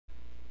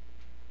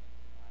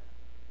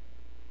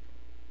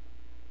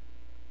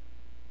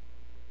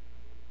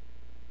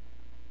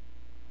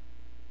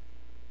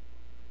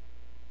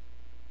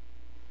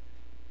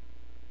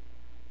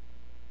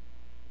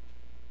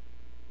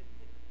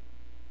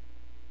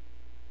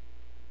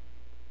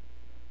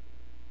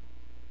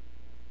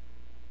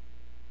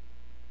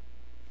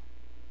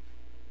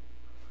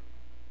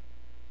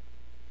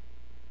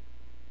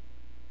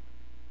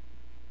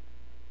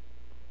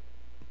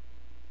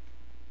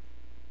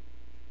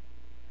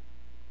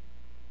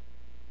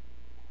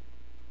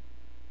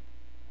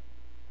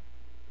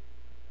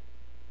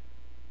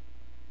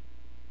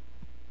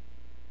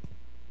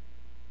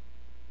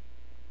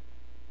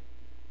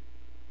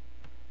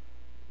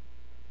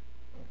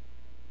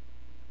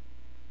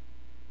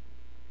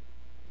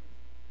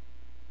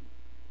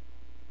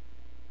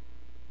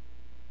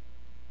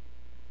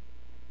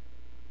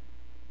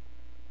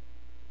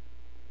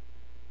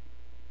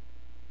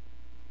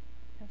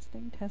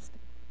Testing, testing.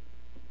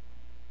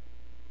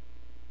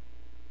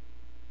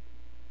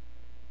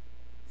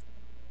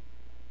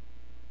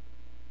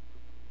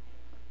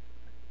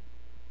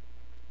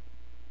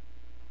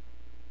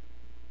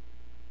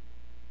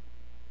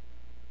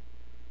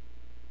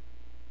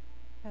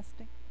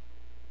 Testing.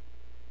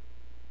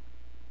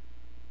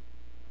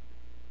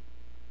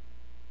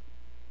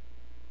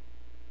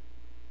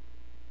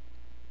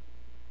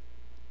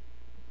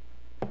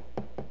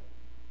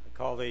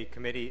 Call the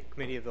Committee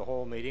of the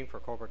Whole meeting for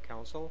Corporate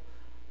Council,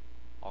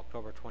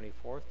 October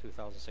 24th,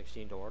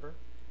 2016 to order.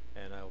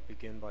 And I'll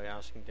begin by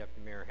asking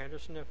Deputy Mayor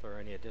Henderson if there are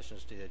any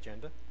additions to the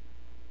agenda.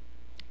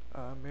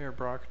 Mayor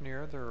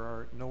Brocknier, there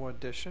are no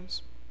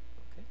additions.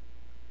 Okay.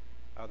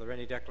 Are there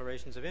any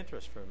declarations of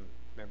interest from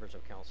members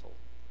of Council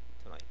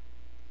tonight?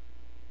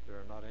 If there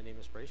are not any,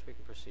 Ms. Brace, we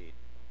can proceed.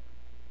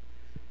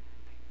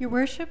 Your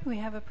Worship, we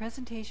have a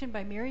presentation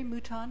by Mary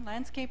Mouton,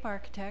 Landscape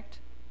Architect,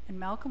 and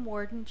Malcolm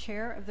Warden,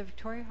 Chair of the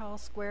Victoria Hall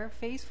Square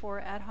Phase 4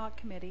 Ad Hoc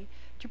Committee,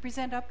 to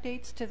present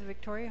updates to the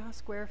Victoria Hall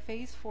Square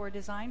Phase 4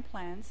 design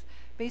plans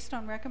based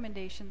on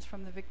recommendations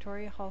from the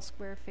Victoria Hall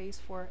Square Phase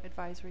 4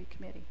 Advisory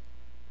Committee.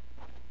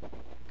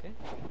 Okay.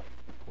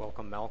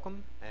 Welcome,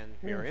 Malcolm and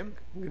Miriam.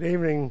 Good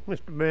evening,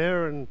 Mr.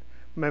 Mayor and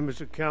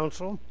members of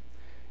Council.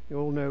 You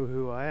all know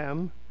who I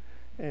am.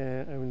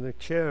 I'm the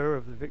Chair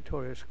of the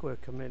Victoria Square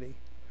Committee.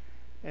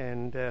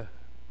 And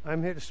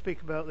I'm here to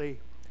speak about the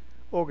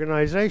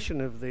organization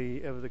of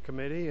the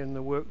committee and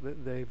the work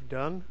that they've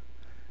done.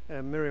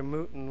 Miriam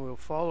Mouton will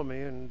follow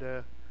me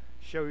and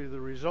show you the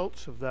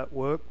results of that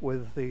work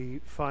with the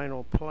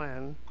final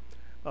plan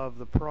of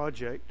the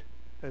project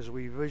as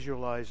we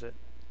visualize it.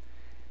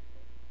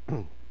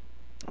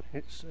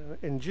 It's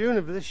in June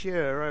of this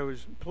year, I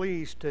was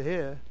pleased to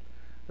hear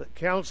that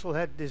Council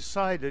had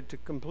decided to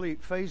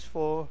complete Phase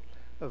 4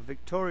 of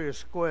Victoria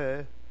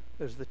Square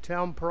as the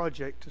town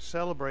project to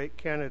celebrate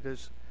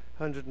Canada's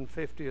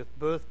 150th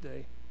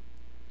birthday.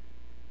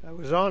 I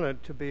was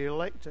honored to be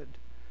elected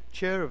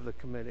chair of the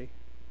committee,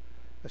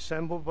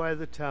 assembled by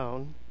the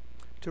town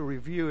to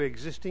review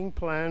existing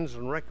plans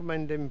and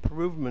recommend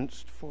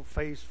improvements for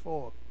Phase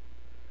 4,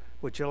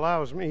 which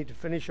allows me to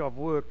finish off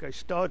work I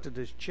started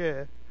as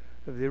chair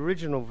of the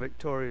original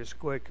Victoria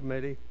Square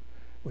Committee,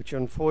 which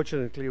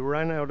unfortunately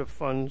ran out of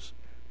funds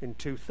in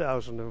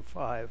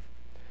 2005.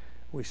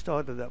 We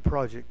started that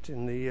project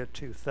in the year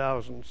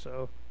 2000,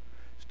 so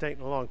it's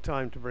taken a long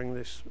time to bring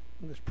this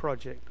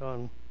project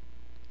on.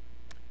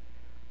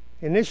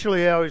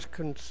 Initially, I was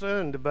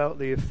concerned about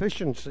the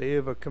efficiency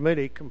of a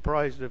committee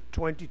comprised of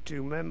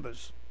 22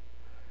 members,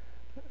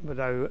 but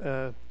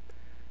I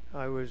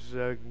was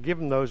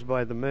given those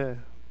by the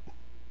mayor,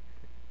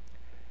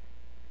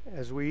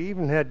 as we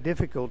even had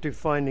difficulty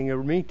finding a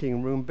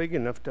meeting room big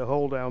enough to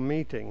hold our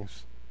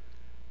meetings.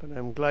 But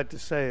I'm glad to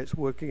say it's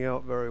working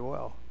out very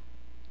well.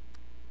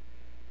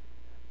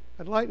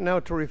 I'd like now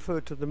to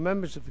refer to the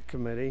members of the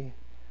committee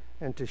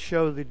and to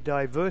show the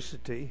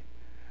diversity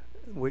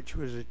which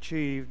was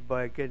achieved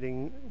by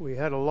we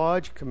had a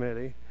large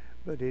committee,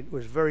 but it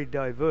was very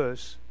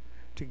diverse,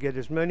 to get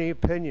as many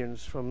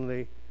opinions from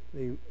the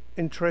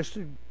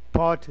interested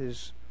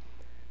parties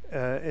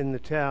in the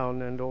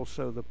town and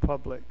also the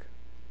public.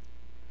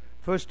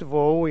 First of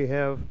all, we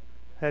have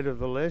head of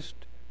the list,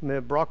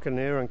 Mayor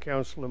Brocknier and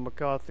Councillor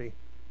McCarthy,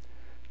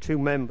 2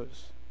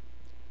 members.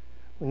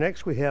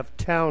 Next, we have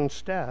town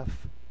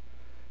staff,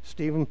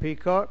 Stephen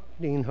Peacock,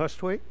 Dean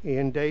Hustwick,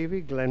 Ian Davey,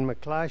 Glenn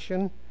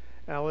McClashen,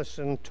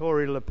 Alison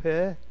Tory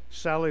Lepere,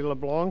 Sally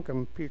LeBlanc,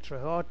 and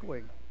Petra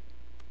Hartwig.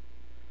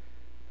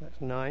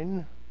 That's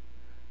 9.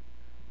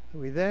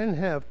 We then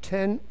have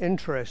 10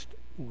 interest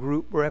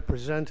group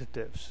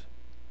representatives.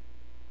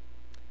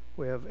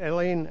 We have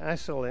Elaine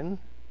Asselin,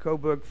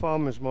 Coburg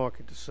Farmers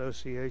Market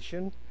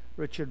Association,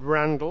 Richard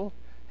Randall,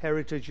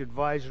 Heritage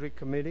Advisory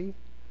Committee,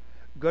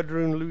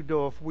 Gudrun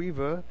Ludorf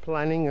Weaver,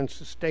 Planning and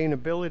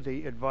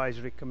Sustainability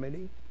Advisory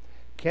Committee,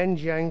 Ken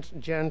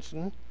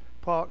Jansen,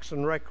 Parks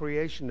and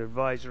Recreation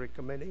Advisory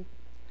Committee,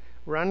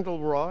 Randall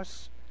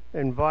Ross,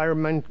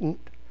 Environmental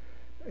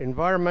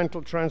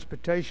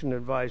Transportation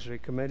Advisory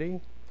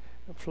Committee,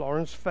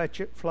 Florence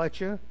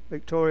Fletcher,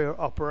 Victoria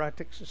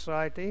Operatic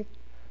Society,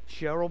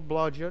 Cheryl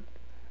Blodgett,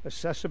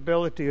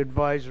 Accessibility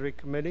Advisory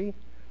Committee,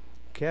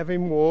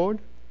 Kevin Ward,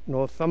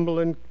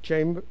 Northumberland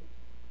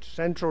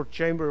Central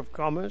Chamber of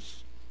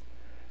Commerce,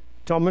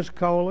 Thomas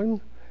Colin,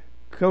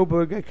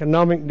 Coburg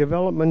Economic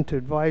Development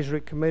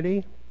Advisory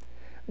Committee,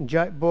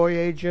 Jack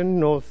Boyajian,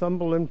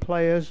 Northumberland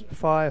Players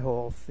Fire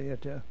Hall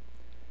Theatre.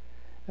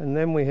 And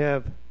then we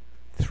have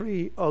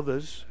 3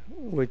 others,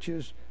 which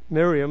is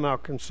Miriam, our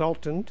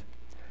consultant,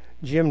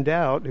 Jim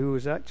Dowd, who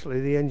was actually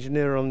the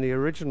engineer on the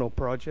original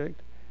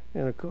project,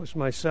 and of course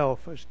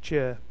myself as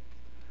chair.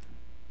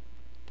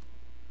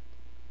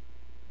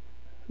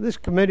 This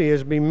committee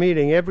has been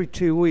meeting every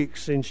 2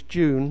 weeks since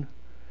June,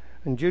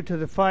 and due to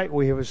the fact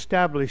we have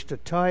established a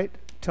tight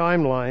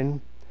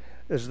timeline,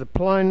 as the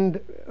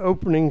planned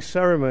opening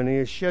ceremony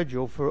is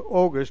scheduled for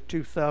August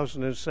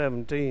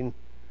 2017,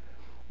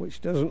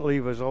 which doesn't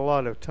leave us a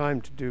lot of time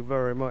to do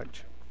very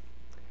much.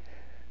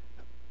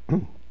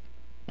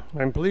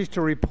 I'm pleased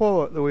to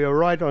report that we are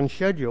right on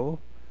schedule,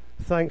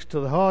 thanks to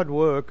the hard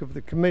work of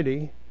the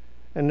committee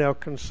and our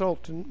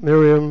consultant,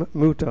 Miriam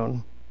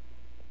Mouton.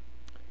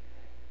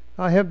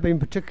 I have been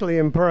particularly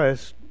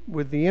impressed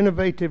with the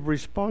innovative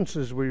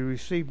responses we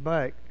received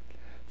back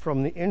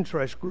from the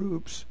interest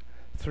groups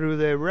through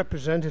their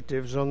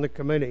representatives on the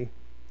committee.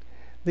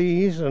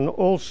 These, and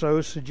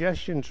also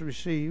suggestions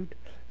received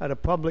at a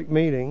public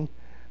meeting,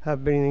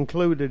 have been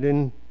included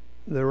into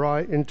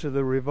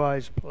the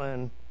revised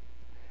plan,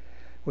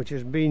 which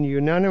has been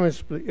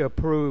unanimously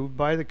approved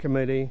by the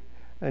committee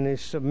and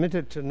is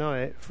submitted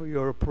tonight for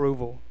your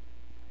approval.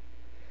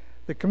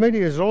 The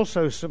committee has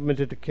also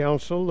submitted to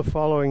Council the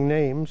following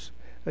names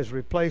as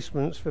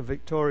replacements for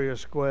Victoria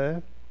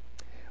Square,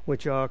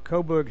 which are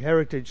Coburg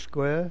Heritage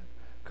Square,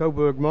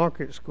 Coburg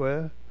Market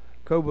Square,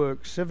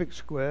 Coburg Civic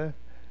Square,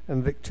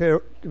 and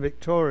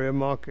Victoria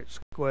Market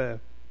Square.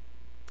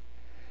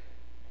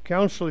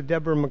 Councillor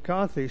Deborah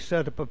McCarthy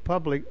set up a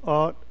public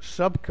art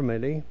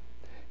subcommittee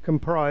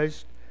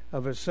comprised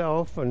of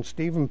herself and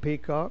Stephen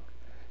Peacock,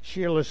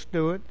 Sheila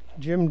Stewart,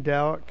 Jim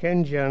Dowett,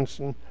 Ken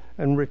Jansen,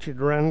 and Richard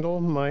Randall,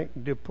 Mike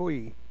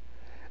Dupuy.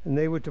 And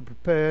they were to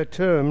prepare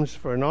terms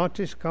for an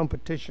artist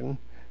competition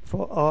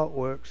for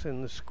artworks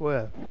in the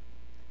square.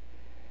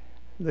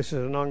 This is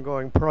an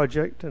ongoing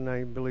project, and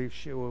I believe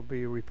she will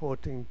be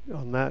reporting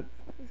on that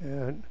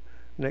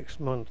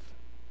next month.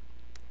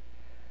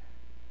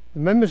 The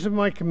members of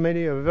my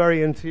committee are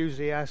very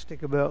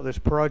enthusiastic about this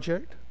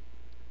project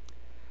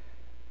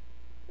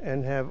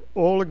and have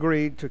all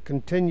agreed to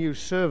continue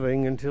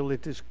serving until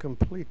it is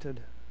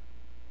completed.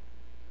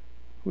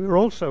 We are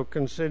also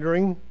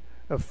considering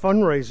a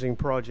fundraising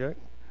project,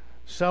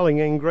 selling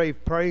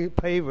engraved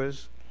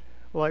pavers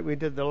like we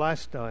did the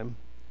last time,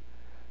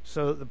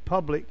 so that the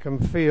public can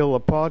feel a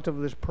part of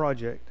this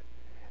project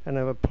and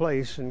have a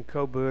place in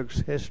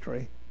Coburg's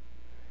history.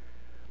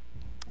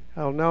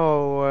 I'll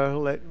now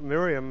let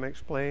Miriam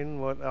explain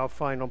what our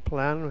final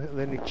plan,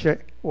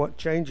 what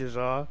changes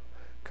are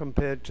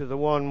compared to the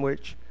one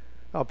which,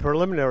 our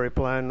preliminary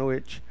plan,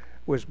 which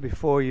was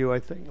before you, I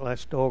think,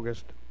 last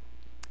August.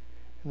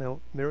 Now,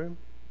 Miriam?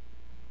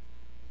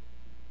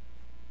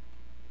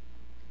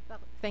 Well,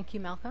 thank you,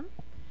 Malcolm.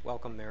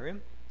 Welcome,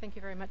 Miriam. Thank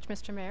you very much,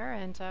 Mr. Mayor,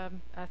 and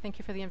thank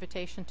you for the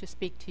invitation to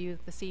speak to you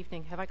this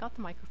evening. Have I got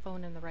the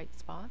microphone in the right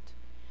spot?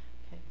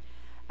 Okay.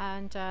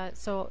 And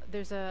so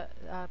there's a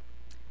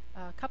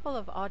couple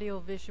of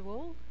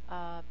audio-visual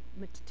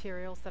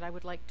materials that I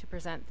would like to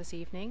present this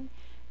evening,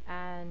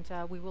 and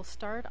we will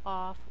start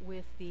off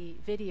with the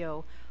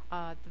video.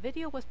 The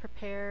video was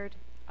prepared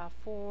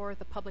for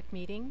the public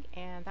meeting,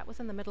 and that was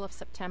in the middle of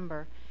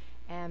September.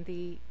 And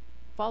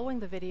following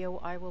the video,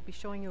 I will be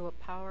showing you a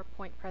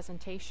PowerPoint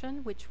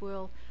presentation, which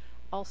will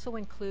also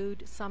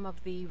include some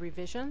of the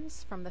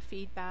revisions from the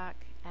feedback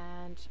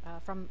and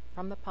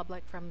from the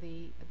public,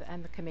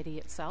 and the committee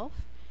itself.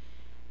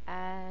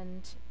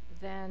 And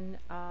then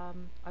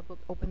I will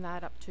open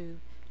that up to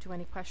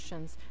any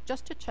questions.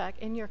 Just to check,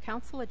 in your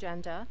council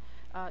agenda,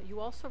 you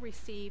also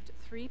received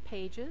 3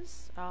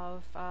 pages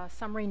of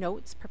summary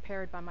notes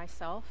prepared by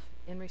myself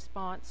in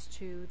response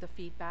to the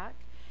feedback.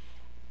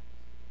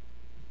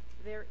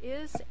 There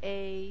is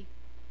a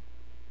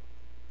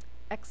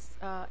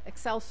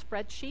Excel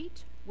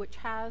spreadsheet which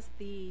has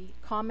the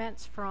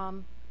comments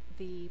from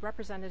the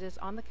representatives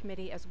on the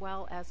committee, as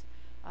well as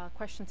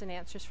questions and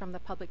answers from the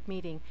public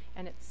meeting,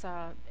 and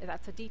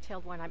that's a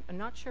detailed one. I'm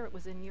not sure it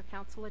was in your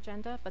council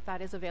agenda, but that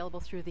is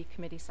available through the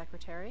committee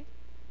secretary.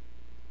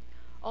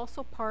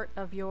 Also part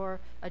of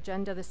your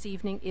agenda this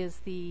evening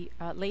is the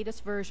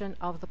latest version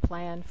of the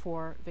plan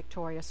for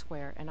Victoria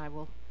Square, and I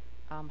will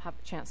have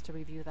a chance to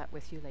review that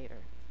with you later.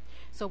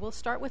 So we'll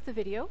start with the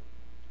video.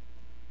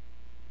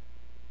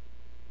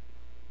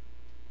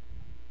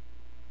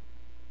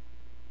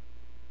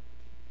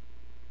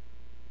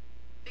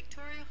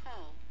 Victoria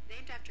Hall,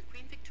 named after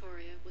Queen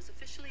Victoria, was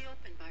officially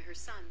opened by her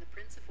son, the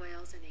Prince of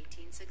Wales, in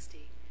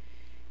 1860.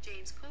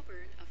 James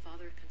Coburn, a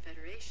Father of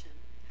Confederation,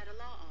 had a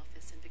law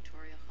office in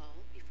Victoria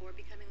Hall before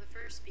becoming the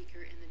first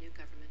Speaker in the new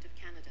Government of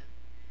Canada.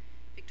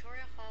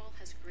 Victoria Hall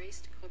has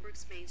graced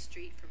Coburg's Main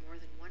Street for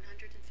more than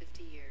 150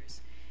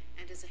 years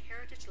and is a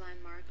heritage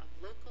landmark of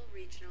local,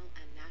 regional,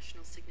 and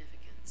national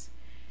significance.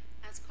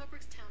 As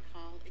Coburg's Town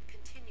Hall, it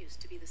continues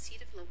to be the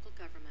seat of local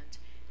government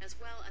as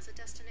well as a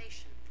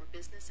destination for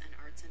business and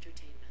arts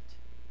entertainment.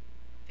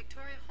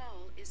 Victoria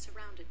Hall is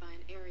surrounded by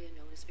an area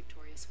known as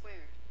Victoria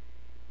Square,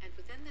 and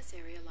within this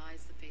area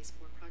lies the Phase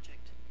 4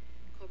 project,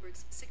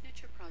 Coburg's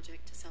signature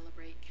project to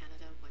celebrate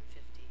Canada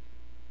 150.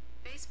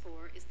 Phase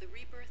 4 is the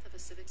rebirth of a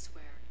civic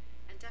square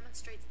and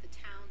demonstrates the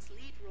town's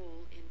lead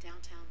role in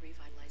downtown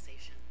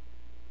revitalization.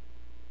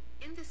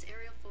 In this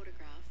aerial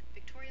photograph,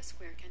 Victoria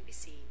Square can be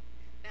seen,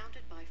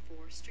 bounded by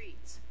 4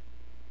 streets.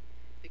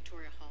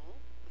 Victoria Hall,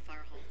 the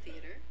Fire Hall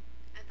Theatre,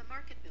 and the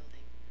Market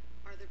Building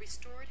are the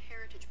restored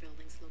heritage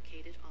buildings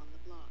located on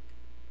the block.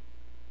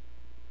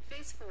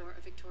 Phase 4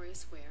 of Victoria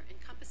Square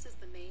encompasses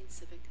the main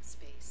civic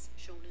space,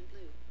 shown in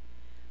blue,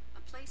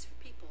 a place for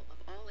people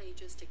of all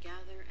ages to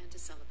gather and to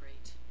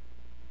celebrate.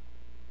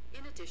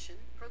 In addition,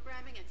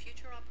 programming and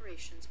future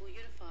operations will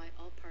unify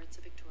all parts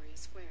of Victoria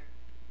Square.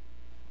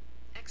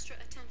 Extra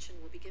attention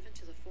will be given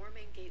to the four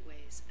main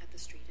gateways at the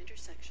street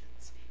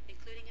intersections,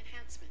 including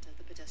enhancement of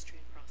the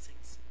pedestrian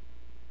crossings.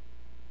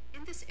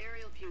 In this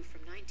aerial view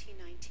from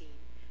 1919,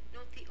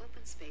 note the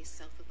open space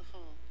south of the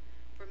hall,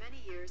 for many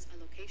years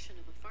a location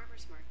of a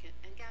farmer's market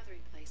and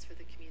gathering place for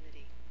the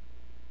community.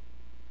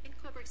 In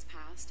Cobourg's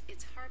past,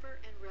 its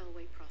harbour and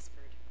railway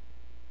prospered.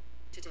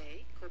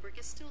 Today, Cobourg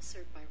is still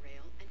served by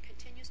rail and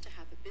continues to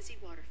have a busy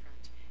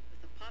waterfront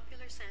with a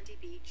popular sandy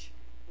beach,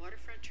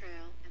 waterfront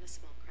trail, and a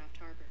small craft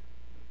harbour.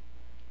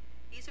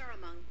 These are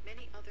among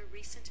many other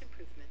recent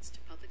improvements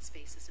to public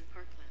spaces and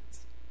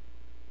parklands.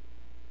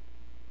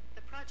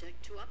 The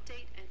project to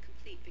update and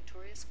complete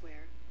Victoria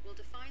Square will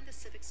define the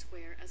Civic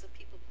Square as a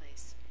people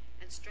place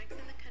and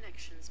strengthen the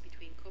connections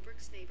between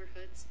Cobourg's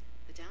neighbourhoods,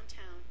 the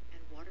downtown,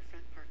 and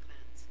waterfront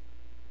parklands.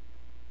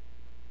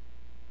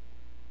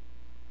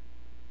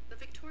 The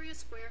Victoria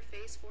Square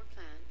Phase 4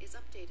 plan is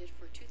updated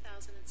for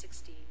 2016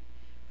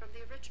 from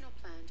the original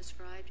plan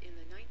described in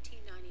the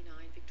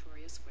 1999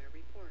 Victoria Square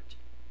report.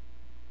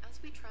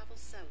 As we travel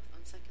south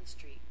on 2nd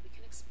Street, we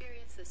can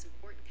experience this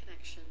important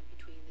connection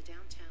between the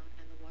downtown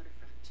and the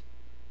waterfront.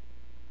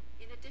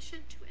 In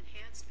addition to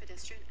enhanced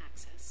pedestrian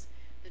access,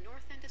 the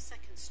north end of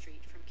 2nd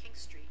Street from King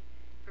Street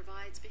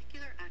provides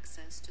vehicular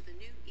access to the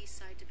new East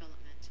Side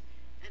development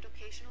and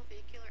occasional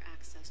vehicular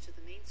access to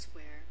the main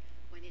square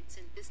when it's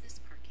in business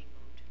parking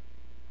mode.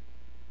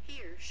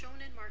 Here,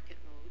 shown in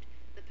market mode,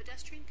 the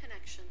pedestrian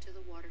connection to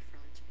the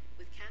waterfront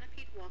with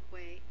canopied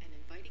walkway and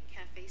inviting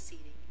cafe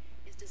seating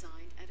is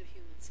designed at a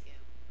human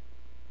scale.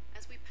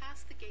 As we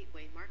pass the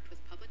gateway marked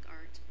with public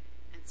art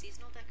and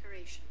seasonal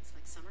decorations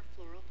like summer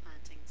floral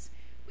plantings,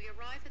 we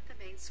arrive at the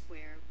main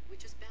square,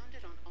 which is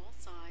bounded on all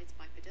sides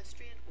by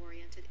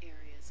pedestrian-oriented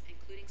areas,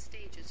 including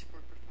stages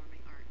for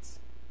performing arts.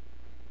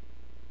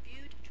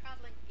 Viewed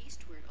traveling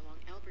eastward along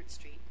Albert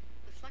Street,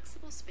 the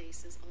flexible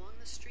spaces along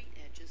the street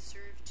edges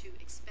serve to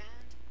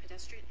expand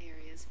pedestrian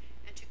areas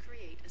and to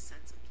create a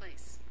sense of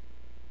place.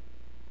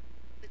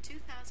 The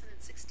 2016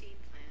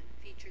 plan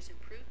features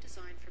improved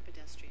design for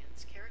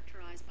pedestrians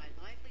characterized by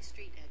lively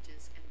street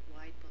edges and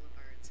wide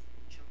boulevards,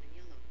 shown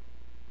in yellow.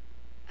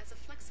 As a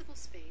flexible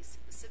space,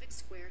 the Civic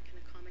Square can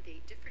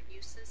accommodate different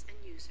uses and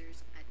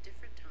users at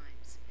different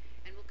times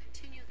and will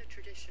continue the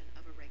tradition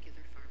of a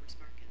regular farmer's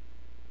market.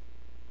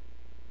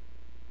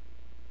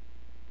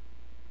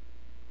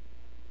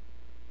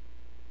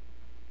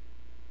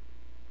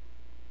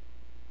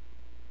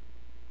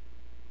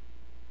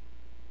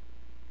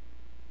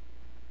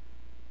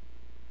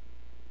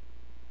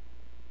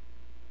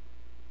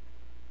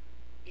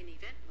 In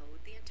event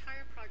mode, the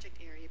entire project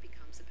area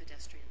becomes a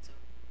pedestrian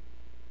zone.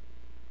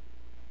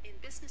 In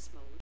business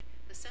mode,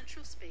 the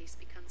central space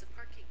becomes a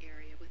parking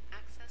area with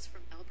access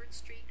from Albert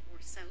Street or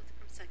south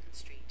from 2nd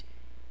Street,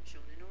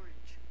 shown in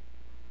orange.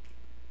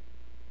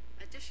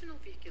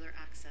 Additional vehicular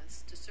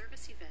access to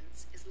service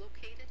events is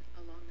located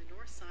along the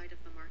north side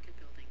of the market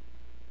building.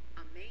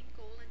 A main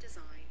goal in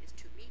design is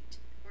to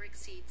meet or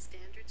exceed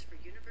standards for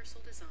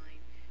universal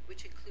design,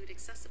 which include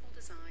accessible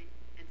design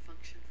and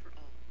function for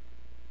all.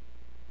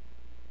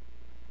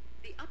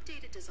 The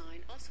updated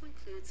design also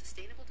includes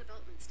sustainable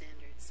development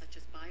standards such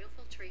as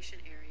biofiltration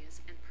areas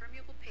and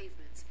permeable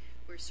pavements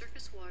where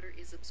surface water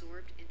is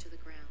absorbed into the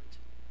ground,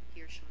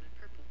 here shown in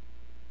purple.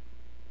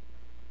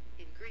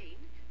 In green,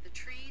 the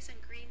trees and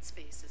green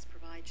spaces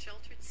provide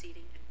sheltered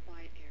seating and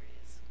quiet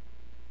areas.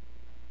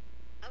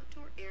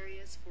 Outdoor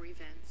areas for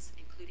events,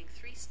 including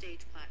 3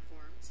 stage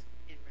platforms,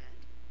 in red,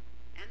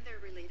 and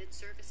their related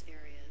service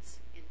areas,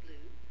 in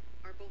blue,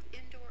 are both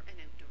indoor and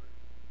outdoor.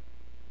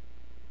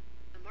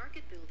 The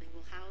market building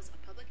will house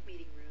a public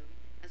meeting room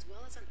as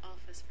well as an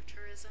office for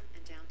tourism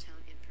and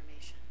downtown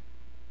information.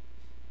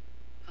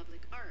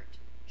 Public art,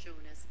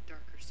 shown as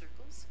darker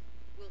circles,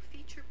 will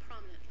feature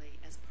prominently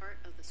as part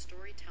of the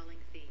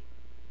storytelling theme.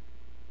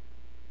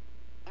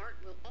 Art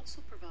will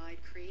also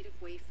provide creative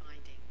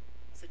wayfinding,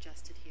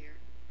 suggested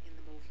here in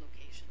the mauve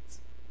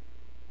locations.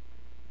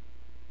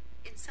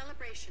 In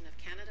celebration of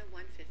Canada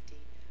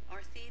 150,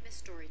 our theme is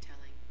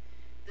storytelling.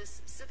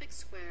 This Civic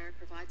Square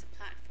provides a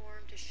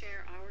platform to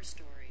share our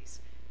stories,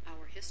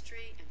 our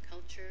history and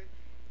culture,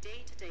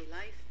 day-to-day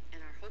life,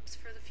 and our hopes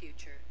for the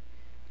future.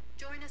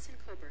 Join us in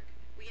Cobourg.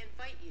 We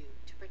invite you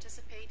to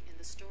participate in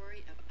the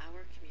story of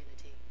our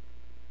community.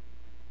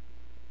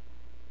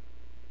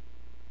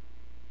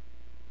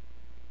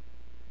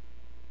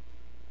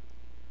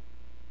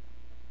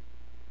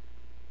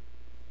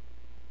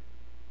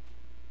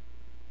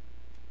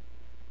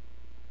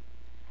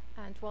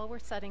 And while we're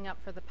setting up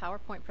for the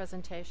PowerPoint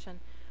presentation,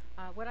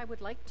 what I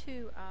would like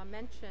to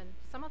mention,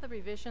 some of the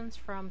revisions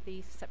from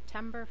the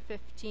September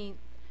 15th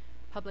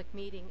public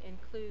meeting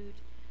include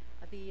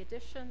the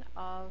addition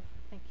of,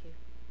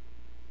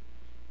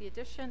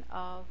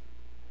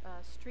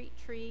 street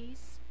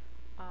trees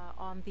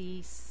on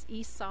the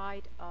east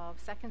side of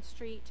 2nd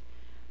Street,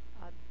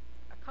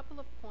 a couple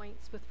of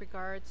points with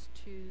regards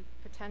to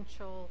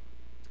potential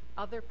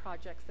other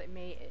projects that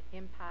may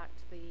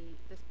impact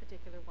this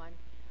particular one.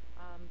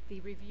 the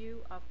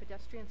review of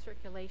pedestrian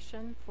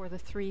circulation for the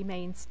 3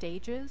 main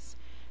stages.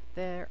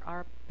 There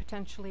are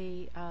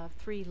potentially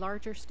 3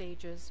 larger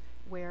stages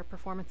where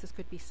performances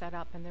could be set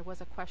up, and there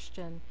was a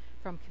question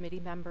from committee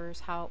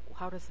members how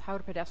do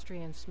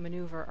pedestrians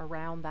maneuver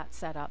around that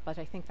setup, but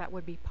I think that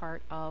would be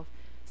part of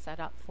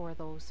setup for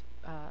those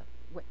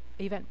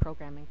event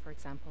programming, for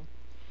example.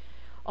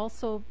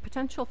 Also,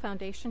 potential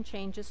foundation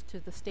changes to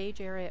the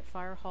stage area at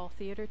Fire Hall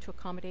Theatre to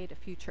accommodate a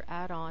future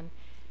add-on,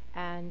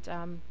 and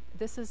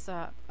this is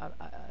a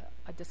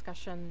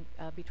discussion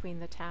between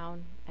the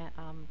town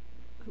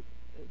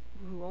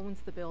who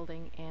owns the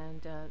building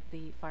and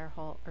the Fire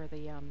Hall, or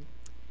the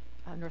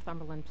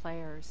Northumberland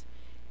Players,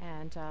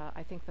 and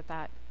I think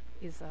that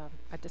is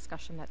a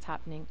discussion that's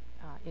happening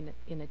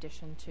in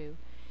addition to.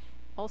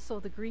 Also,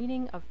 the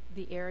greening of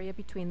the area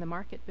between the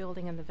Market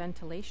Building and the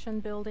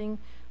Ventilation Building,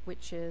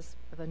 which is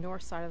the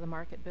north side of the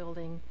Market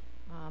Building,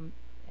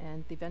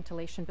 and the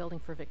Ventilation Building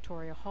for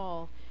Victoria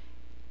Hall.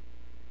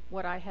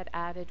 What I had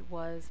added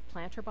was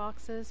planter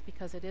boxes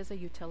because it is a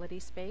utility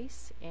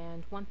space,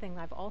 and one thing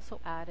I've also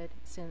added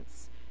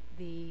since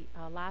the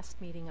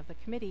last meeting of the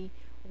committee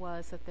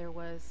was that there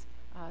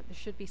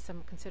should be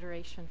some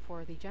consideration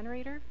for the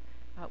generator,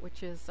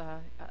 which is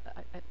a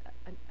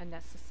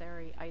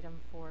necessary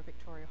item for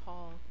Victoria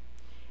Hall.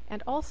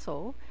 And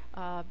also,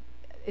 I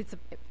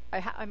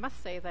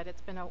must say that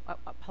it's been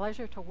a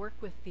pleasure to work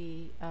with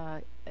the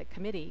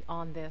committee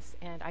on this,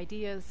 and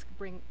ideas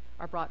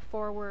are brought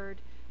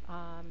forward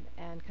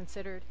and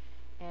considered.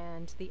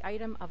 And the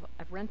item of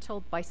a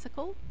rental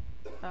bicycle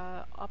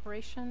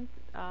operation,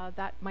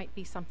 that might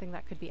be something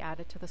that could be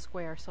added to the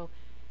square. So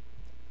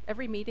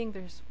every meeting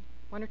there's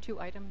 1 or 2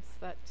 items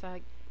that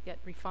get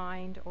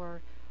refined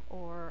or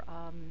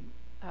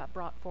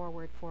brought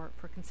forward for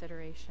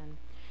consideration.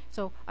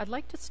 So I'd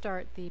like to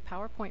start the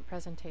PowerPoint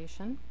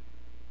presentation.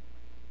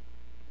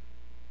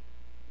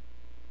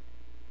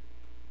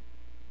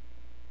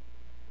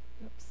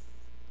 Oops.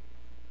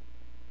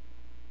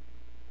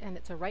 And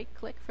it's a right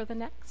click for the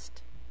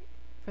next,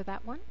 for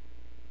that one?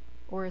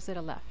 Or is it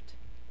a left?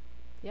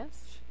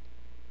 Yes?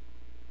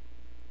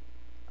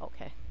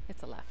 Okay,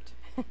 it's a left.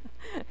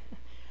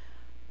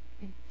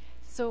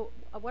 So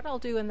what I'll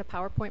do in the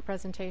PowerPoint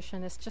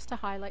presentation is just to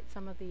highlight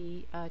some of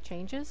the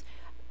changes.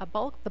 The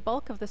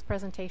bulk of this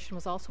presentation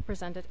was also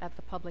presented at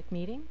the public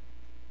meeting.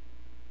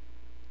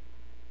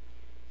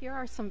 Here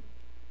are some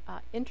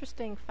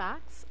interesting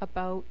facts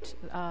about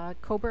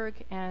Cobourg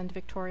and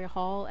Victoria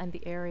Hall and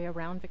the area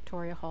around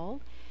Victoria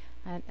Hall.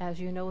 And as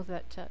you know,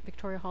 that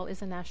Victoria Hall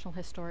is a National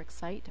Historic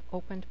Site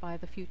opened by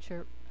the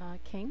future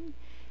king,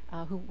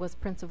 who was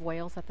Prince of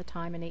Wales at the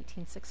time in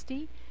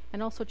 1860.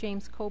 And also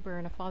James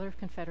Cobourn, a Father of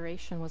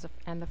Confederation,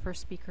 and the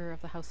first Speaker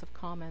of the House of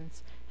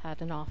Commons,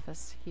 had an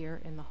office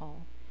here in the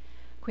hall.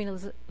 Queen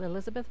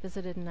Elizabeth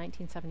visited in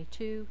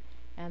 1972,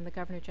 and the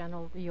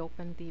Governor-General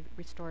reopened the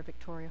restored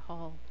Victoria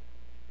Hall.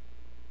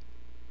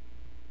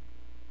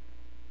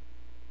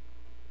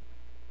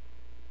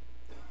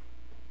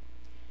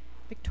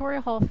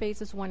 Victoria Hall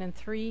phases 1 and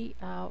 3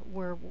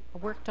 were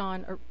worked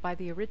on by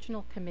the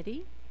original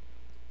committee,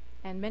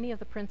 and many of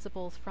the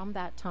principles from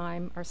that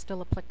time are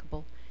still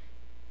applicable.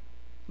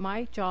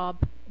 My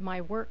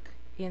work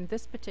in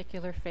this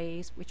particular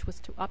phase, which was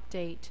to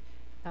update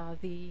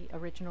the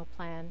original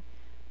plan,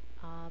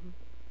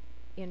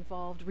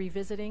 involved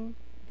revisiting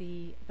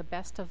the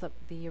best of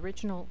the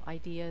original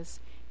ideas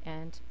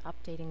and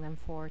updating them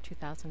for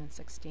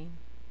 2016.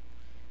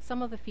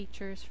 Some of the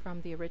features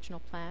from the original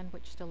plan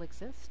which still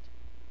exist.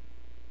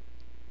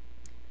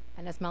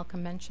 And as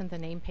Malcolm mentioned, the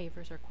name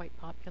pavers are quite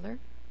popular.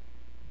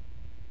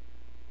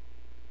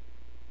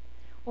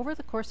 Over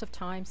the course of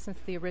time since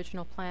the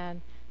original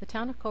plan, the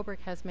town of Cobourg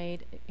has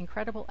made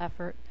incredible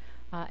effort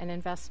and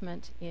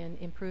investment in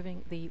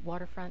improving the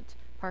waterfront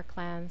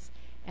parklands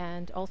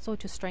and also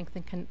to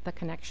strengthen the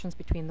connections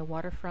between the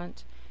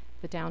waterfront,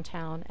 the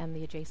downtown, and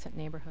the adjacent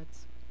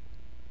neighborhoods.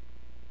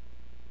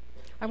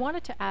 I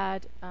wanted to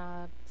add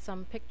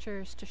some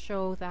pictures to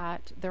show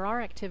that there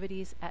are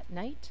activities at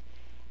night,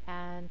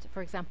 and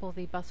for example,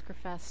 the Busker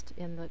Fest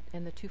in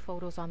the 2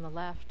 photos on the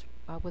left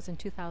was in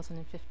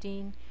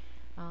 2015.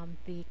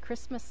 The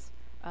Christmas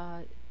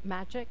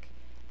Magic,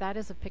 that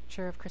is a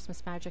picture of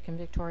Christmas Magic in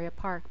Victoria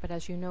Park, but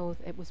as you know,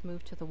 it was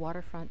moved to the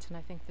waterfront, and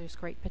I think there's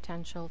great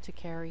potential to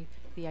carry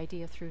the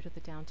idea through to the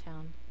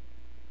downtown.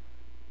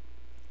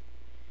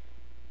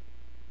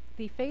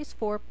 The Phase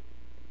 4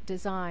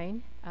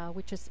 design,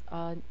 which is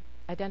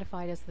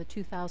identified as the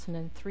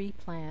 2003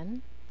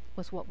 plan,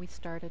 was what we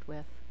started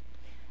with.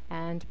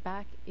 And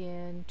back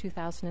in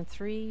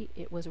 2003,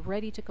 it was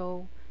ready to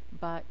go,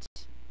 but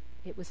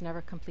it was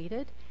never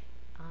completed.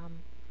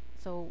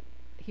 So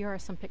here are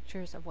some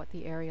pictures of what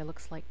the area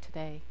looks like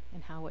today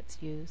and how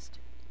it's used.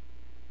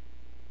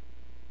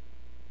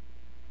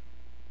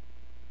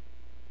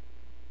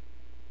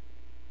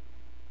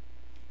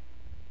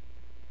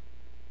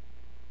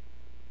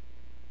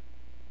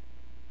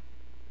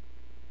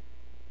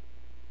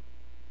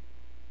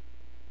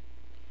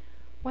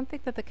 One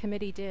thing that the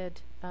committee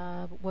did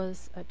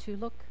was to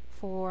look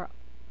for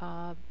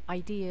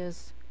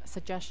ideas,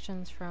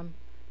 suggestions from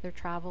their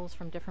travels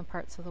from different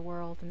parts of the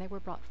world, and they were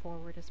brought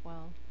forward as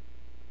well.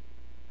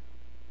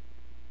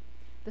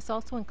 This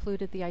also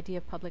included the idea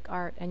of public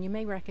art, and you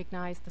may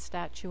recognize the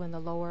statue in the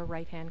lower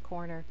right-hand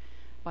corner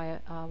by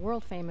a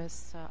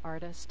world-famous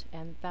artist,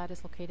 and that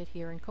is located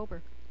here in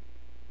Cobourg.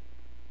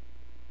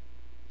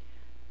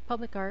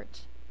 Public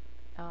art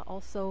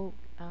also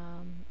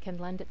can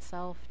lend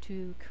itself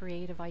to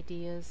creative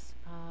ideas,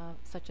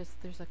 such as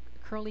there's a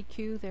curly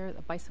queue there,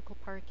 the bicycle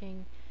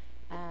parking,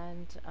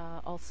 and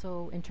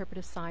also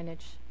interpretive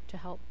signage to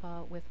help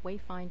with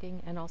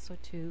wayfinding and also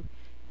to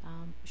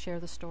share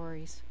the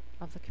stories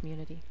of the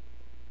community.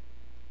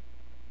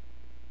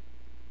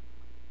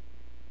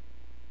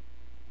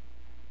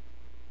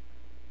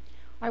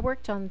 I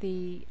worked on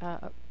the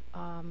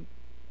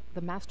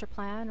master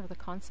plan or the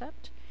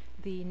concept.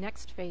 The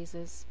next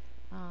phases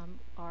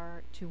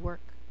are to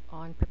work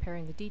on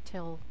preparing the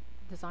detailed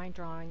design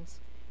drawings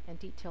and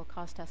detailed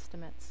cost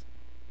estimates.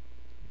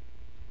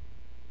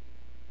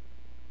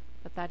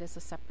 But that is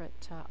a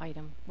separate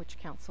item which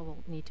Council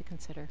will need to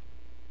consider.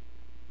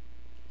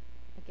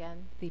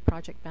 Again, the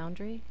project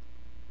boundary.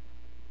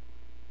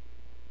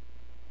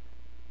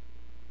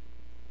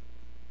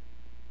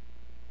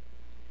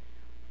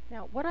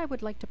 Now, what I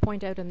would like to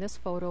point out in this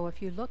photo,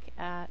 if you look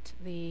at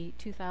the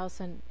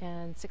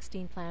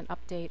 2016 plan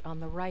update on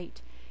the right,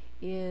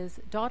 is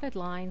dotted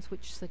lines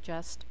which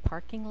suggest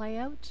parking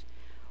layout.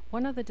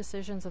 One of the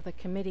decisions of the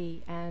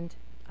committee, and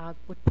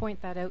would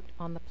point that out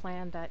on the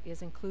plan that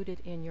is included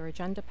in your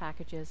agenda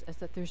packages, is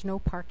that there's no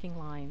parking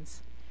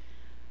lines.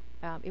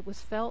 It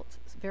was felt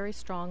very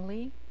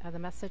strongly, the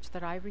message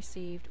that I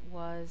received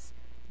was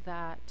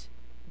that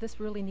this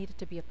really needed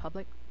to be a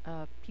public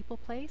people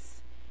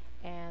place,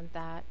 and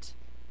that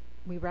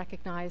we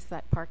recognize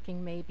that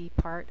parking may be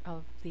part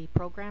of the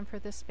program for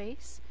this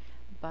space,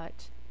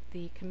 but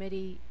the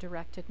committee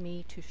directed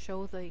me to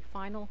show the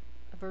final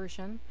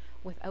version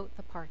without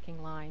the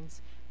parking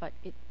lines. But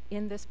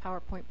in this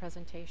PowerPoint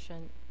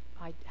presentation,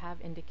 I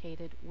have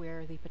indicated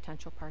where the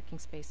potential parking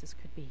spaces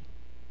could be.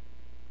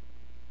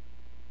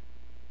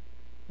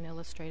 An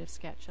illustrative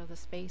sketch of the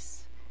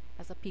space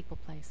as a people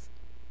place.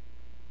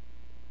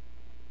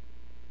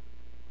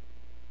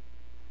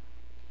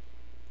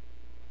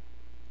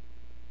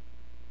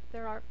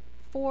 There are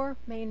 4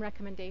 main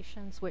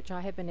recommendations which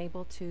I have been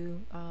able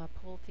to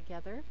pull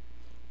together.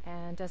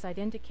 And as I'd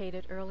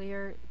indicated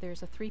earlier,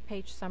 there's a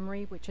 3-page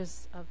summary which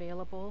is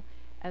available,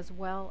 as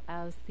well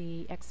as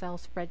the Excel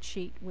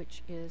spreadsheet,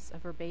 which is a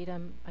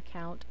verbatim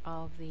account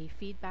of the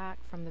feedback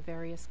from the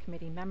various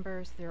committee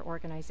members, their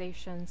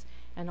organizations,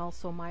 and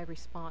also my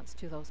response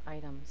to those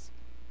items.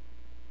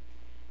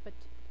 But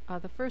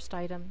the first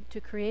item,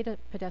 to create a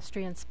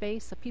pedestrian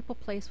space, a people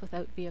place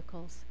without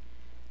vehicles.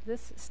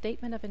 This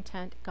statement of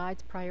intent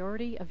guides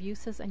priority of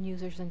uses and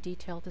users in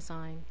detailed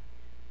design.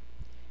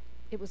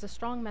 It was a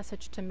strong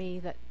message to me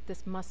that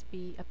this must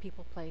be a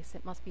people place.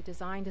 It must be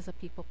designed as a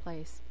people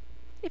place.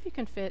 If you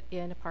can fit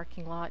in a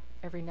parking lot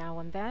every now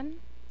and then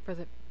for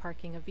the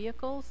parking of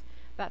vehicles,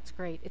 that's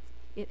great.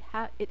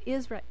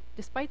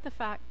 Despite the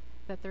fact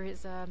that there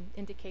is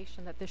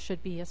indication that this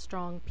should be a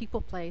strong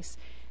people place,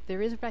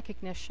 there is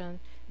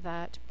recognition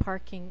that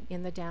parking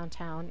in the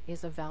downtown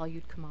is a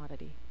valued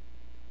commodity.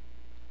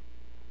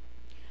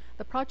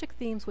 The project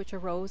themes which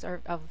arose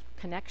are of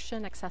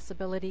connection,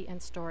 accessibility,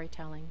 and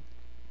storytelling.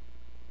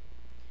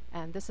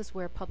 And this is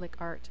where public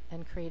art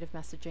and creative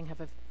messaging have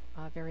a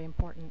very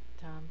important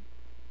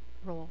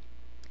role.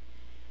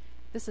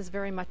 This is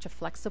very much a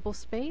flexible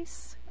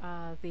space.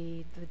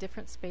 The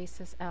different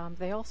spaces,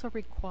 they also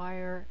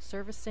require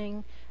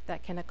servicing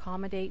that can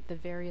accommodate the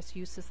various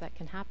uses that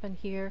can happen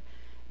here.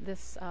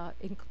 This,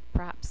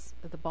 perhaps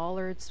the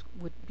bollards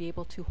would be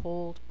able to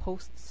hold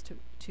posts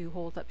to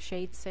hold up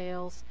shade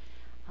sails,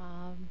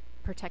 other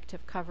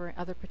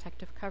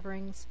protective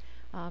coverings,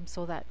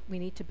 so that we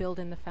need to build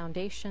in the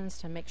foundations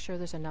to make sure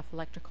there's enough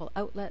electrical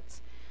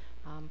outlets,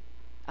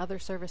 other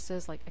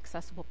services like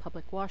accessible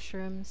public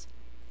washrooms,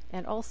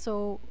 and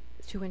also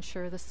to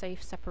ensure the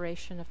safe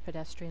separation of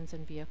pedestrians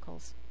and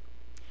vehicles.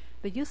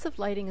 The use of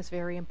lighting is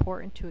very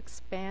important to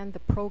expand the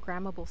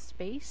programmable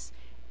space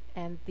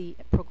and the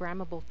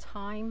programmable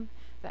time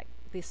that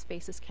these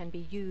spaces can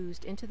be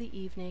used into the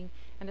evening,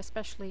 and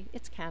especially,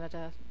 it's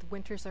Canada, the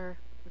winters are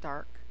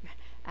dark,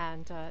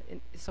 and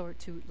so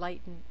to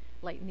lighten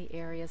the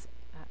areas,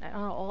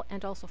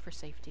 and also for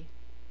safety.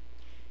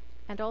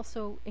 And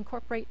also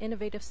incorporate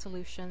innovative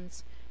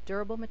solutions,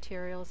 durable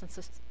materials, and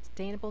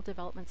sustainable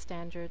development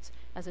standards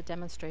as a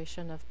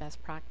demonstration of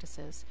best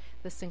practices.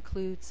 This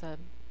includes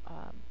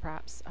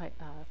perhaps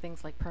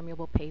things like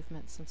permeable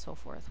pavements and so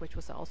forth, which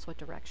was also a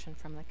direction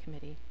from the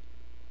committee.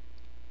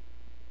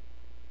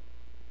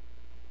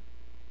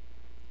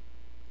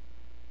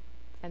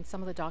 And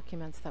some of the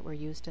documents that were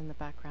used in the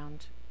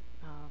background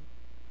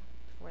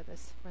for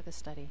this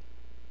study.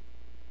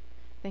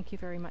 Thank you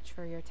very much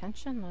for your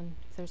attention, and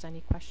if there's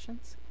any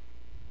questions.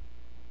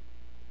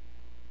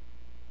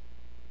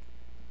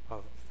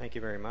 Thank you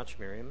very much,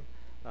 Miriam.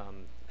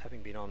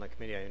 Having been on the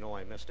committee, I know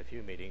I missed a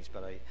few meetings,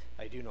 but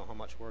I do know how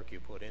much work you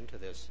put into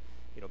this,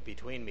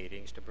 between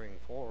meetings to bring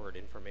forward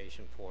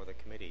information for the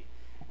committee,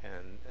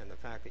 and the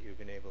fact that you've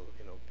been able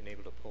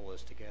to pull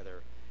this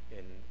together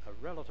in a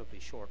relatively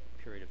short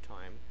period of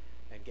time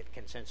and get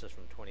consensus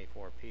from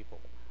 24 people.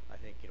 I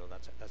think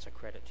that's a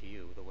credit to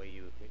you, the way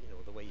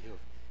you've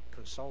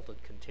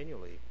consulted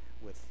continually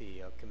with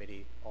the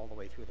committee all the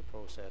way through the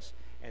process,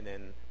 and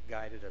then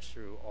guided us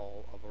through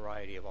a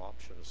variety of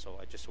options. So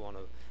I just want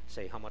to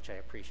say how much I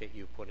appreciate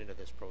you put into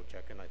this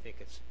project, and I think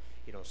it's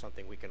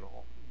something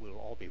we'll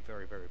all be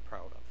very, very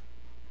proud of.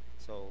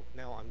 So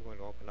now I'm going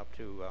to open up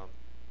to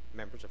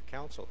members of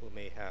council who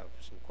may have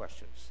some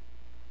questions.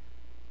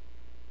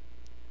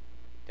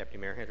 Deputy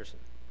Mayor Henderson.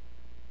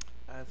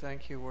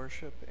 Thank you,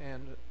 Worship,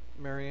 and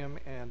Miriam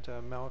and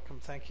Malcolm,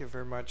 thank you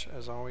very much,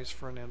 as always,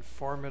 for an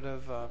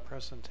informative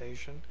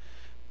presentation.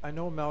 I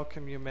know,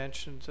 Malcolm, you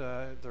mentioned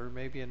there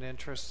may be an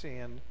interest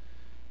in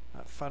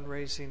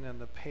fundraising in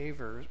the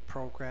paver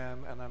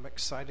program, and I'm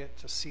excited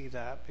to see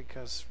that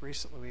because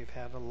recently we've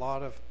had a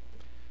lot of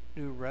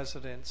new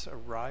residents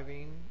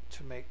arriving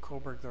to make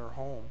Cobourg their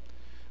home.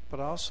 But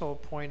also a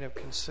point of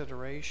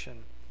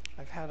consideration,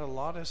 I've had a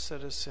lot of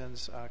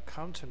citizens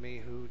come to me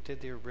who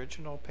did the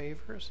original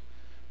pavers,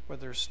 where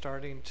they're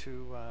starting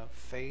to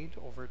fade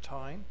over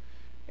time,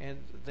 and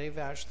they've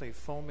actually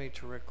phoned me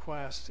to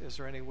request, is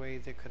there any way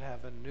they could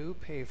have a new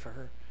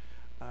paver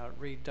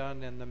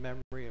redone in the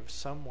memory of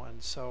someone?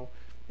 So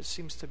it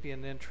seems to be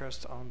an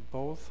interest on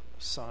both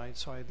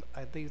sides, so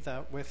I'd leave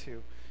that with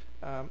you.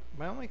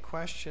 My only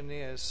question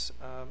is,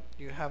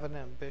 you have an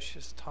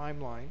ambitious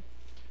timeline.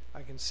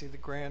 I can see the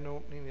grand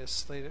opening is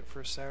slated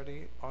for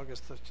Saturday,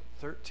 August the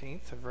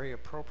 13th, a very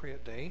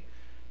appropriate day.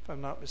 If I'm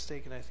not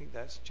mistaken, I think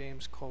that's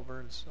James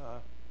Colburn's,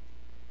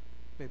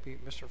 maybe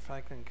Mr.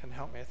 Franklin can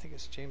help me. I think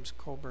it's James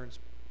Colburn's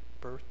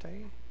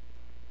birthday.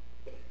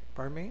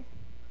 Pardon me?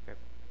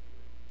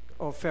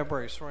 Oh,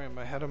 February. Sorry, I'm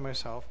ahead of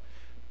myself.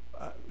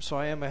 So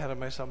I am ahead of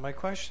myself. My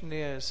question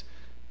is,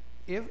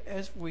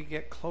 as we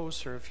get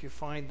closer, if you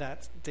find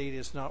that date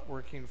is not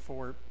working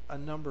for a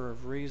number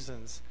of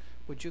reasons,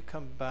 would you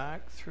come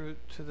back through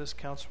to this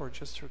council or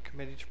just through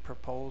committee to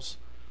propose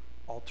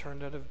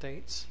alternative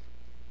dates?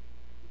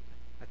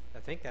 I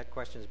think that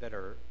question is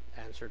better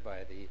answered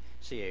by the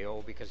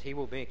CAO, because he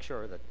will make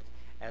sure that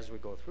as we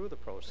go through the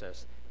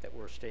process that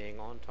we're staying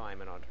on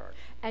time and on target.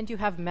 And you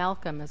have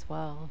Malcolm as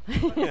well.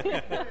 Go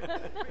ahead.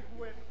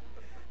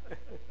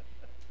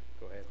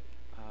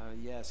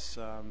 Yes,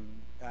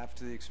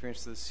 after the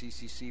experience of the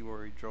CCC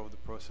where we drove the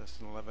process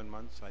in 11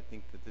 months, I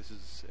think that this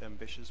is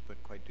ambitious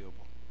but quite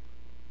doable.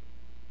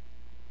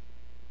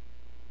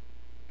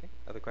 Okay.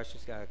 Other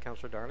questions?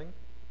 Councillor Darling?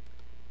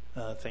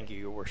 Thank you,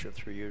 Your Worship,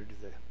 through you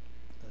to the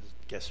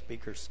guest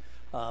speakers.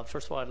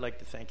 First of all, I'd like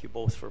to thank you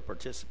both for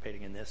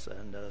participating in this,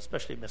 and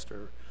especially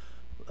Mr.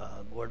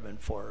 Boardman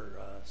for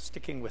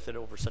sticking with it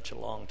over such a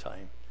long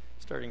time,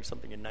 starting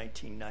something in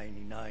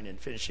 1999 and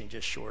finishing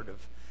just short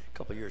of a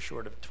couple of years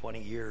short of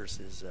 20 years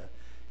is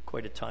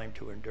quite a time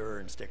to endure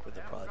and stick with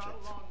the project. Got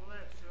a long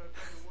list, so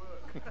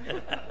it's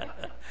going to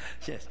work.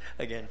 Yes,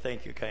 again,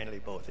 thank you kindly,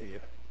 both of you.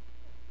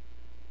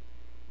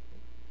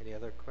 Any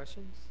other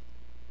questions?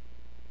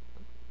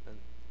 And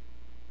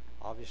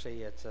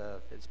obviously, it's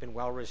been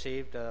well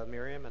received,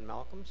 Miriam and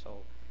Malcolm, so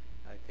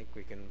I think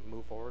we can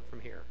move forward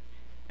from here.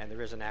 And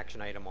there is an action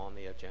item on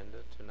the agenda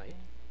tonight,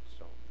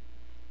 so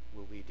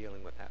we'll be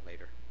dealing with that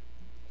later.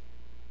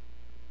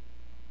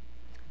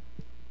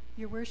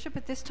 Your Worship,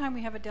 at this time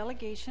we have a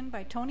delegation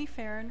by Tony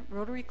Farron,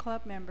 Rotary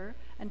Club member,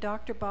 and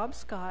Dr. Bob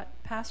Scott,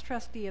 past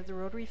trustee of the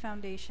Rotary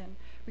Foundation,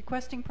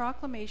 requesting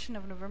proclamation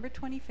of November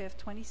 25th,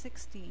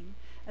 2016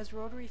 as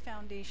Rotary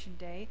Foundation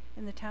Day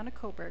in the town of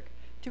Cobourg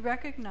to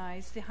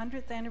recognize the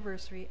 100th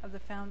anniversary of the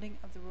founding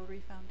of the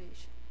Rotary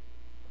Foundation.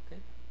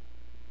 Okay.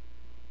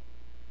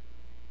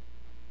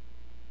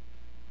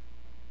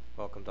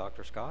 Welcome,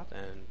 Dr. Scott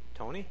and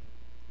Tony.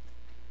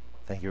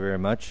 Thank you very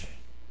much.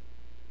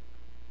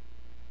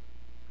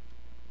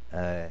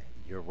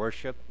 Your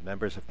Worship,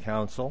 members of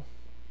council,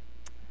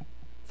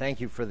 thank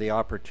you for the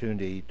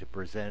opportunity to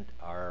present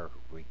our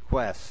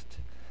request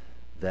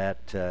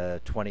that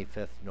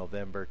 25th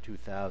November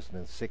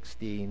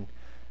 2016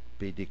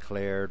 be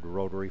declared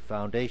Rotary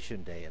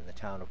Foundation Day in the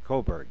town of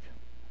Cobourg.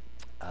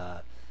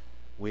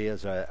 We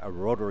as a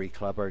Rotary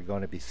Club are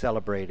going to be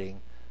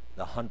celebrating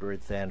the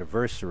 100th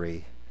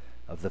anniversary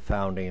of the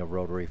founding of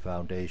Rotary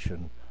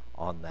Foundation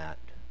on that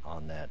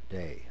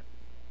day.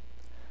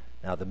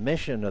 Now, the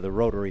mission of the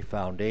Rotary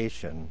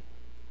Foundation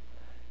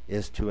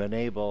is to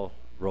enable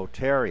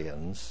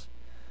Rotarians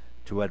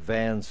to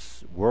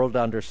advance world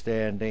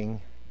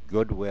understanding,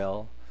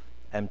 goodwill,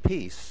 and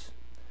peace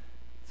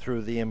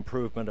through the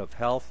improvement of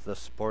health, the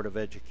support of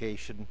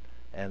education,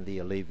 and the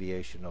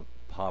alleviation of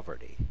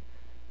poverty.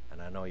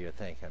 And I know you're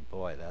thinking,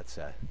 boy, that's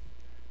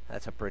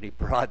a pretty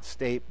broad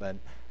statement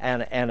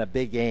and a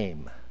big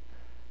aim.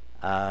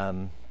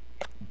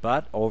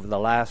 But over the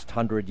last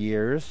 100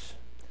 years,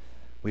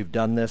 we've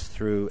done this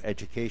through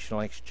educational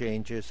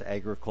exchanges,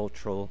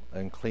 agricultural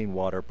and clean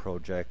water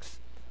projects,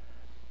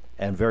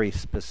 and very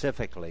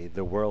specifically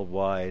the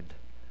worldwide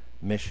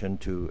mission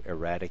to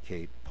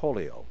eradicate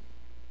polio.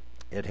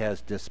 It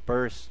has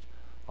dispersed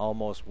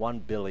almost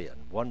 $1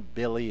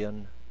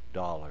 billion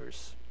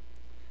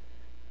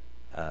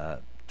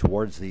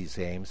towards these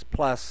aims,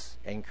 plus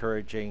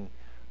encouraging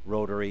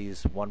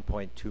Rotary's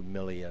 1.2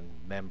 million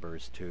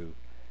members to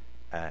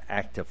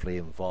actively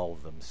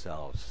involve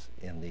themselves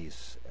in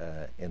these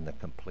in the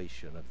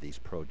completion of these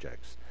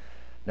projects.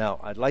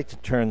 Now, I'd like to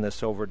turn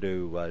this over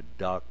to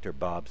Dr.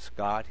 Bob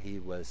Scott. He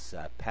was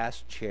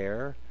past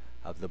chair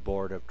of the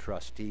Board of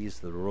Trustees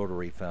of the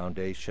Rotary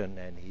Foundation,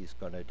 and he's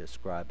going to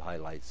describe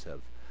highlights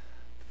of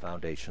the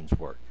Foundation's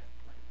work.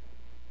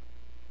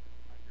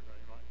 Thank you very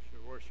much,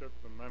 Your Worship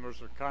and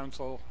members of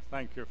Council.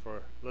 Thank you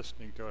for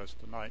listening to us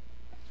tonight.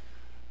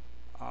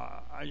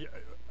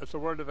 As a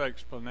word of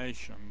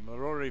explanation, the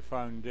Rotary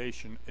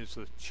Foundation is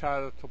the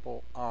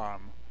charitable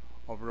arm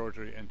of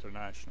Rotary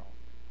International.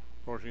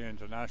 Rotary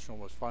International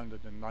was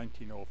founded in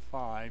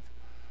 1905.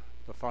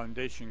 The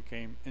foundation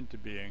came into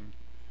being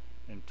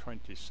in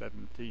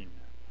 2017.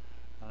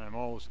 And I'm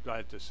always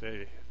glad to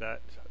say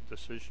that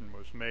decision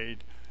was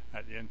made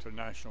at the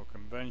International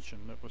Convention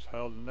that was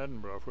held in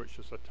Edinburgh, which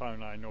is a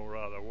town I know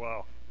rather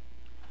well.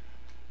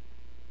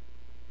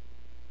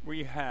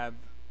 We have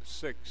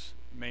 6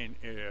 main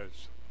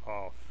areas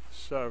of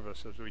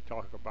service as we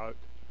talk about,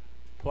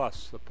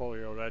 plus the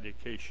polio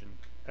eradication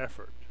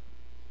effort.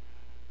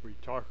 We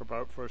talk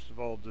about, first of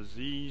all,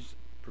 disease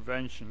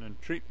prevention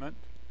and treatment,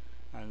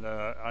 and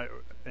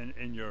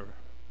in your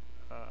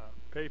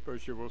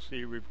papers you will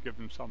see we've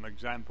given some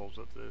examples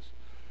of this.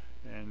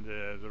 And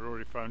the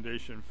Rotary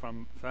Foundation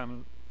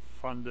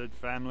funded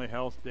Family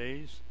Health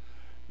Days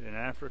in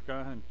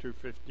Africa in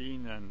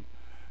 2015, and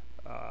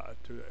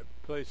to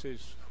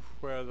places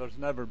where there's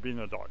never been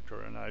a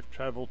doctor, and I've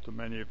traveled to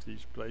many of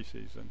these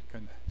places and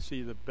can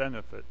see the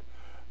benefit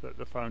that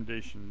the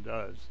foundation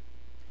does.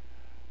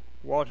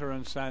 Water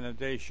and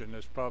sanitation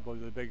is probably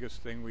the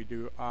biggest thing we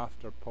do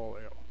after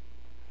polio.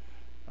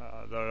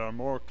 There are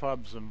more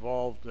clubs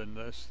involved in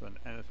this than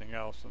anything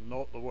else, and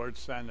note the word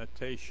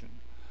sanitation.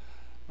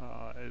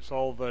 It's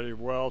all very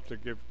well to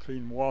give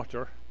clean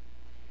water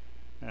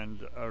and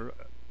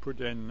put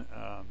in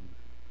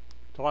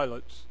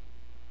toilets,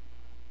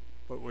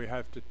 but we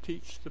have to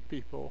teach the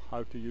people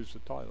how to use the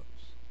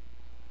toilets.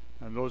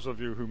 And those of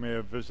you who may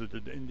have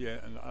visited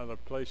India and other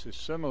places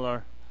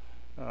similar,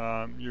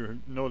 you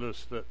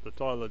notice that the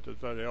toilet is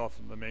very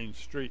often the main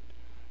street,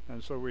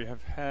 and so we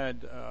have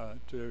had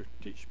to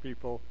teach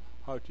people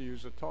how to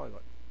use a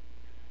toilet.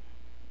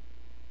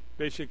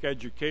 Basic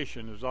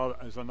education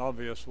is an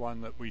obvious one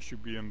that we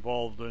should be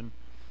involved in,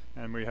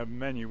 and we have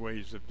many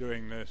ways of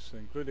doing this,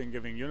 including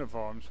giving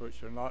uniforms,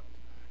 which are not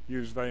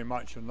used very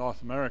much in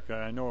North America,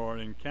 I know, or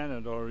in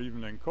Canada, or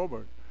even in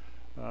Coburg.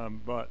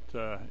 But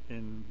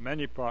in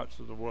many parts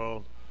of the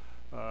world,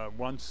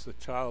 once the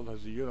child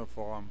has a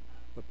uniform,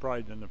 the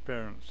pride in the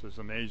parents is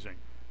amazing.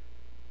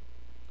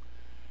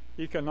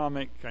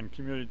 Economic and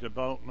community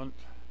development.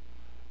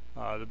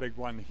 The big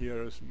one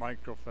here is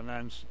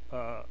microfinance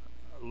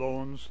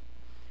loans.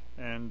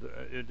 And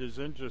it is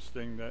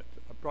interesting that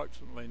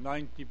approximately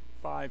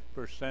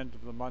 95%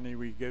 of the money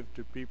we give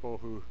to people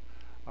who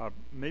are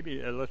maybe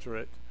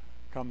illiterate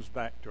comes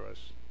back to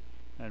us.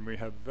 And we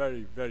have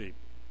very, very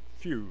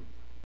few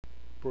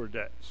poor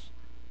debts.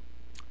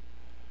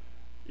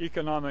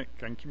 Economic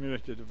and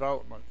community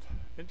development.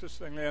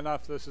 Interestingly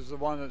enough, this is the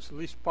one that's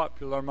least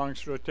popular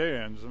amongst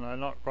Rotarians, and I'm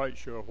not quite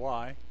sure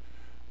why.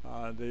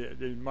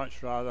 They'd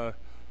much rather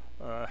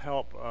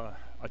help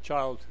a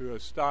child who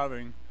is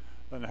starving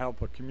than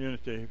help a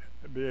community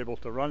be able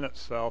to run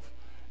itself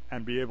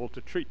and be able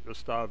to treat the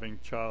starving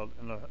child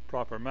in a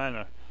proper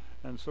manner.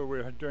 And so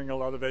we're doing a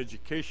lot of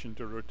education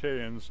to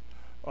Rotarians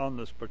on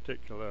this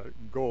particular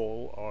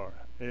goal or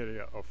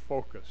area of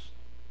focus.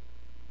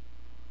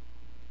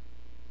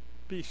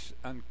 Peace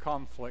and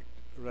conflict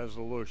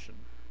resolution.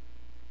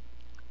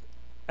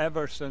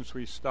 Ever since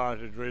we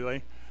started,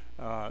 really,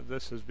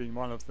 this has been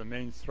one of the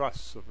main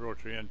thrusts of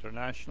Rotary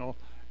International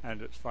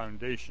and its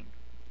foundation.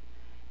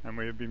 And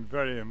we have been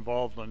very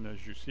involved in,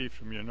 as you see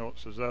from your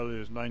notes, as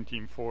early as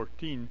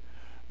 1914,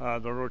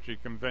 the Rotary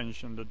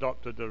Convention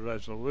adopted a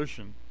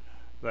resolution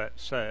that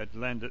said,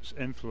 lend its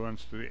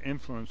influence to the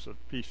influence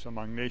of peace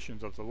among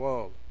nations of the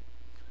world.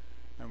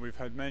 And we've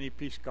had many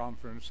peace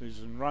conferences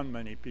and run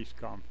many peace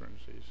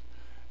conferences.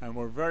 And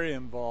we're very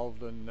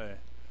involved in the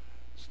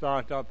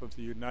start-up of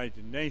the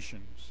United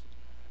Nations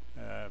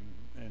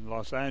in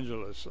Los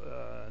Angeles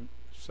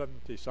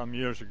 70-some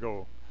years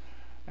ago.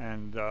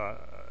 And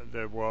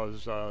there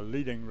was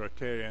leading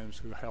Rotarians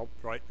who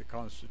helped write the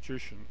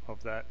constitution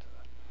of that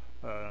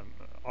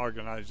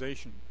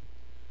organization.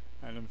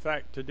 And in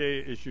fact, today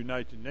is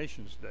United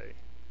Nations Day.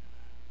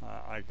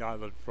 I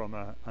gathered from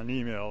an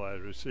email I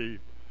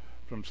received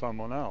from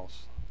someone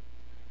else,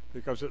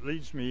 because it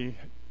leads me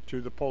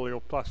to the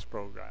Polio Plus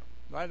program.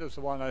 That is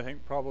the one I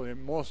think probably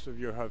most of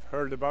you have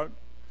heard about.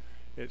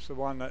 It's the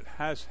one that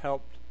has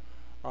helped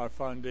our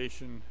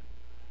foundation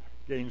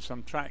gain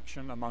some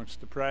traction amongst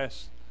the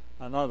press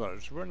and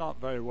others. We're not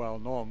very well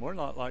known. We're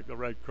not like the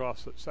Red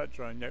Cross,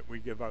 etc., and yet we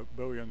give out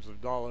billions of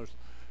dollars.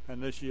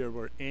 And this year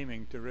we're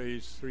aiming to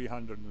raise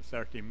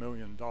 $330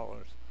 million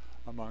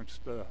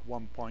amongst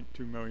 1.2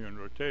 million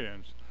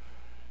Rotarians.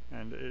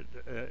 And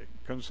it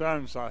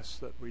concerns us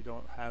that we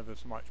don't have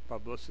as much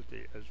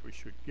publicity as we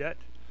should get,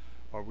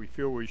 or we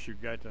feel we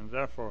should get, and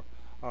therefore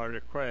our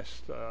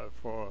request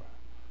for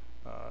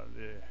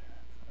the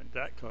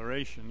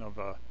declaration of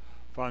a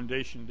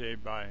Foundation Day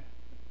by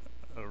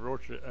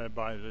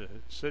the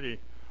city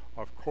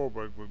of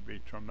Coburg would be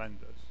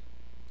tremendous.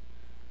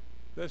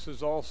 This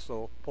is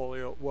also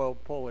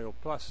World Polio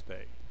Plus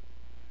Day,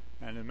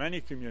 and in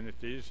many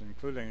communities,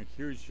 including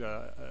huge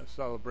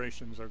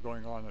celebrations are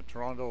going on in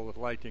Toronto with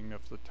lighting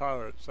of the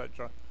tower,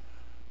 etc.,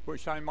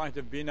 which I might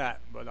have been at,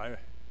 but I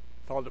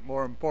thought it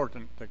more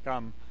important to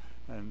come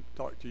and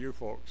talk to you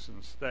folks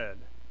instead.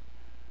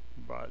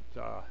 But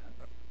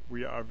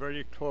we are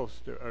very close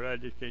to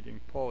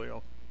eradicating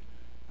polio,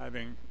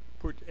 having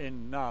put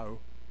in now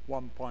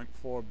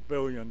 $1.4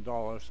 billion.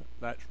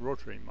 That's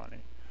Rotary money.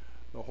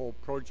 The whole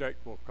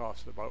project will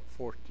cost about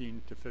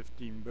 14 to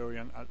 15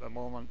 billion at the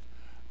moment.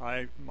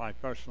 My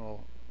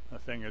personal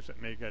thing is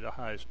it may get as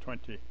high as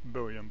 20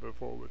 billion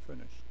before we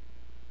finish.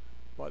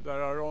 But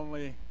there are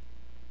only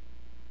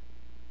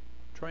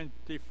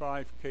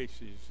 25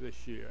 cases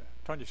this year,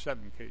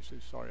 27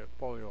 cases, sorry, of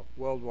polio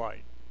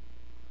worldwide.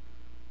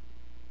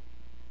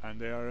 And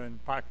they are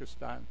in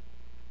Pakistan,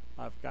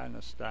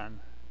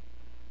 Afghanistan,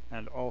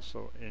 and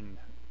also in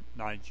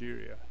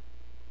Nigeria.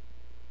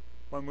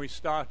 When we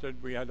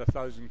started, we had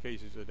 1,000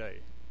 cases a day.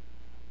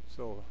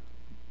 So,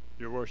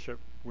 Your Worship,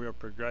 we are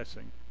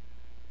progressing,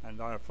 and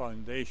our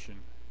foundation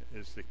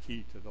is the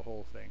key to the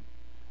whole thing.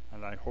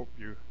 And I hope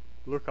you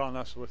look on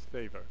us with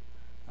favor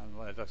and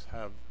let us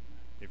have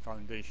a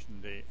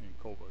Foundation Day in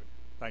Coburg.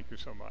 Thank you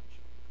so much.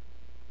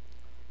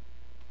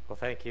 Well,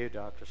 thank you,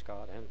 Dr.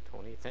 Scott and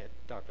Tony.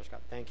 Dr.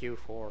 Scott, thank you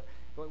for...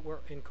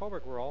 in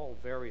Coburg, we're all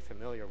very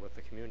familiar with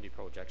the community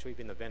projects. We've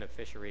been the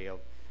beneficiary of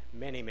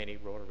many, many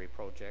Rotary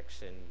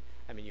projects, and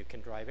I mean, you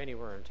can drive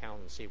anywhere in town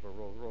and see where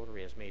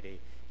Rotary has made a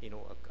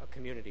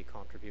community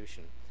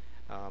contribution.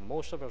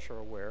 Most of us are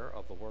aware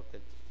of the work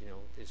that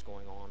is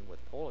going on with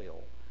polio,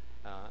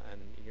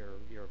 and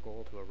your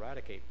goal to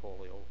eradicate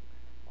polio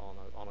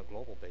on a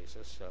global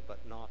basis, but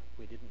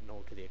we didn't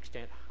know to the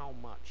extent how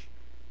much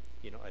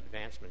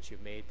advancements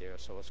you've made there.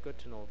 So it's good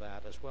to know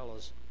that, as well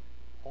as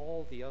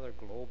all the other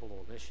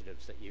global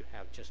initiatives that you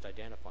have just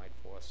identified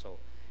for us. So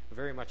I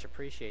very much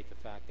appreciate the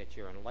fact that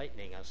you're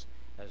enlightening us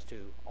as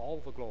to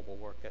all the global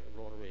work that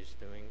Rotary is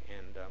doing,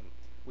 and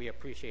we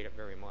appreciate it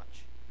very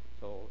much.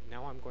 So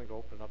now I'm going to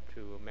open it up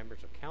to members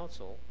of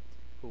council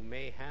who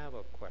may have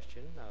a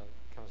question.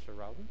 Councillor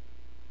Rowden.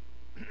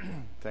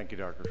 Thank you,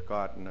 Dr.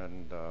 Scott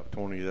and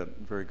Tony. That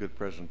very good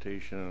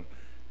presentation.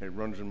 It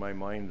runs in my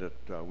mind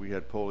that we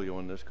had polio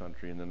in this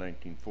country in the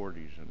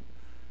 1940s,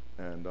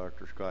 and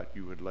Dr. Scott,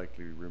 you would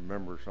likely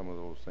remember some of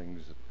those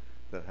things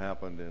that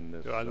happened in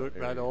this. Do I look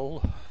area. that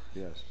old?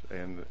 Yes,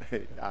 and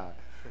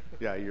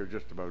yeah, you're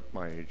just about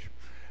my age.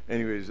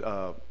 Anyways,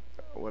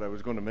 what I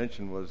was going to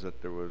mention was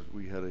that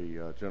we had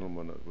a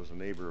gentleman that was a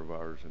neighbor of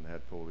ours and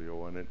had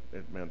polio, and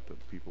it meant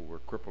that people were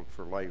crippled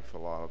for life, a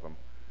lot of them,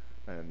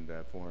 and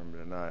for him.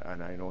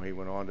 And I know he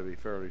went on to be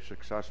fairly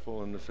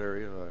successful in this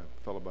area,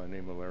 a fellow by the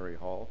name of Larry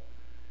Hall,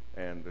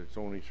 and it's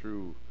only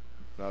through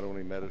not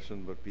only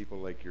medicine but people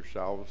like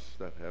yourselves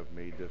that have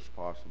made this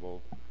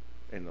possible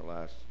in the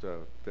last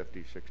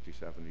 50, 60,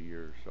 70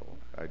 years. So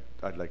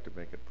I'd like to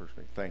make it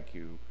personally. Thank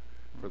you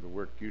for the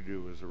work you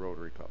do as a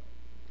Rotary Club.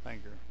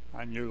 Thank you.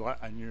 I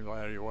knew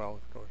Larry well,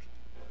 of course.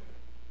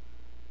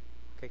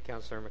 Okay,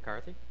 Councillor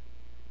McCarthy.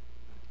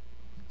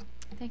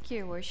 Thank you,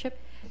 Your Worship,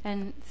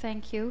 and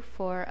thank you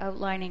for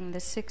outlining the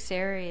 6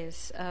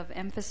 areas of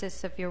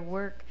emphasis of your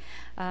work.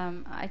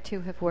 I,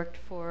 too, have worked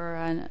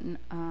for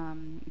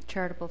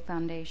charitable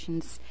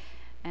foundations,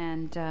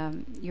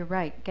 and you're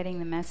right, getting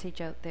the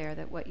message out there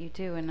that what you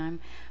do. And I'm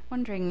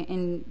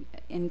wondering,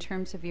 in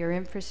terms of your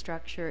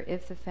infrastructure,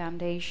 if the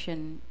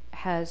foundation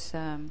has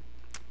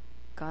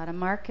got a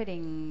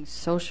marketing,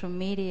 social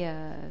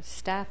media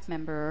staff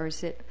member, or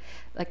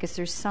is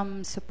there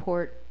some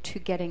support to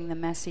getting the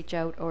message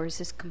out, or is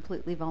this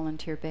completely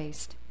volunteer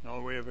based? No,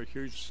 we have a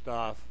huge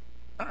staff.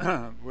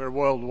 We're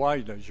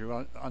worldwide, as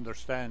you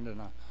understand,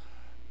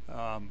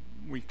 and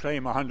we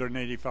claim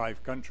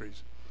 185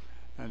 countries,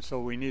 and so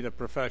we need a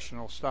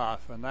professional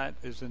staff, and that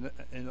is in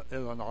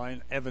Illinois,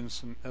 in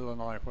Evanston,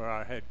 Illinois, where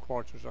our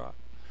headquarters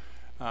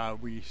are.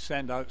 We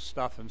send out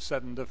stuff in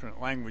 7 different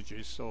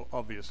languages, so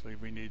obviously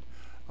we need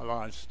a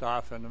large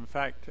staff. And in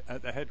fact,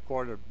 at the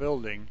headquarter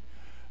building,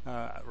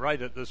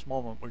 right at this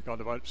moment, we've got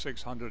about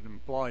 600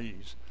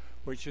 employees,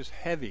 which is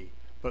heavy.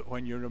 But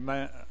when you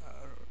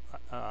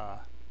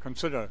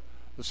consider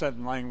the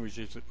 7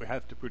 languages that we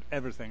have to put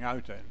everything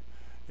out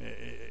in,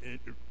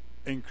 it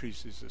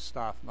increases the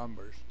staff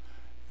numbers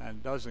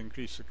and does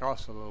increase the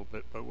cost a little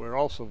bit. But we're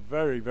also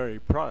very, very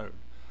proud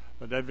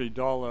that every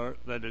dollar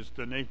that is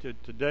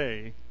donated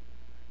today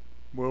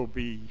will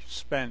be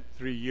spent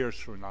 3 years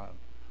from now.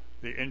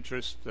 the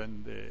interest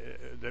and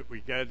that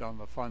we get on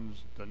the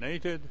funds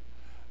donated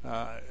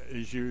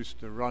is used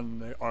to run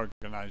the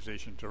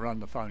organization, to run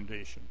the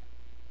foundation.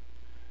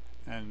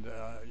 And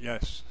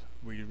yes,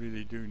 we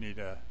really do need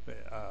a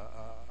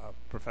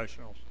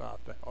professional staff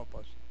to help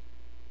us.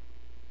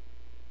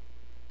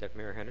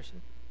 Deputy Mayor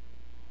Henderson.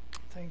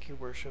 Thank you,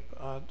 Worship.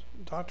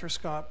 Dr.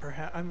 Scott,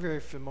 perhaps I'm very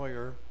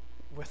familiar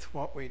with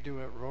what we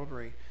do at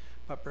Rotary,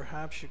 but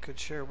perhaps you could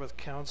share with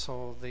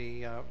Council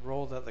the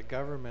role that the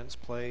governments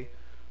play,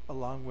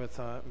 along with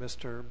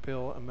Mr.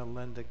 Bill and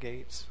Melinda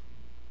Gates.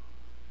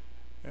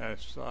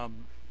 Yes,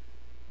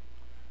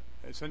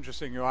 it's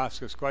interesting you ask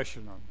this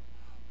question on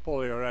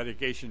Polio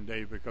Eradication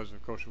Day, because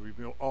of course we've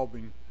all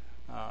been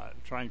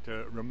trying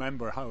to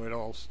remember how it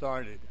all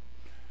started.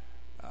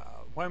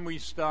 When we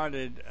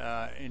started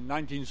in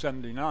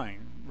 1979,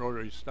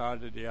 Rotary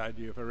started the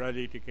idea of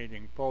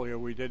eradicating polio.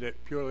 We did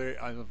it purely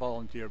on a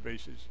volunteer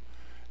basis.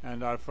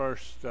 And our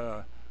first,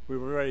 we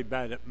were very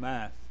bad at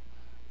math.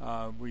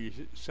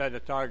 We set a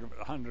target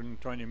of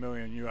 $120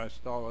 million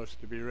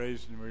to be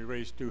raised, and we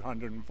raised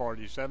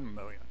 $247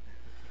 million.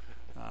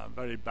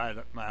 Very bad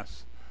at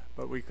math.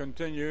 But we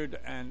continued,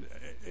 and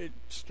it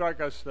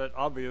struck us that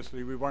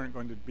obviously we weren't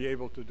going to be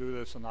able to do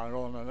this on our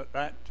own. And at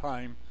that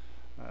time,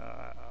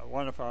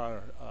 one of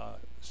our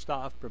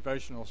staff,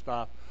 professional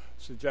staff,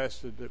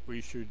 suggested that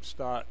we should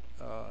start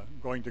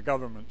going to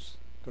governments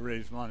to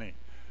raise money.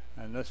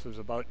 And this was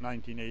about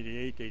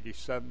 1988,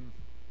 87,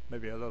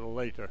 maybe a little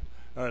later,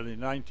 early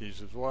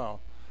 90s as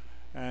well.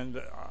 And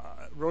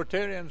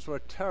Rotarians were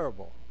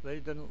terrible. They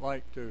didn't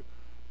like to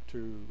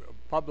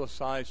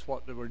publicize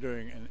what they were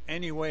doing in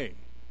any way.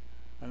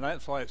 And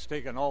that's why it's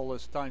taken all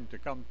this time to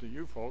come to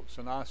you folks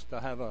and ask to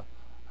have a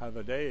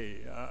day,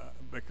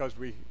 because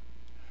we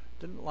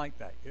didn't like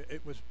that.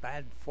 It was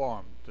bad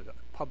form to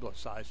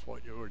publicize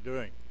what you were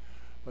doing.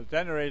 But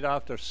then right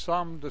after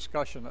some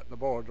discussion at the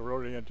board, the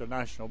Rotary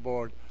International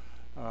Board,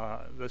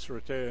 this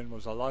Rotarian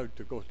was allowed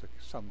to go to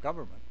some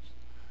governments.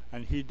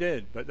 And he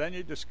did, but then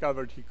he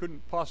discovered he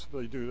couldn't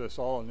possibly do this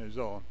all on his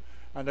own.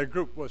 And a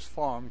group was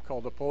formed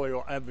called the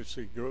Polio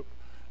Advocacy Group,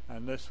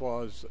 and this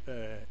was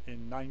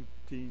in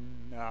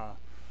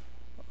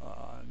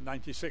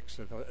 1996,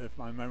 if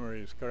my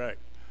memory is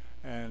correct.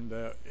 And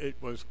it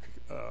was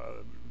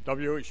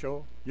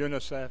WHO,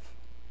 UNICEF,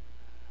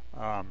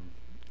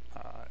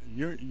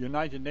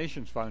 United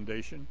Nations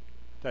Foundation,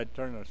 Ted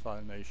Turner's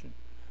foundation,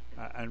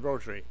 and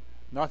Rotary.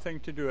 Nothing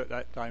to do at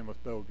that time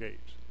with Bill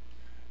Gates.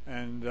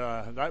 And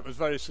that was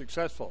very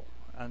successful.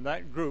 And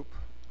that group,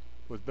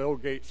 with Bill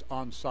Gates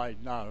on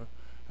side now,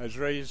 has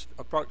raised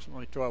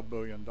approximately $12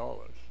 billion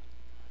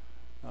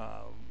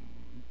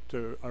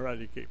to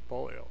eradicate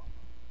polio,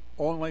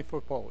 only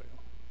for polio.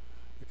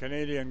 The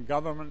Canadian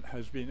government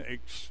has been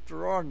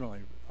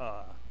extraordinarily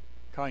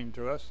kind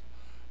to us.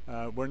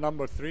 We're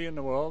number 3 in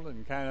the world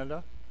in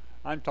Canada.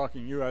 I'm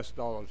talking US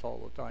dollars all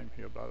the time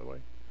here, by the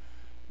way.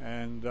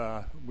 And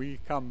we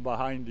come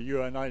behind the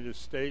United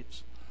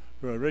States,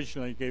 who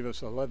originally gave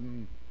us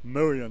 $11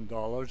 million,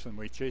 and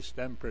we chased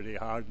them pretty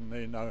hard, and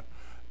they now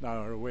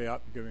are way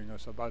up, giving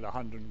us about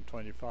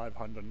 125,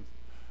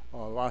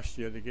 last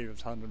year they gave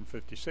us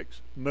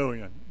 $156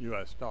 million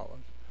US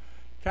dollars.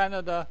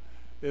 Canada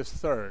is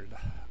third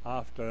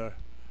after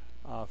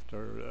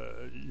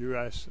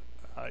US,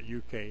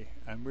 UK,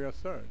 and we are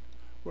third.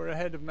 We're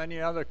ahead of many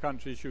other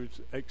countries who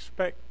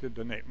expect to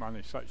donate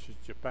money, such as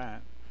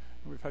Japan.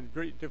 We've had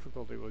great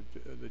difficulty with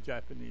the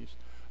Japanese,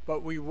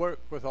 but we work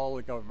with all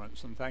the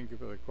governments, and thank you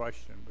for the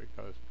question,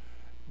 because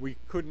we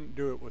couldn't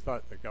do it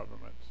without the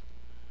governments.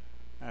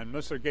 And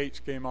Mr. Gates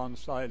came on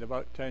side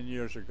about 10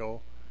 years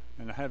ago,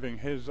 and having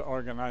his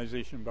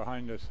organization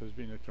behind us has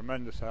been a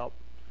tremendous help.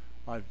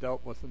 I've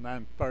dealt with the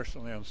man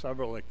personally on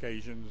several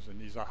occasions,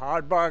 and he's a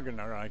hard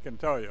bargainer, I can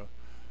tell you,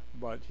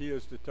 but he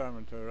is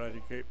determined to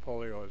eradicate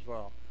polio as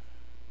well.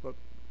 But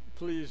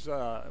please,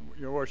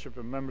 Your Worship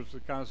and members of the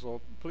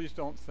Council, please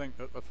don't think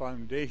that the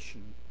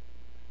foundation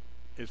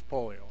is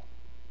polio.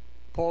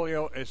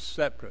 Polio is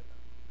separate.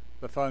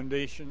 The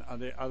foundation are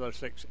the other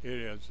 6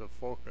 areas of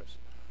focus,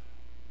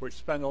 which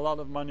spend a lot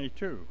of money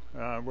too.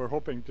 We're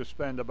hoping to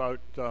spend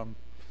about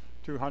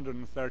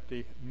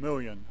 $230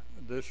 million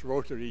this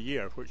Rotary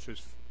year, which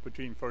is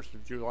between 1st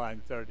of July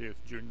and 30th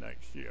June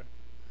next year.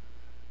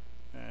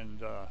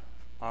 And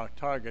our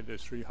target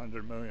is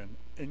 $300 million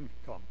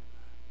income.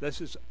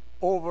 This is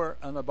over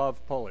and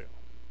above polio.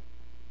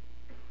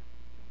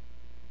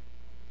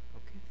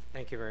 Okay,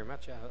 thank you very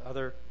much.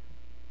 Other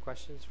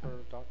questions for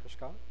Dr.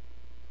 Scott?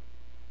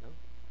 No?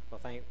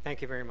 Well,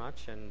 thank you very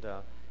much. And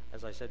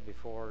as I said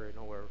before, you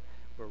know, we're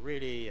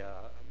really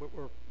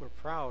we're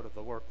proud of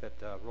the work that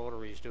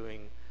Rotary is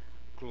doing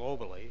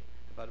globally,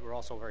 but we're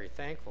also very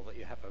thankful that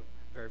you have a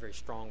very, very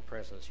strong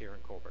presence here in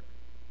Cobourg.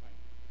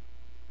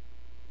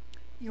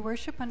 Your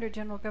Worship, under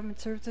General Government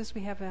Services,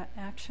 we have an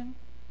action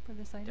for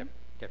this item.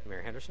 Deputy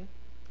Mayor Henderson.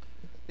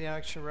 The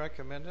action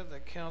recommended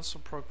that Council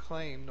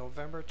proclaim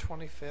November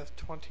 25th,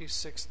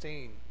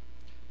 2016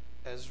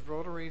 as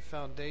Rotary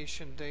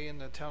Foundation Day in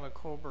the town of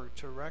Cobourg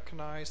to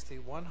recognize the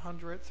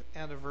 100th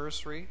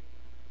anniversary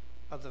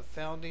of the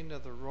founding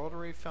of the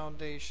Rotary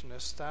Foundation,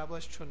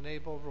 established to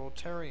enable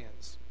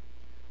Rotarians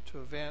to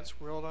advance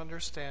world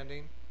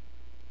understanding,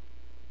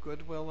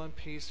 goodwill, and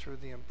peace through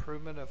the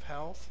improvement of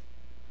health,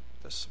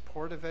 the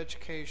support of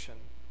education,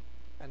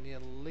 and the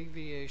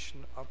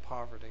alleviation of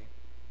poverty.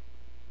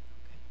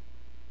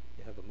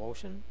 You have a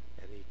motion.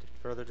 Any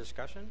further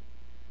discussion?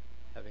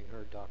 Having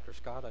heard Dr.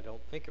 Scott, I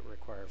don't think it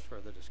requires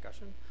further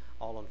discussion.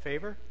 All in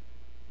favor?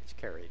 It's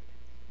carried.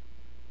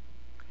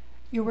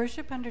 Your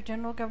Worship, under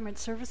General Government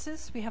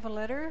Services, we have a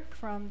letter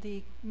from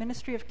the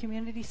Ministry of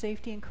Community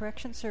Safety and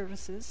Correction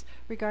Services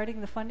regarding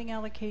the funding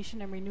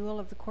allocation and renewal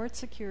of the court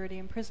security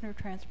and prisoner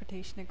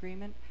transportation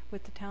agreement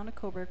with the Town of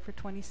Cobourg for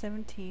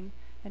 2017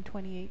 and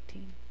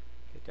 2018.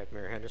 Okay, Deputy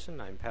Mayor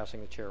Henderson, I'm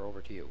passing the chair over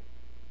to you.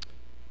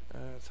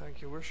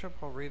 Thank you, Worship.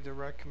 I'll read the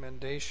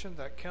recommendation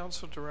that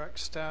Council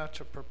directs staff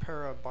to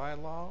prepare a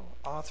bylaw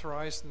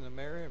authorizing the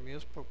Mayor and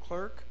Municipal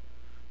Clerk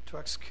to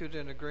execute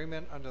an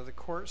agreement under the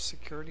Court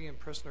Security and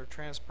Prisoner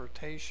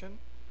Transportation,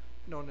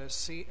 known as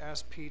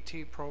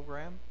CSPT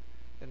program,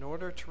 in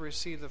order to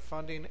receive the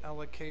funding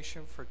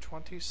allocation for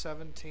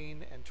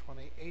 2017 and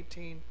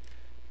 2018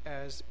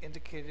 as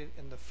indicated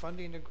in the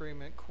funding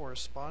agreement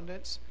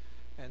correspondence,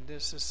 and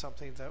this is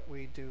something that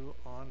we do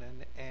on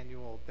an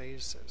annual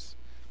basis.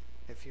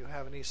 If you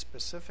have any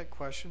specific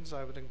questions,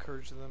 I would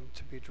encourage them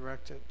to be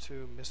directed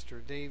to Mr.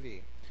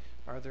 Davey.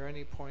 Are there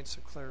any points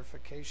of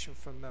clarification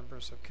from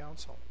members of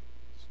council?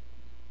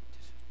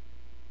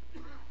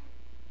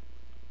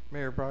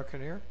 Mayor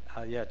Brockeneer?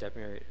 Yeah,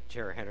 Deputy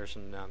Chair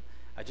Henderson.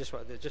 I just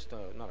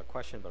not a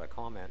question but a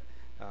comment.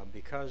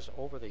 Because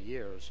over the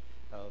years,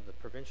 the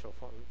provincial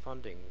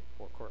funding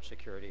for court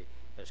security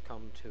has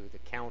come to the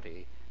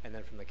county, and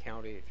then from the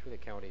county through the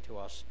county to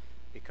us,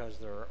 because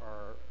there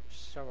are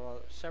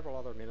several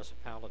other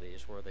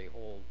municipalities where they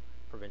hold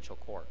provincial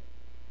court.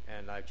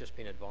 And I've just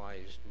been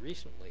advised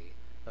recently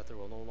that there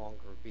will no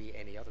longer be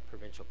any other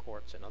provincial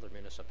courts in other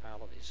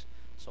municipalities.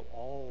 So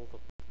all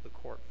the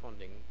court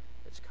funding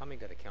that's coming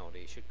to the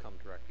county should come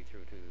directly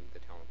through to the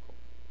Town of Cobourg.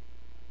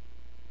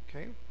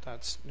 Okay,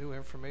 that's new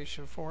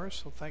information for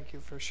us, so thank you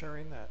for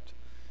sharing that.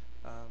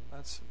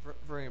 That's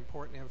very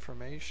important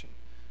information.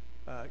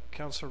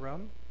 Councillor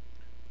Round?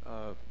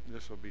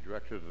 This will be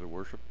directed to the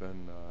Worship,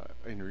 and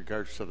in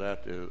regards to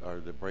that, are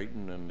the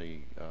Brighton and the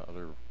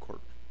other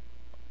court,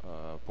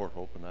 Port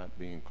Hope and that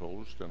being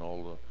closed, and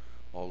all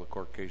the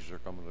court cases are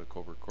coming to the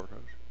Cobourg Courthouse?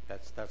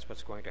 That's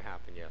what's going to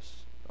happen.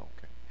 Yes.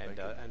 Okay.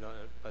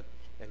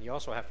 And you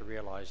also have to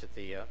realize that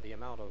the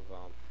amount of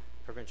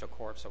provincial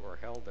courts that were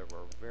held there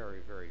were very,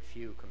 very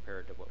few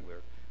compared to what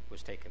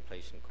was taking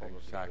place in Cobourg.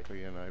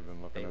 Exactly, and I've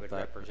been looking at that. They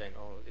would represent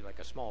like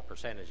a small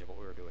percentage of what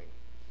we were doing.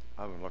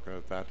 I've been looking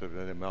at that. They've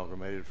been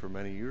amalgamated for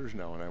many years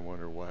now, and I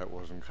wonder why it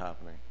wasn't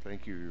happening.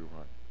 Thank you, Your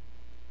Honor.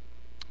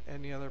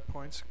 Any other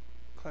points?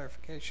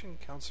 Clarification?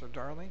 Councillor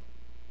Darling?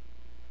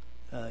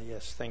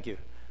 Yes, thank you.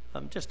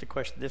 Just a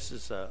question. This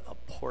is a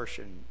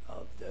portion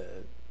of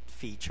the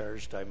fee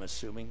charged, I'm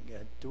assuming.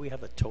 Do we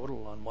have a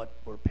total on what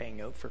we're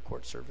paying out for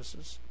court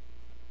services?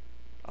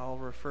 I'll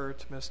refer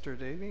to Mr.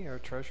 Davey, our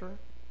treasurer.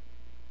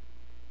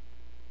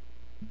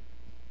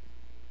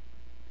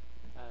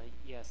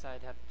 Yes,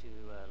 I'd have to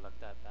look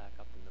that back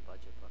up in the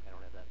budget book. I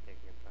don't have that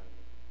figure in front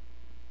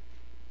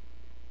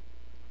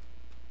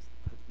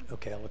of me.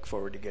 Okay, I'll look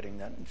forward to getting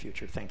that in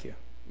future. Thank you.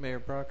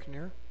 Mayor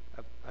Brockeneer?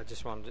 I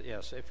just wanted to,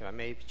 yes, if I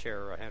may,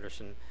 Chair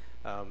Henderson.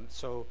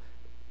 So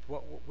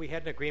we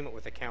had an agreement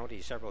with the county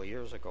several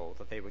years ago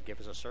that they would give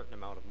us a certain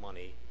amount of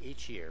money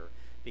each year,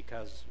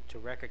 because to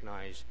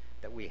recognize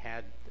that we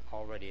had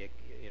already,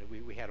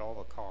 we had all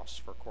the costs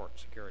for court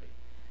security.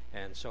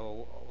 And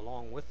so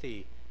along with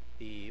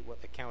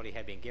what the county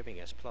had been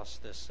giving us, plus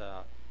this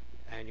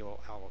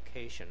annual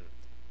allocation,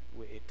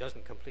 it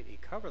doesn't completely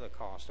cover the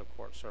cost of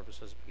court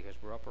services, because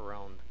we're up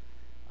around,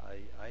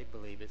 I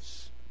believe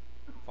it's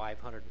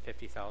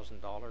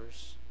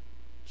 $550,000,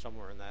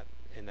 somewhere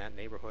in that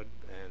neighborhood,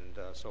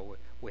 and so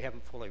we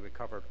haven't fully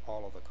recovered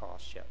all of the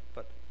costs yet,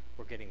 but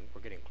we're getting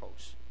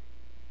close.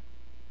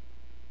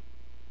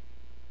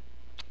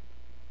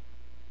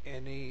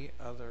 Any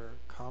other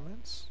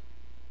comments?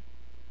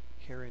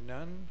 Hearing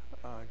none,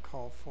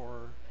 call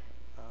for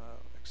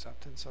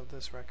acceptance of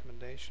this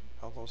recommendation.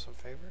 All those in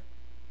favor?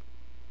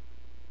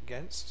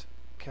 Against?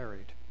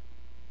 Carried.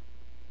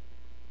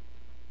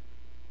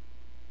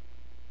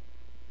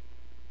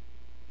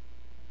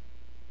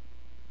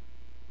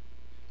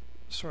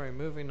 Sorry,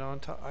 moving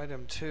on to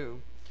item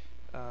 2,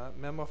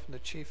 memo from the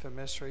Chief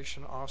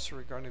Administration Officer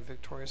regarding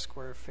Victoria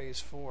Square Phase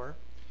 4.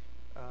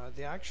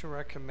 The action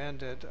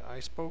recommended, I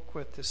spoke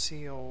with the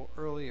CEO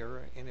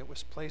earlier, and it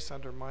was placed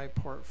under my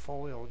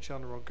portfolio,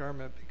 general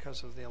government,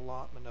 because of the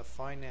allotment of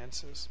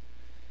finances.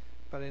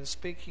 But in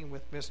speaking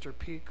with Mr.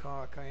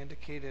 Peacock, I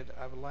indicated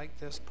I would like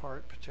this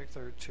part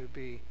particular to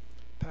be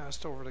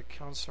passed over to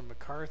Councillor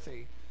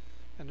McCarthy.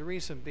 And the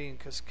reason being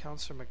because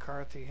Councillor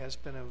McCarthy has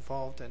been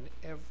involved in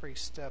every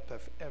step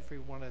of every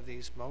one of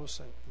these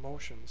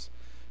motions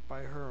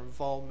by her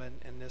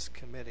involvement in this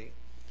committee.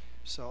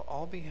 So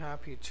I'll be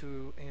happy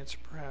to answer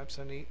perhaps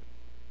any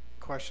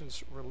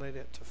questions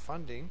related to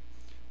funding,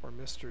 or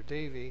Mr.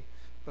 Davey,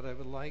 but I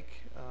would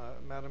like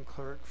Madam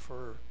Clerk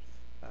for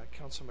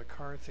Councillor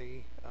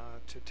McCarthy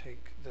to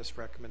take this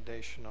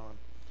recommendation on.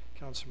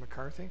 Councillor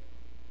McCarthy.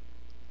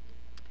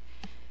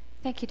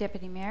 Thank you,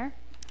 Deputy Mayor.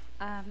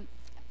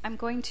 I'm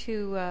going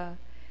to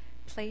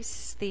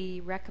place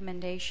the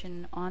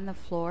recommendation on the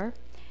floor,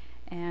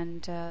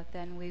 and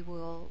then we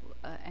will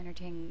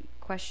entertain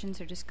questions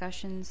or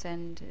discussions.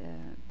 And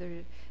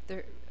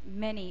there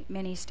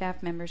many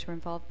staff members were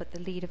involved, but the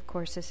lead, of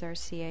course, is our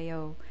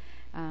CAO,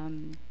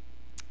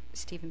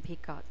 Stephen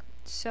Peacock.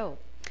 So,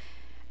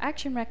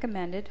 action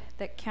recommended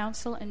that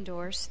Council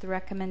endorse the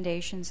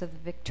recommendations of the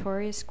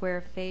Victoria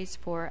Square Phase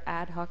 4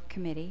 Ad Hoc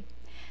Committee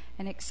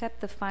and accept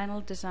the final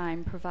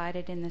design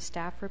provided in the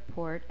staff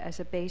report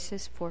as a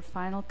basis for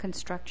final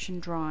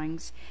construction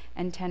drawings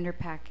and tender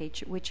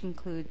package, which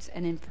includes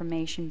an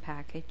information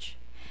package.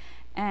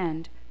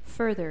 And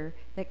further,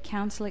 that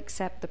Council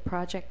accept the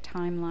project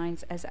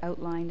timelines as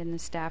outlined in the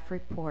staff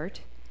report.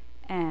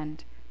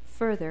 And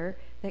further,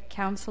 that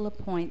Council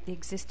appoint the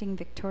existing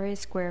Victoria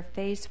Square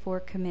Phase 4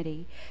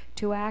 Committee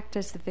to act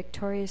as the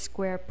Victoria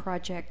Square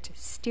Project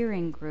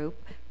Steering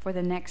Group for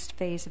the next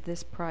phase of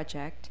this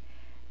project.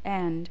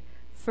 And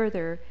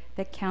further,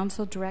 that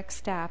Council direct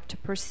staff to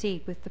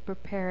proceed with the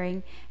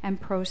preparing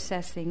and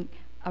processing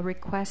a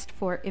request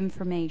for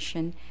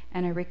information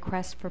and a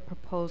request for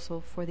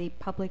proposal for the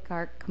public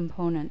art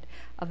component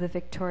of the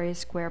Victoria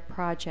Square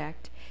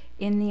project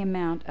in the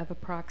amount of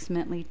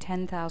approximately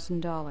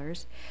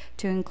 $10,000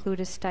 to include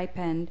a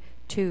stipend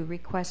to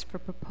request for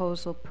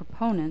proposal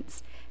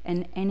proponents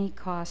and any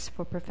costs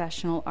for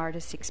professional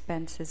artist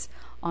expenses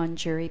on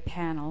jury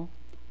panel.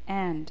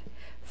 And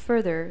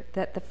further,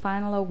 that the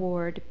final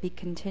award be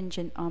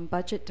contingent on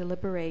budget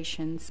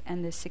deliberations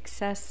and the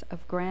success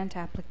of grant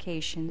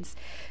applications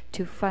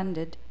to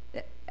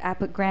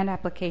grant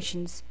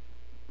applications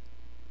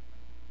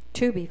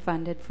to be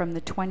funded from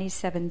the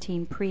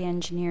 2017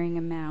 pre-engineering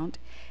amount.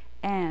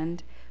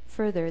 And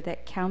further,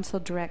 that Council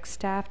direct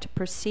staff to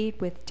proceed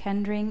with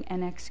tendering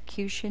and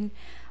execution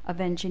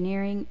of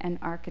engineering and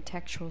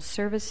architectural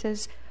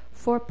services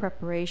for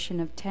preparation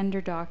of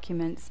tender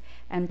documents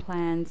and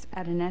plans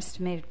at an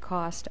estimated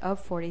cost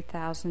of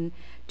 $40,000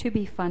 to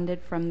be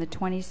funded from the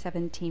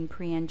 2017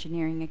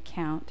 pre-engineering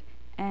account.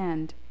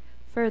 And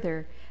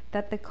further,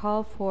 that the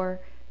call for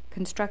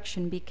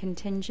construction be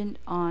contingent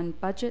on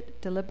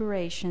budget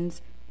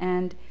deliberations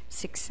and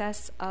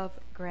success of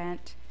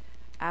grant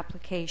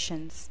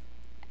applications.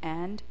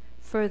 And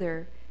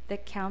further,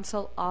 that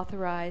Council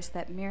authorize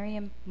that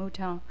Miriam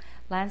Mouton,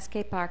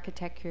 landscape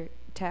architect,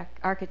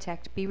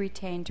 be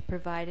retained to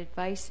provide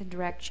advice and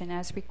direction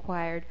as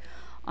required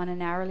on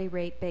an hourly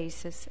rate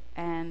basis.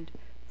 And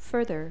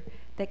further,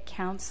 that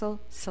Council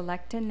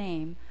select a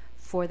name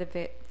for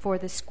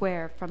the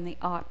square from the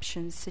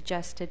options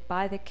suggested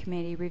by the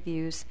committee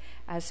reviews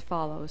as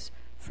follows.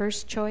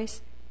 First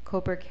choice,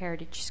 Coburg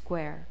Heritage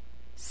Square.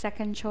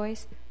 Second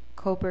choice,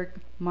 Coburg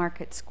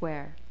Market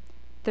Square.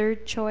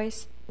 Third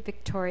choice,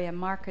 Victoria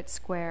Market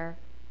Square.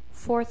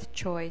 Fourth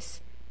choice,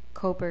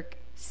 Coburg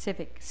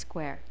Civic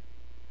Square.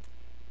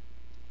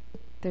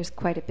 There's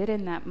quite a bit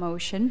in that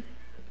motion.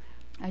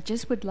 I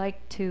just would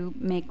like to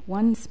make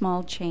one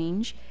small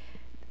change.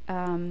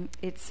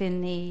 It's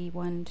in the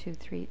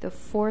the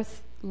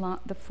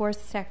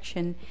fourth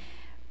section.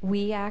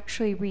 We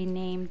actually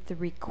renamed the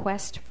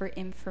request for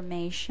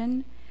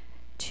information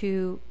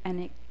to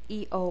an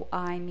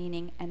EOI,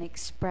 meaning an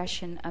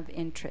expression of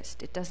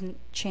interest. It doesn't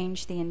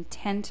change the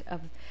intent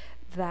of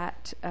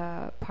that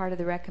part of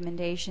the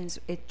recommendations.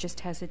 It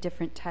just has a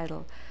different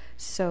title.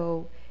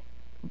 So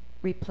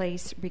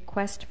replace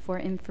request for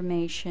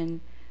information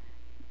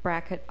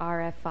bracket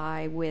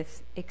RFI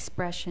with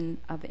expression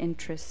of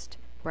interest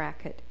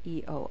bracket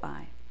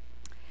EOI.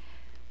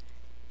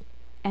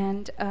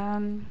 And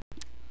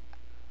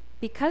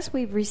because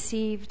we've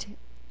received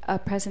a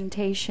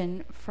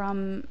presentation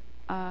from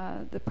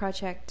the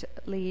project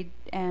lead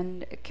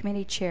and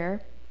committee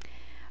chair,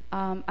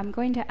 I'm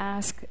going to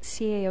ask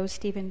CAO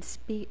Stephen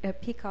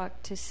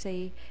Peacock to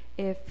see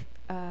if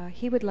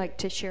he would like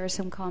to share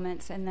some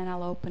comments, and then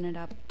I'll open it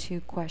up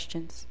to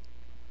questions.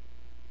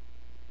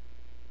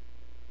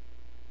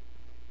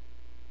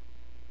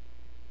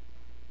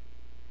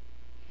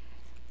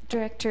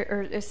 Director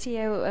or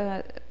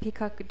CEO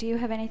Peacock, do you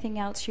have anything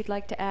else you'd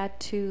like to add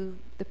to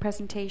the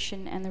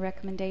presentation and the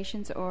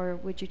recommendations, or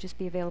would you just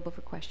be available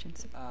for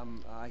questions?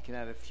 I can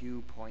add a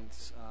few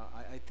points.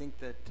 I think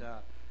that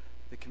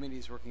the committee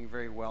is working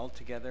very well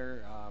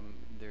together.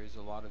 There's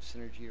a lot of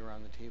synergy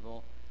around the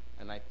table,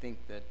 and I think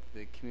that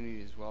the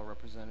community is well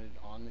represented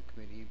on the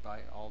committee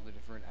by all the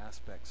different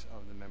aspects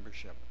of the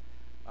membership.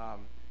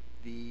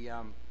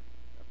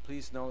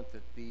 Please note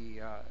that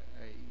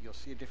you'll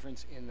see a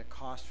difference in the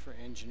cost for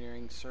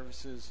engineering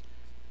services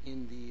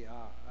in the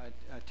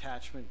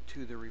attachment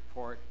to the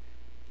report.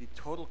 The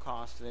total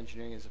cost of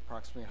engineering is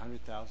approximately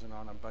 $100,000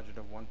 on a budget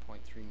of $1.3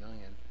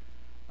 million.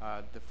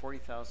 The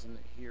 $40,000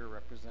 here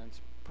represents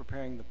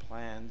preparing the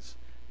plans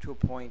to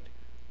appoint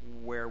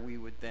where we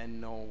would then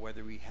know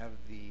whether we have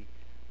the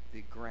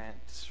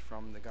grants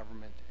from the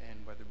government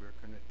and whether we're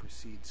going to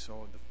proceed.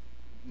 So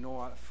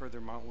no further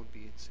amount would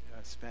be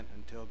spent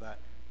until that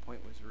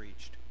point was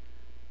reached.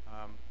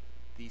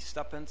 The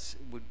stipends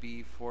would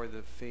be for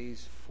the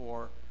phase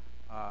 4,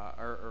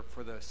 or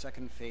for the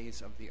second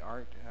phase of the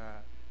art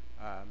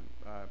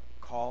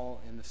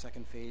call, and the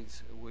second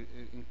phase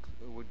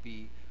would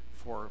be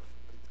for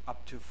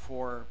up to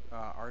 4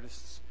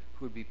 artists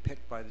who would be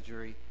picked by the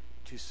jury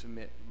to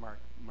submit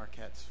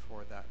maquettes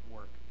for that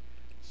work.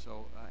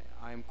 So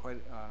I'm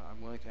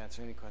willing to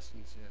answer any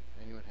questions if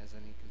anyone has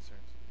any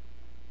concerns.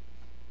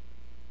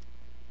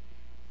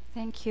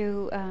 Thank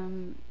you,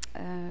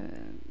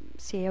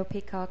 CAO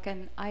Peacock.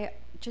 And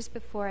just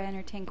before I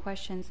entertain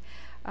questions,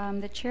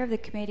 the chair of the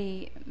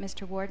committee,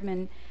 Mr.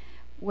 Wardman,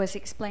 was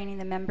explaining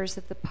the members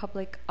of the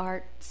Public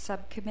Art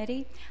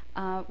Subcommittee.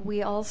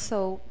 We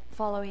also,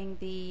 following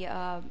the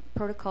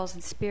protocols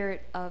and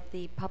spirit of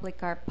the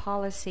Public Art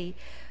Policy,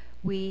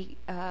 we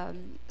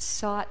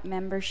sought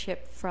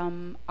membership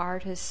from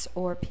artists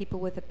or people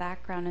with a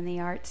background in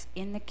the arts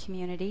in the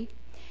community.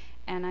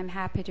 And I'm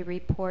happy to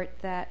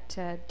report that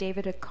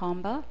David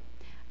Akomba,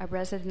 a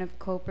resident of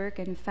Cobourg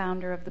and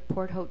founder of the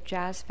Port Hope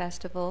Jazz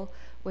Festival,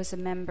 was a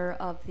member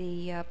of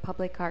the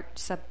Public Art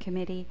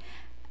Subcommittee,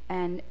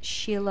 and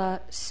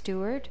Sheila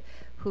Stewart,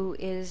 who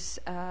is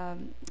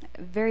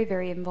very,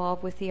 very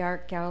involved with the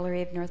Art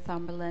Gallery of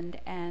Northumberland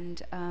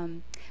and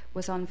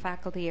was on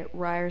faculty at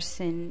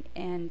Ryerson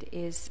and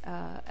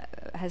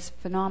has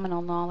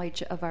phenomenal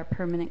knowledge of our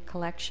permanent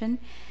collection.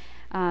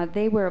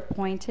 They were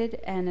appointed,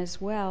 and as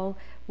well,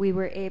 we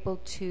were able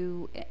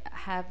to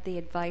have the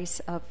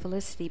advice of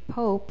Felicity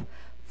Pope,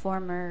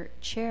 former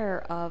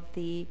chair of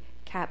the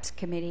CAPS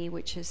committee,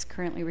 which is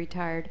currently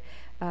retired,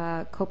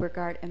 Cobourg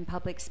Art and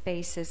Public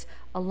Spaces,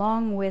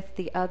 along with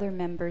the other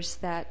members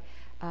that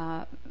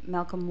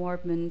Malcolm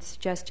Wardman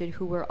suggested,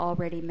 who were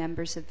already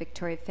members of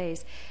Victoria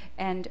Phase.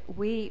 And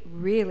we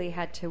really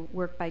had to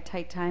work by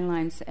tight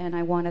timelines, and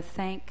I want to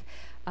thank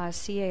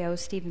CAO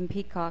Stephen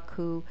Peacock,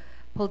 who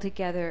pulled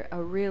together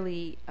a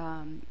really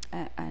an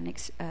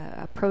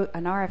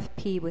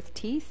RFP with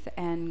teeth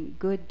and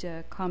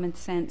good common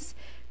sense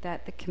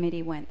that the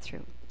committee went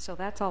through. So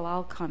that's all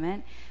I'll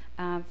comment.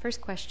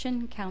 First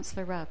question,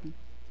 Councillor Rubin.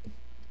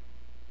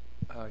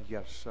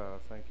 Yes,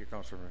 thank you,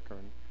 Councillor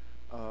McCurran.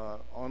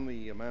 On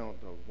the amount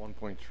of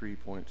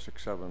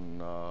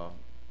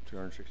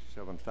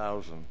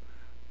 267,000,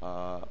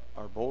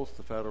 are both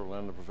the federal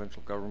and the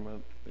provincial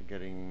government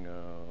getting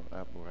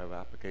have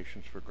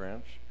applications for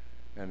grants?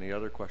 And the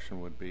other question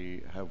would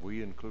be, have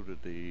we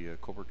included the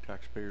Cobourg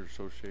Taxpayers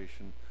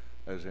Association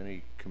as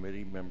any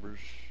committee members?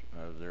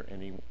 Are there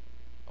any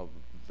of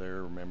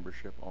their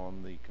membership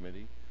on the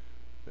committee?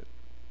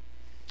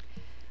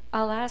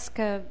 I'll ask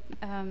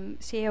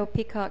CAO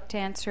Peacock to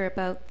answer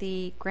about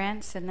the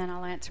grants, and then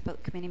I'll answer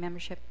about committee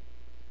membership.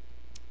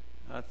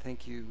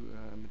 Thank you,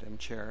 Madam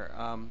Chair.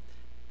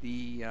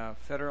 The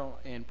federal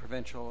and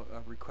provincial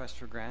request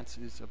for grants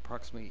is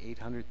approximately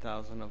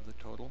 800,000 of the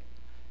total,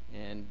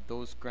 and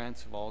those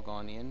grants have all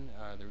gone in,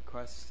 the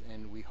requests,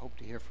 and we hope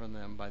to hear from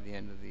them by the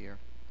end of the year.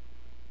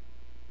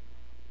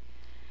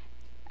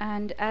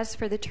 And as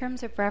for the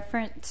terms of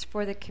reference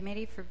for the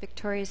committee for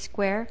Victoria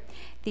Square,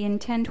 the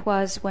intent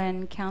was,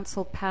 when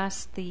council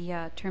passed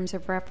the terms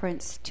of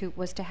reference,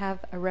 was to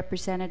have a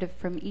representative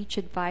from each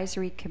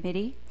advisory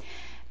committee,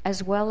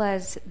 as well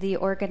as the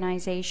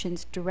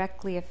organizations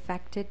directly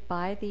affected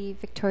by the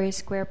Victoria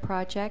Square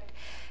project,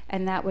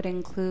 and that would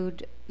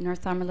include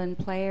Northumberland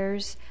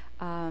Players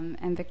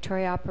and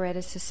Victoria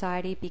Operetta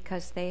Society,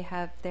 because they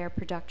have their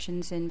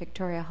productions in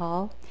Victoria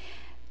Hall,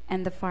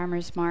 and the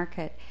Farmers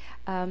Market.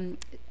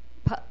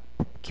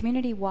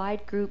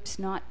 Community-wide groups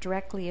not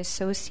directly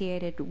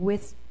associated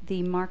with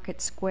the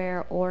Market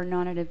Square or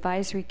not an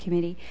advisory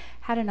committee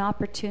had an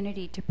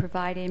opportunity to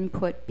provide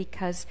input,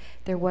 because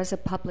there was a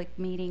public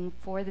meeting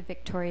for the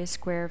Victoria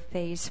Square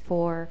Phase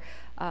 4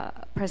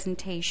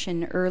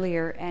 presentation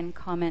earlier, and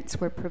comments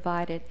were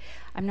provided.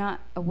 I'm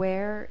not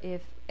aware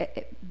if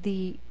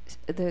the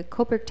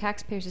Cobourg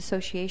Taxpayers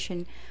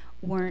Association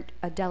weren't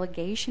a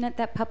delegation at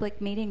that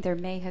public meeting. There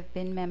may have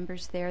been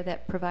members there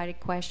that provided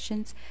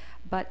questions,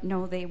 but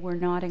no, they were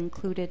not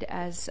included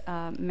as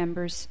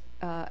members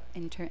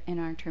in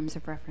our terms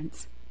of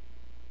reference.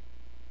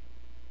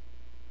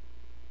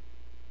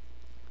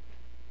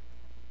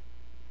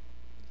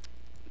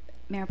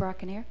 Mayor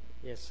Brockenier?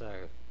 Yes,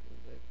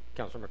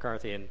 Councillor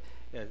McCarthy, and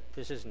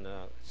this isn't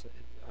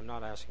I'm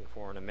not asking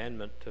for an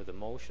amendment to the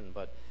motion,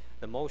 but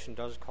the motion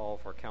does call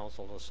for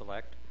council to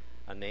select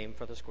a name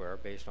for the square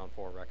based on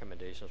 4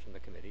 recommendations from the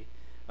committee.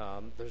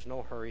 There's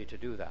no hurry to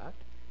do that,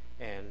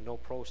 and no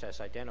process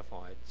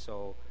identified.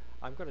 So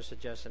I'm going to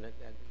suggest, and it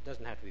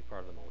doesn't have to be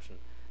part of the motion,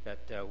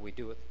 that we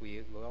do it.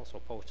 We will also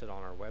post it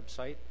on our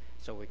website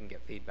so we can get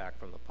feedback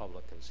from the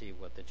public and see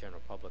what the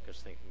general public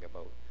is thinking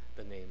about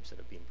the names that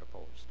have been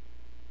proposed.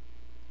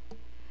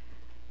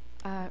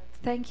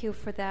 Thank you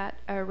for that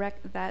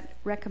that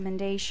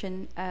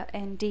recommendation.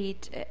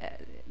 Indeed,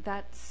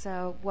 that's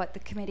what the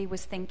committee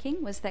was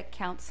thinking, was that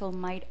council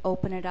might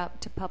open it up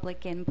to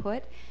public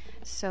input.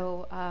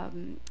 So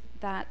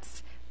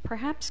that's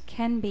perhaps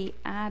can be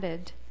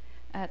added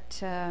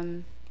at,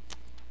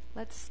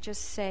 let's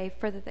just say,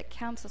 further that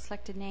council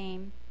select a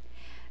name.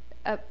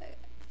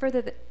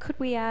 Further that, could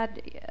we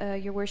add,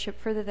 Your Worship,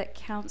 further that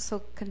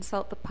council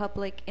consult the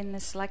public in the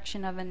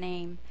selection of a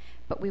name,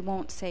 but we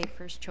won't say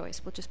first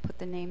choice. We'll just put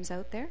the names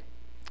out there.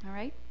 All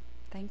right?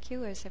 Thank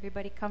you. Is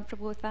everybody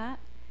comfortable with that?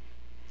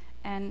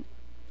 And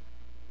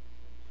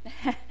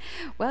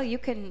well, you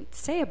can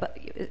say about,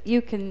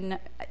 you can,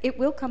 it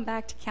will come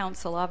back to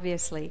council,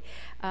 obviously,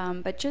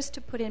 but just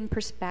to put in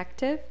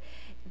perspective,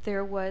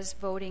 there was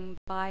voting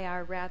by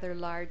our rather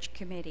large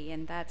committee,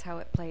 and that's how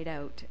it played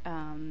out.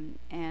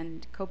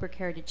 And Cobourg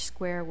Heritage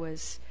Square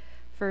was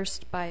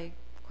first by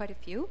quite a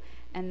few,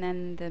 and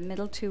then the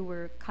middle two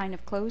were kind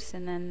of close,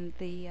 and then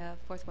the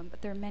fourth one,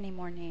 but there are many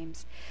more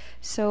names.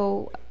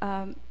 So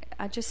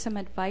just some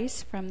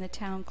advice from the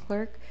town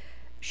clerk.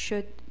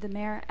 Should the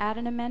mayor add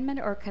an amendment,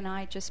 or can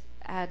I just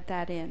add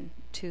that in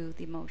to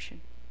the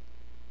motion?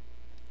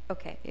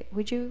 Okay,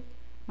 would you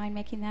mind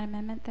making that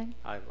amendment then?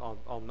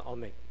 I'll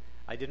make.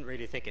 I didn't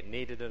really think it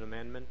needed an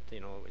amendment.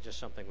 You know, it was just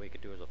something we could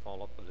do as a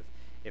follow-up. But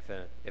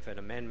if an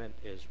amendment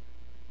is,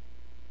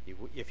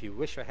 if you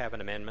wish to have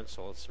an amendment,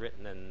 so it's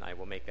written, then I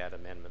will make that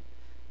amendment.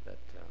 That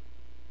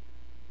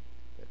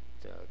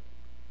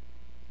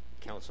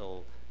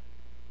council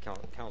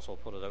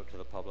put it out to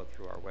the public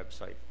through our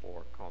website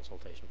for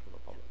consultation from the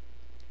public.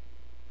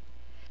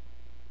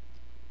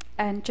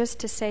 And just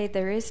to say,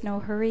 there is no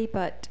hurry,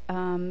 but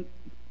oh,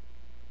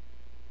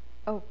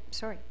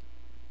 sorry.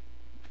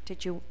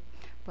 Did you?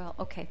 Well,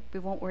 okay. We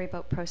won't worry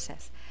about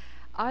process.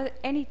 Are there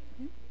any?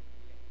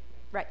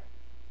 Right.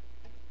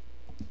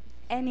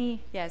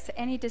 Any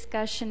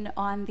discussion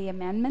on the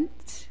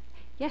amendment?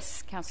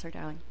 Yes, Councillor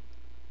Darling.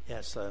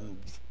 Yes.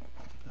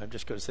 I'm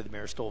just going to say the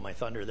mayor stole my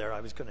thunder there. I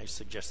was going to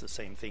suggest the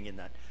same thing, in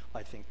that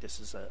I think this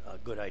is a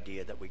good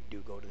idea that we do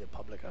go to the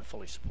public. I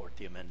fully support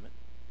the amendment.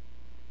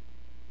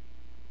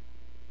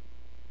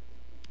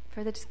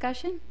 Further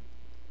discussion?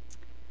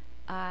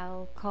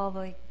 I'll call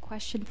the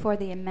question for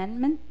the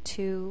amendment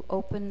to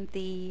open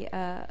the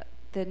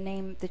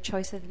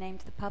choice of the name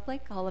to the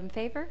public. All in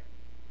favor?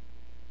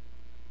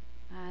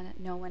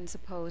 No one's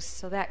opposed,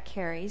 so that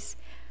carries.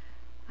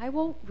 I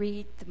won't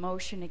read the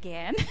motion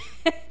again.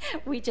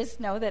 We just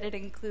know that it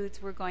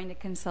includes we're going to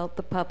consult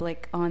the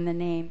public on the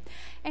name.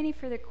 Any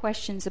further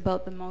questions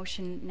about the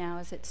motion now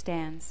as it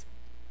stands?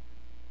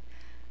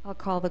 I'll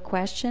call the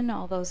question.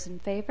 All those in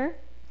favor?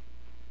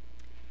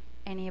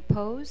 Any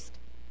opposed?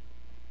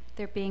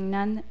 There being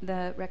none,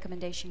 the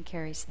recommendation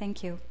carries.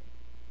 Thank you.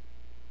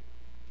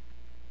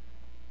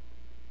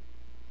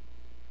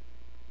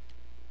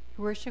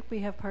 Your Worship, we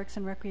have Parks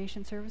and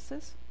Recreation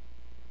Services.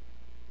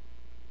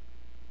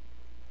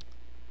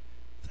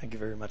 Thank you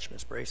very much,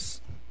 Ms.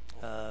 Brace.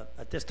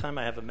 At this time,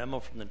 I have a memo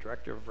from the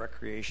Director of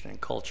Recreation and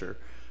Culture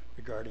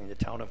regarding the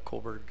Town of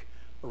Cobourg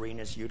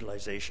Arena's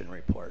utilization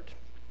report.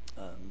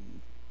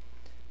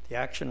 The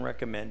action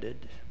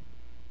recommended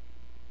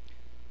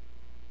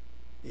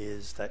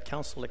is that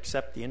Council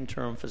accept the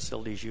interim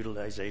facilities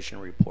utilization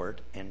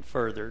report, and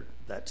further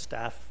that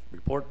staff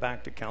report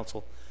back to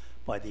Council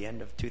by the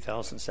end of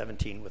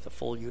 2017 with a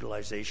full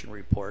utilization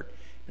report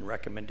and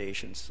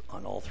recommendations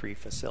on all three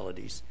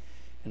facilities.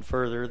 And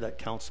further, that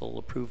Council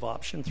approve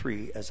option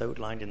 3 as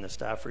outlined in the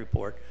staff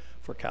report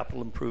for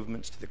capital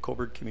improvements to the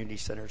Cobourg Community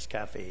Centre's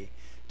Cafe,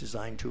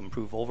 designed to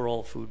improve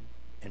overall food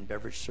and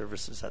beverage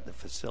services at the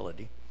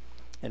facility.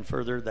 And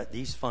further, that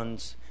these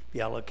funds be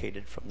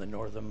allocated from the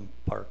Northern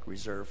Park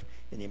Reserve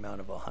in the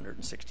amount of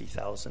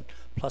 $160,000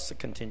 plus a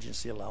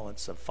contingency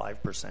allowance of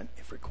 5%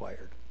 if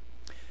required.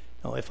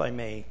 Now, if I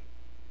may,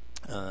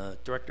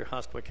 Director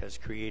Hostwick has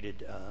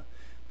created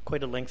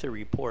quite a lengthy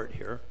report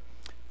here.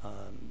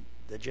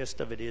 The gist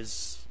of it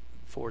is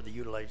for the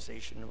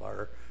utilization of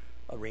our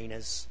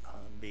arenas,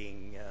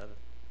 being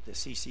the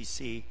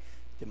CCC,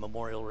 the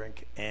Memorial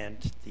Rink, and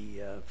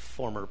the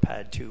former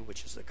Pad 2,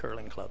 which is the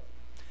curling club.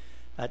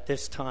 At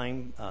this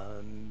time,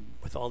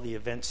 with all the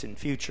events in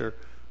future,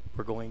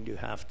 we're going to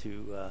have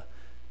to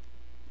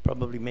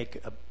probably make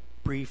a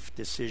brief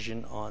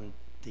decision on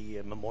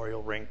the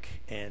Memorial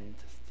Rink and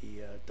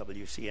the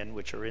WCN,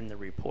 which are in the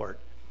report.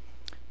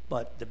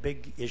 But the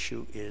big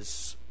issue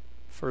is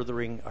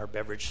furthering our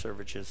beverage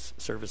services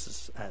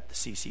at the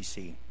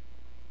CCC.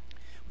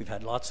 We've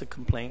had lots of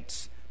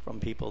complaints from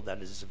people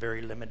that is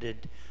very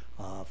limited,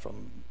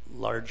 from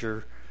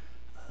larger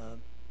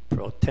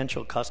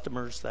potential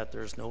customers, that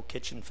there's no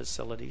kitchen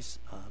facilities.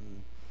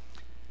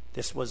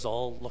 This was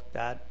all looked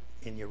at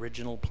in the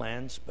original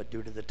plans, but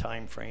due to the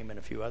time frame and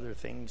a few other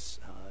things,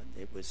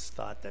 it was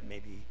thought that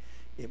maybe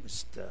it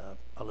was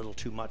a little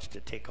too much to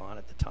take on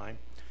at the time.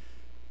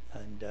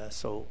 And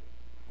so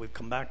we've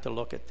come back to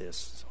look at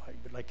this. So I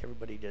would like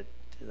everybody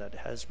that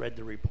has read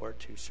the report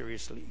to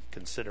seriously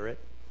consider it.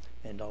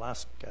 And I'll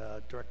ask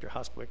Director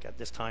Hostwick at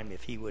this time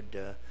if he would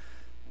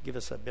give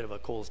us a bit of a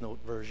Coles Note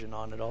version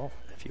on it all,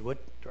 if you would.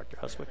 Director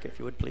Hostwick, if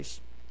you would, please.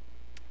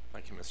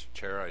 Thank you, Mr.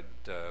 Chair.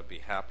 I'd be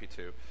happy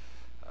to.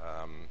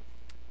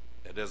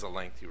 It is a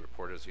lengthy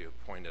report, as you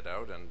have pointed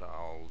out, and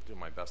I'll do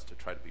my best to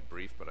try to be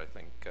brief, but I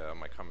think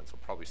my comments will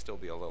probably still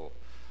be a little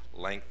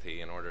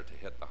lengthy in order to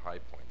hit the high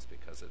points,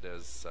 because it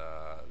is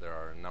there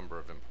are a number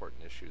of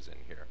important issues in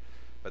here.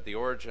 But the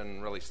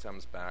origin really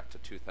stems back to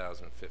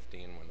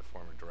 2015, when the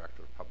former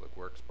Director of Public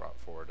Works brought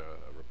forward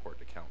a report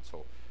to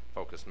Council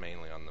focused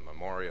mainly on the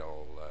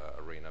memorial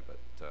arena, but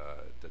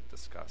did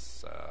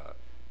discuss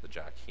the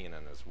Jack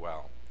Heenan as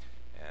well.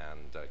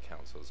 And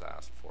Council has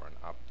asked for an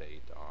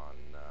update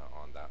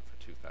on that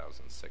for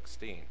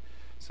 2016.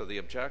 So the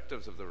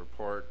objectives of the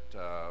report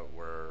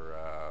were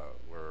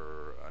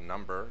a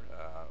number.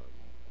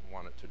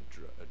 Wanted to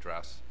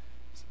address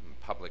some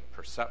public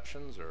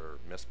perceptions or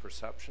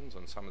misperceptions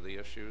on some of the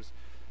issues,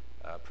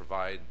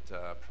 provide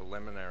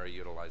preliminary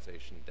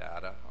utilization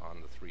data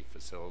on the 3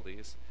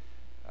 facilities,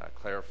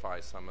 clarify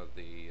some of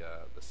the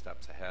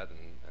steps ahead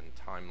and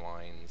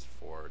timelines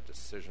for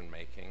decision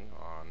making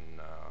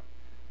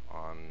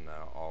on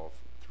all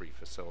 3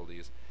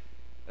 facilities,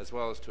 as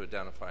well as to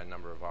identify a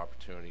number of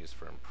opportunities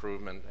for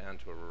improvement and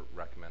to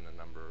recommend a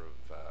number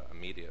of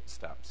immediate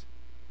steps.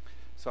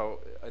 So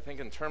I think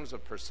in terms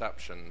of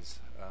perceptions,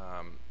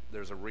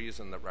 there's a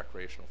reason that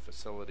recreational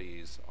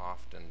facilities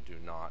often do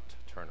not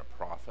turn a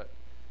profit.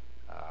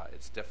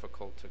 It's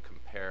difficult to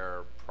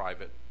compare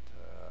private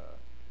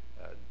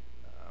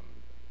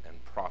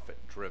and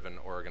profit-driven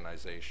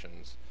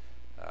organizations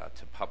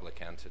to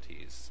public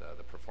entities.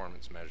 The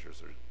performance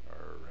measures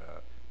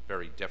are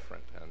very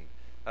different, and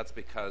that's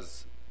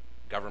because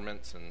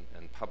governments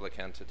and public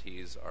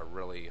entities are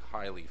really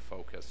highly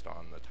focused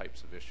on the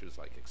types of issues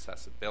like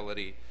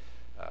accessibility,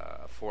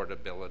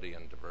 affordability,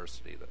 and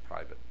diversity that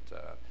private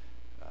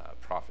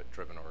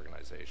profit-driven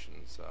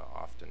organizations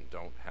often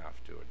don't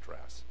have to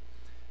address.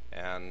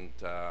 And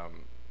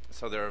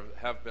so there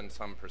have been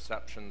some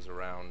perceptions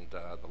around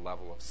the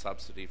level of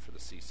subsidy for the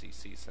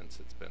CCC since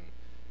it's been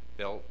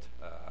built.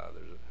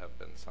 There have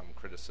been some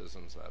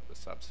criticisms that the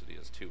subsidy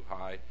is too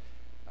high.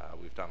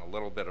 We've done a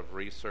little bit of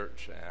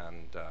research,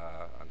 and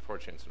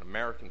unfortunately it's an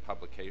American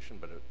publication,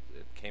 but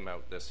it came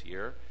out this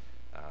year.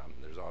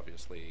 There's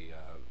obviously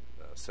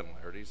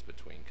similarities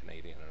between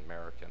Canadian and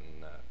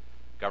American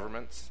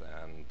governments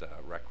and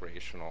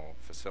recreational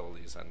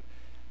facilities. And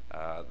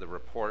the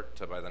report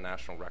by the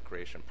National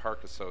Recreation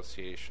Park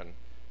Association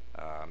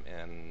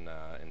in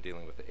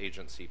dealing with the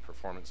agency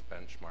performance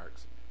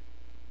benchmarks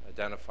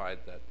identified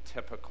that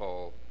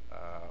typical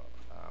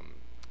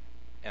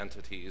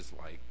entities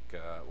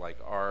like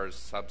ours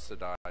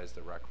subsidize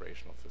the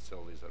recreational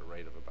facilities at a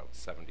rate of about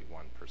 71%.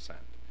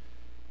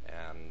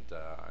 And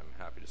I'm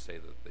happy to say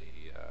that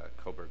the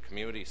Cobourg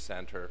Community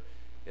Centre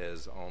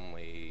is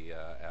only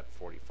at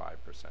 45%,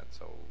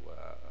 so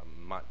a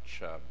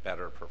much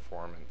better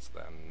performance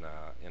than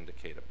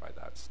indicated by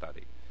that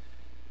study.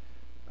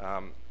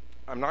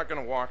 I'm not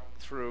going to walk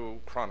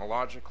through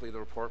chronologically the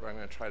report, but I'm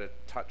going to try to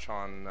touch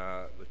on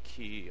the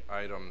key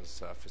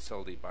items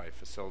facility by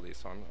facility.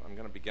 So I'm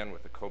going to begin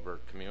with the Cobourg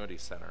Community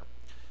Centre.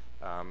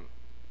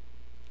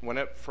 When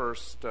it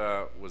first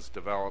was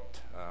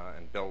developed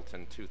and built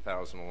in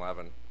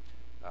 2011,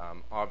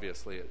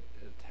 obviously it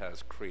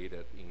has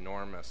created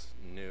enormous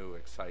new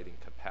exciting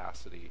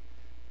capacity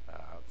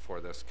for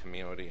this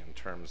community in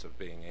terms of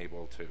being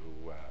able to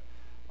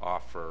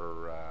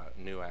offer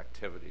new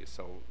activities.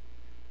 So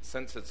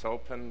since it's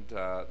opened,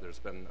 there's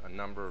been a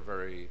number of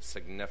very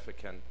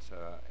significant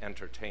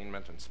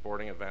entertainment and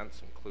sporting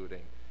events,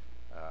 including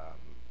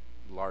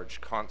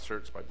large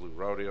concerts by Blue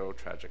Rodeo,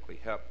 Tragically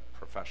Hip,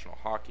 professional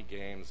hockey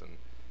games, and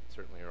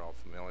certainly you're all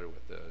familiar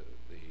with the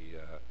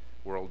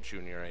World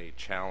Junior A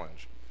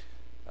Challenge.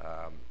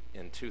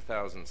 In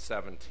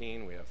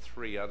 2017, we have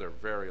 3 other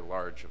very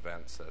large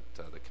events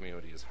that the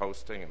community is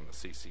hosting, and the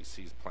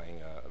CCC is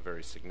playing a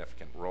very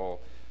significant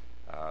role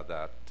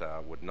that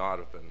would not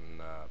have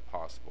been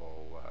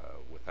possible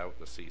without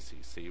the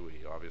CCC.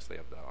 We obviously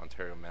have the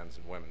Ontario Men's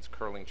and Women's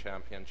Curling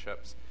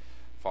Championships,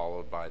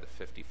 followed by the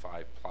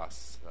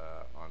 55-plus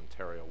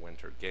Ontario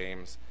Winter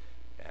Games,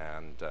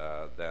 and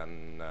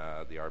then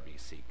the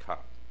RBC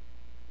Cup.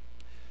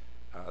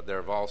 There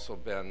have also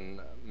been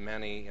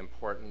many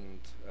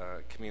important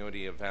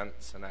community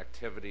events and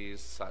activities,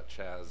 such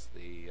as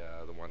the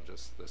one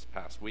just this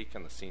past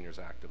weekend, the Seniors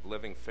Active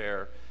Living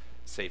Fair,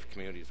 Safe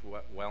Communities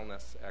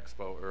Wellness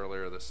Expo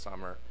earlier this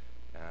summer,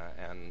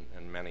 and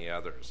many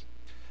others.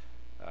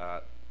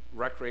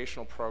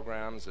 Recreational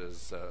programs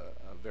is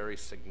a very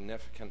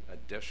significant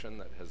addition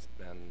that has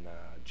been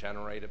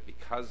generated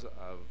because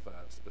of,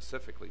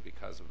 specifically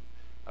because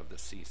of the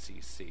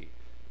CCC.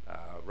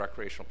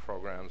 Recreational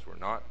programs were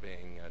not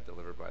being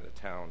delivered by the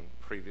town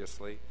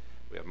previously.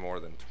 We have more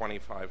than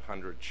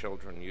 2,500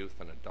 children, youth,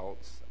 and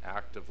adults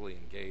actively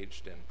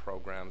engaged in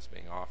programs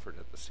being offered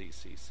at the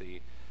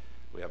CCC.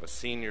 We have a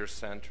senior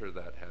center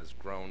that has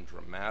grown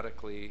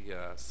dramatically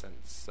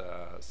since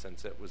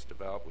it was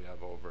developed. We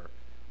have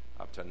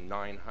up to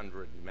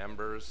 900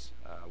 members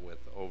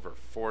with over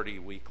 40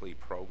 weekly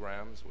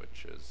programs,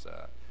 which is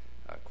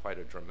quite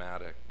a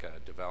dramatic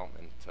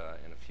development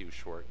in a few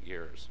short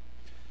years.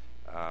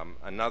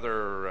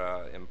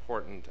 Another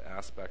important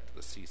aspect of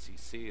the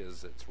CCC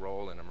is its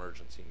role in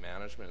emergency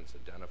management. It's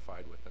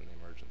identified within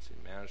the emergency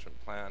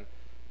management plan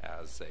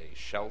as a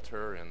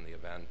shelter in the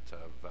event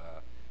of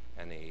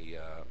any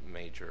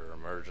major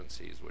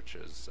emergencies, which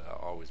is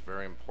always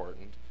very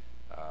important.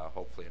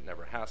 Hopefully it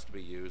never has to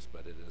be used,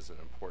 but it is an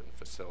important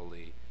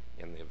facility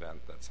in the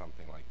event that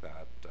something like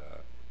that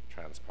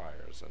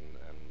transpires.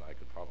 And I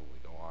could probably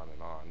go on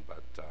and on,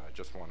 but I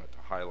just wanted to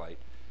highlight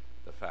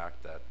the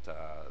fact that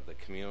the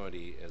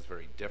community is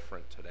very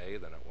different today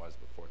than it was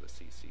before the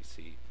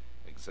CCC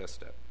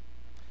existed.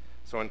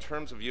 So in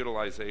terms of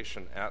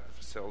utilization at the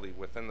facility,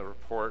 within the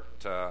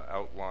report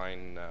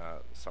outline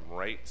some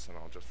rates, and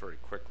I'll just very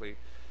quickly.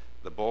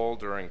 The bowl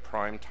during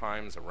prime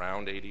time is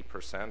around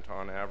 80%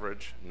 on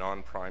average.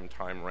 Non-prime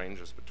time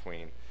ranges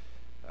between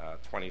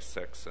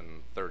 26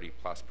 and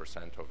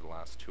 30+% over the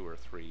last 2 or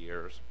 3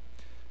 years.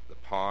 The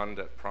pond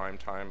at prime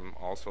time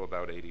also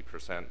about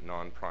 80%,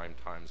 non-prime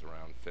times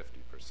around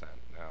 50%.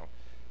 Now,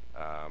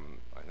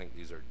 I think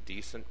these are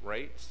decent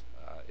rates.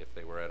 If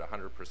they were at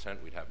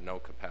 100%, we'd have no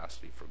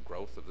capacity for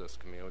growth of this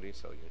community.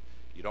 So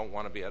you don't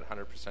want to be at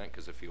 100%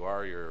 because if you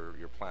are,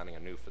 you're planning a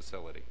new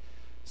facility.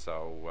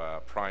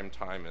 So prime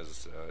time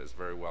is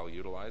very well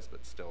utilized,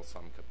 but still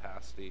some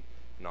capacity.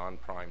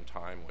 Non-prime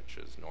time, which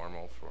is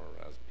normal for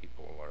as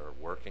people are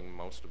working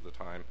most of the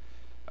time,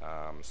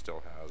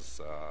 still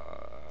has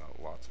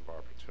lots of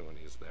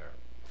opportunities there.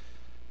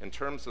 In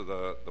terms of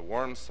the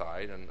warm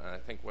side, and I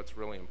think what's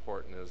really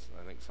important is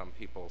I think some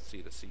people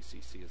see the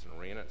CCC as an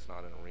arena. It's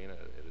not an arena.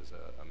 It is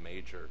a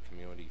major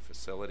community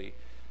facility.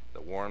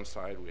 The warm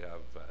side, we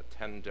have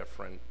 10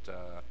 different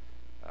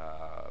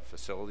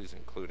facilities,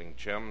 including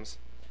gyms.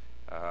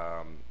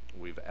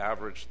 We've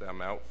averaged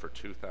them out for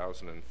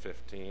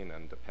 2015,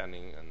 and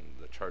depending on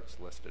the charts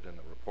listed in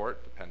the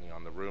report, depending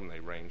on the room, they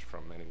range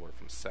from anywhere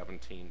from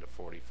 17 to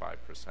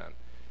 45%.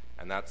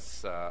 And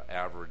that's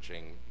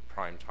averaging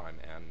prime time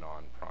and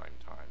non-prime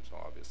time. So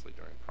obviously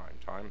during prime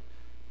time,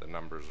 the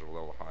numbers are a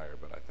little higher,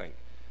 but I think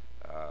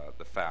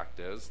the fact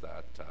is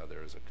that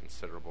there is a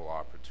considerable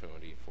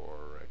opportunity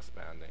for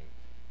expanding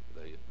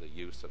the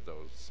use of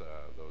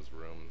those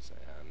rooms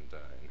and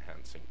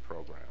enhancing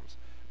programs,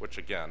 which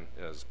again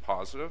is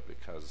positive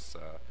because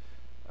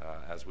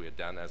as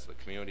the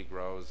community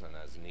grows and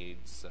as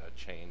needs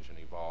change and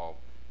evolve,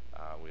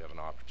 we have an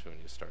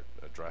opportunity to start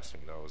addressing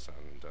those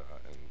and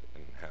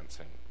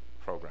enhancing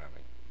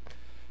programming.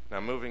 Now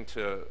moving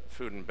to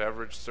food and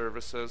beverage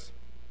services,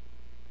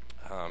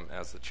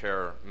 as the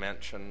chair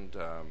mentioned,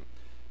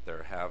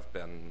 there have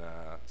been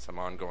some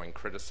ongoing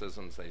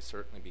criticisms. They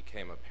certainly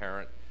became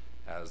apparent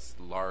as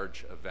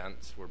large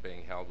events were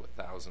being held with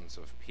thousands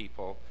of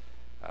people.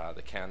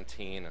 The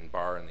canteen and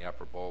bar in the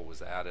upper bowl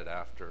was added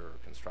after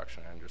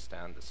construction, I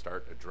understand, to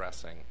start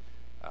addressing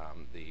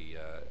the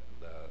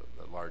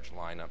large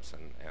lineups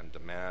and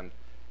demand.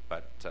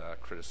 But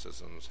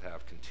criticisms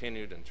have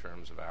continued in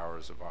terms of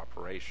hours of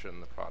operation,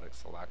 the product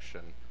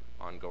selection,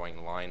 ongoing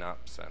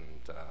lineups,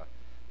 and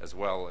as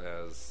well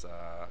as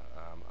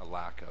a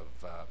lack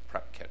of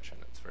prep kitchen.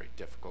 It's very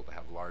difficult to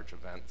have large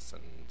events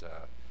and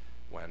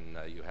when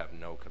you have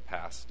no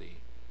capacity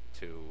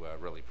to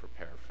really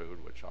prepare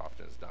food, which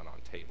often is done on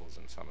tables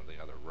in some of the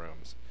other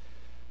rooms.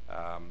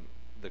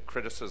 The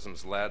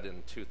criticisms led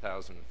in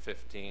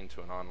 2015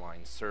 to an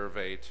online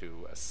survey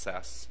to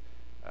assess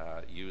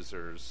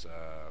users'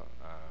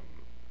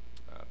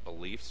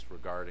 beliefs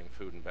regarding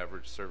food and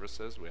beverage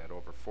services. We had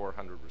over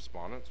 400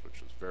 respondents,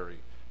 which was very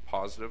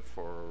positive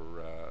for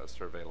a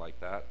survey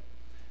like that.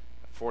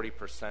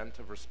 40%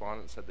 of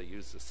respondents said they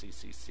used the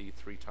CCC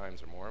 3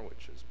 times or more,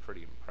 which is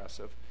pretty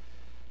impressive.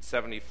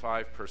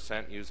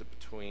 75% use it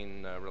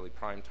between really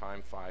prime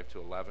time, 5 to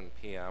 11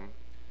 p.m.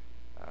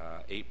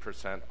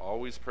 8%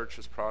 always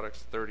purchase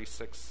products,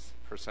 36%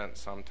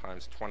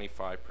 sometimes,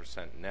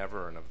 25%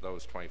 never, and of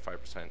those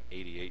 25%,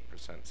 88%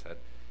 said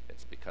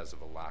it's because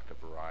of a lack of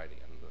variety,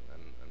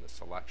 and the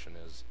selection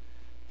is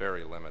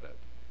very limited.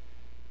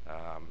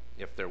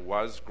 If there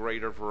was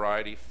greater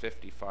variety,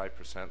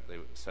 55% they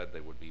said they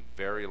would be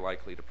very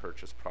likely to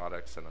purchase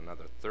products, and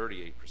another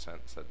 38%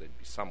 said they'd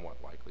be somewhat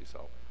likely.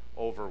 So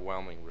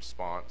overwhelming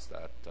response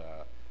that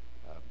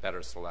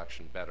better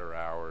selection, better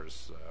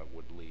hours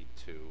would lead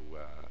to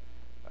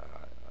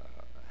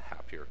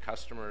happier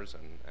customers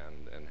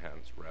and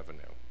enhanced revenue.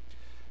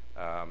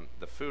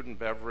 The food and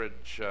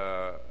beverage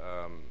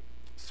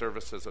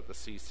services at the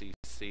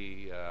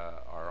CCC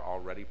are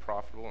already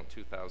profitable. In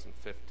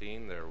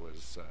 2015, there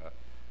was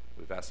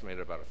we've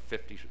estimated about a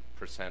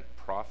 50%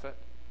 profit.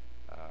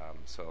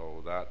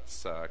 So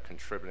that's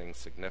contributing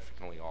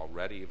significantly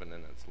already, even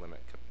in its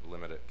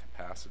limited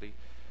capacity.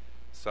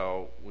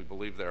 So we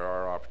believe there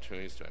are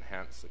opportunities to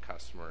enhance the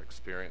customer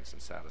experience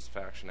and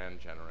satisfaction and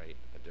generate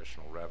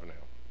additional revenue.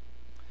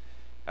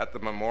 At the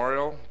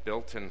Memorial,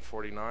 built in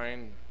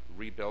 49,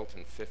 rebuilt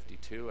in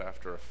 52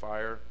 after a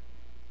fire,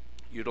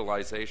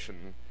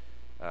 utilization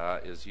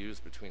is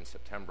used between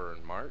September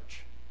and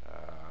March.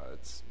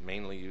 It's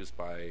mainly used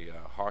by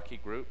hockey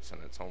groups,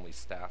 and it's only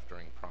staffed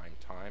during prime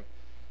time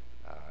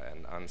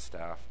and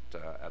unstaffed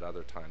at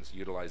other times.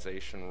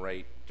 Utilization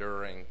rate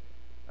during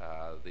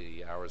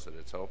the hours that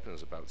it's open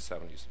is about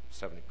 70%,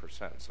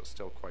 so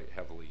still quite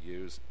heavily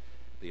used.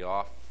 The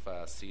off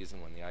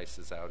season, when the ice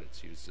is out,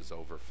 it's used as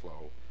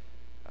overflow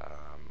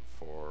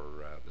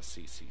for the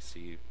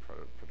CCC,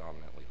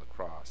 predominantly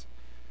lacrosse.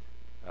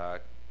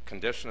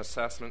 Condition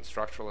assessment,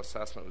 structural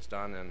assessment was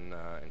done in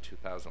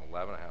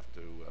 2011. I have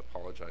to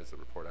apologize. The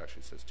report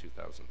actually says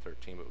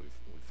 2013, but we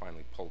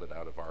finally pulled it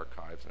out of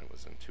archives, and it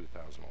was in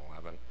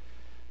 2011.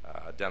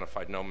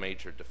 Identified no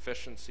major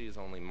deficiencies,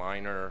 only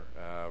minor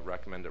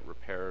recommended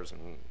repairs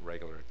and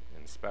regular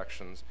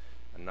inspections.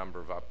 A number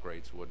of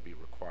upgrades would be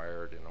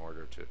required in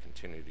order to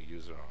continue to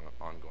use it on an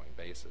ongoing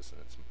basis, and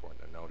it's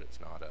important to note it's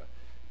not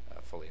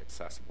a fully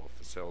accessible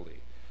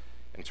facility.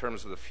 In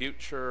terms of the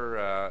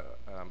future,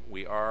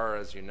 we are,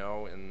 as you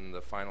know, in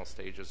the final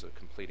stages of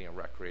completing a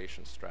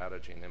recreation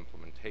strategy and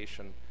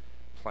implementation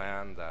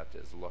plan that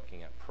is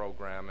looking at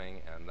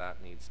programming, and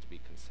that needs to be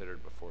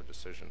considered before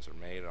decisions are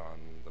made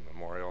on the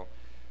memorial.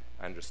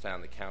 I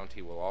understand the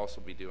county will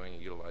also be doing a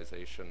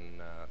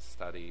utilization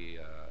study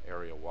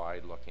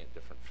area-wide, looking at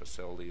different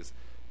facilities.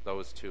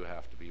 Those two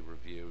have to be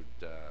reviewed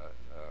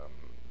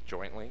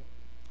jointly.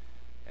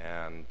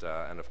 And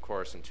of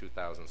course, in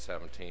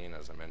 2017,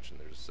 as I mentioned,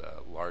 there's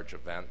large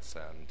events,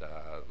 and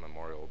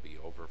memorial will be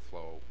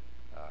overflow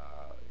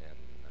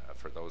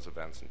for those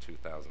events in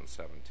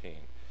 2017.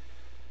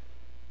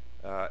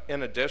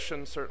 In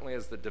addition, certainly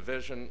as the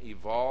division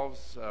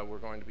evolves, we're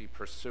going to be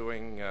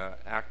pursuing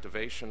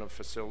activation of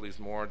facilities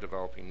more,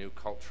 developing new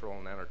cultural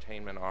and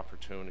entertainment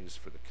opportunities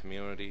for the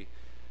community,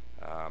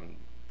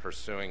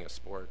 pursuing a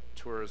sport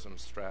tourism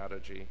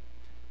strategy,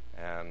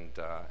 and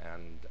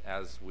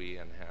as we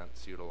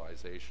enhance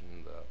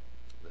utilization,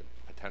 the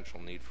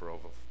potential need for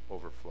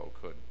overflow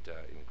could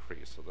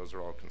increase. So those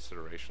are all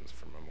considerations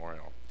for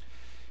memorial.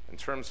 In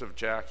terms of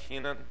Jack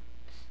Heenan,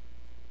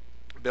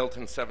 built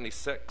in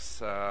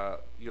 '76,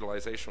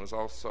 utilization was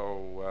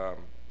also,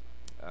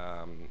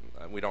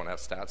 we don't have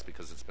stats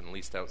because it's been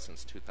leased out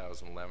since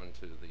 2011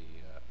 to the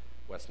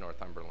West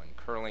Northumberland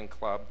Curling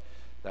Club.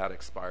 That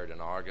expired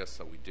in August,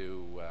 so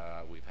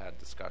we've had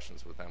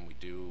discussions with them.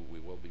 We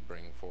will be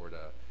bringing forward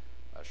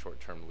a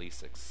short-term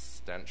lease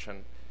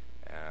extension,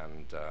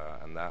 and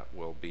that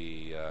will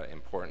be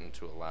important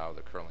to allow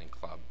the curling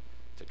club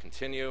to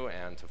continue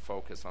and to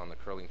focus on the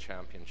curling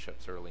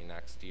championships early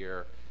next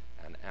year.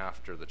 And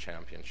after the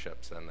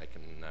championships, then they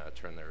can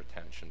turn their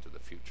attention to the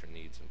future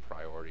needs and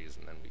priorities,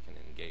 and then we can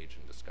engage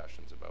in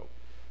discussions about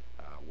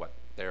what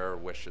their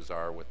wishes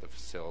are with the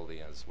facility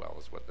as well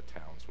as what the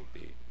town's would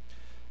be.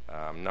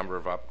 Number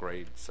of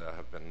upgrades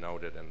have been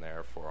noted in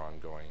there for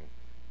ongoing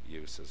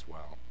use as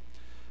well.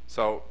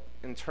 So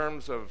in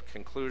terms of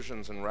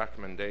conclusions and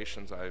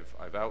recommendations,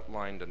 I've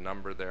outlined a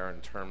number there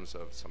in terms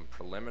of some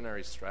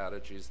preliminary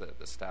strategies that at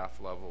the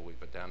staff level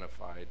we've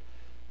identified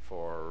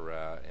for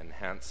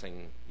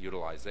enhancing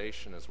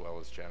utilization as well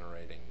as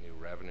generating new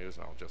revenues,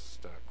 and I'll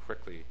just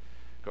quickly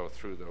go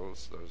through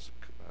those. There's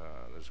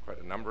quite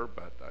a number,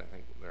 but I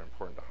think they're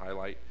important to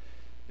highlight.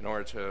 In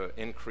order to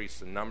increase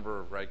the number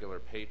of regular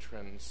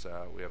patrons,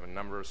 we have a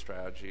number of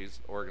strategies: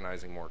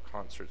 organizing more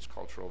concerts,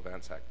 cultural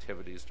events,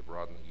 activities to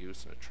broaden the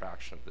use and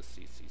attraction of the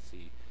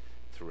CCC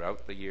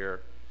throughout the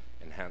year,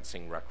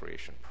 enhancing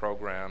recreation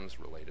programs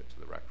related to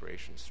the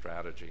recreation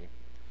strategy,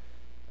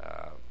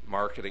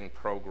 marketing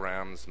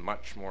programs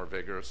much more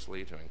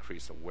vigorously to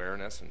increase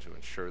awareness and to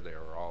ensure they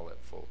are all at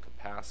full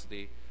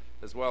capacity,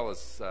 as well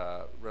as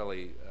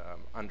really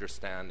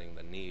understanding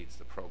the needs,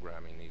 the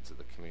programming needs of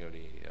the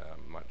community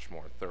much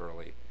more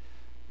thoroughly,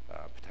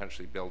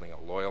 potentially building a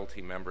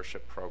loyalty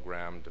membership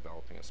program,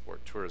 developing a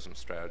sport tourism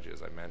strategy,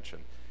 as I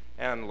mentioned,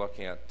 and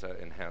looking at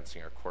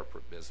enhancing our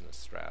corporate business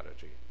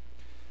strategy.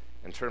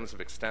 In terms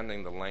of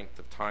extending the length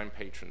of time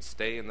patrons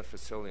stay in the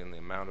facility and the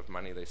amount of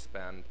money they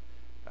spend,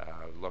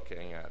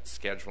 looking at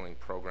scheduling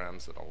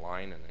programs that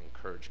align and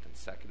encourage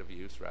consecutive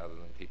use rather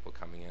than people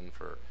coming in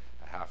for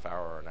a half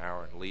hour or an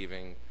hour and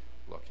leaving,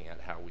 looking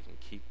at how we can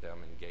keep them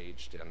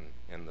engaged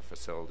in the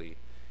facility,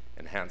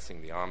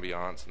 enhancing the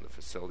ambiance in the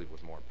facility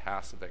with more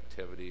passive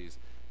activities,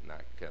 and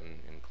that can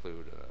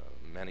include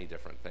many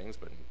different things,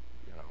 but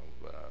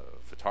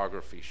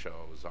photography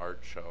shows,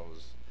 art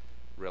shows,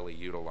 really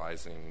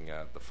utilizing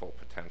the full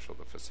potential of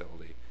the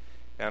facility.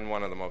 And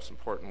one of the most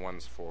important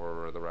ones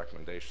for the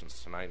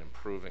recommendations tonight,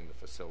 improving the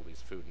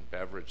facility's food and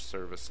beverage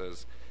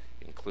services,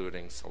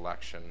 including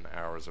selection,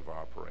 hours of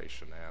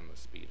operation, and the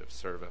speed of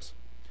service.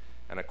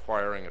 And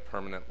acquiring a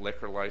permanent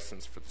liquor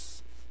license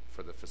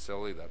for the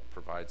facility that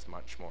provides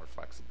much more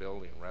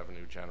flexibility and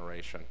revenue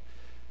generation.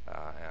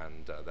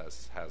 And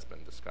this has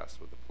been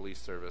discussed with the police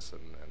service,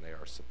 and they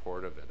are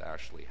supportive. It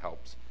actually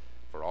helps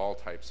for all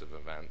types of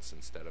events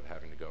instead of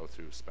having to go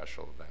through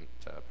special event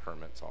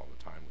permits all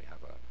the time. We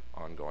have an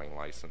ongoing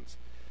license.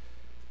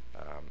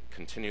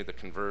 Continue the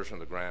conversion of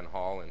the Grand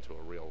Hall into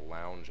a real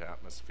lounge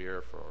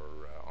atmosphere for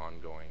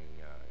ongoing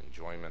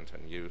enjoyment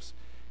and use,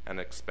 and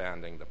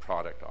expanding the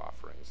product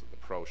offerings of the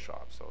pro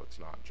shop, so it's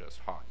not just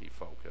hockey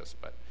focused,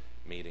 but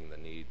meeting the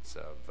needs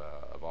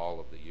of all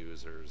of the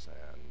users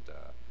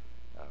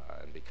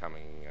and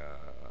becoming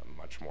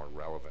much more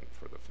relevant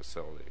for the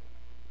facility.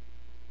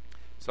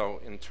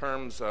 So in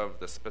terms of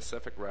the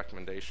specific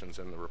recommendations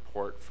in the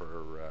report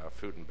for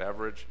food and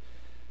beverage,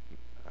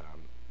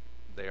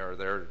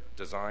 they're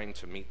designed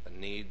to meet the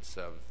needs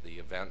of the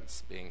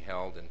events being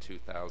held in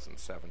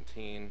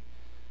 2017,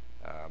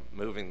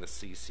 moving the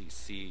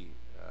CCC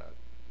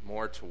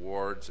more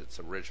towards its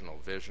original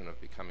vision of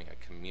becoming a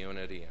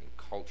community and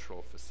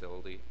cultural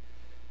facility,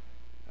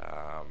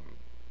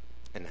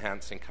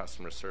 enhancing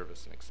customer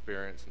service and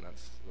experience, and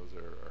those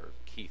are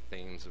key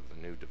themes of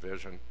the new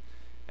division,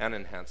 and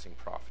enhancing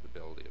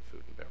profitability of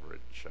food and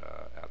beverage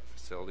at the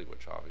facility,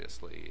 which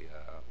obviously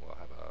will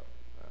have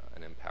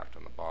an impact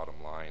on the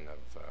bottom line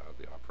of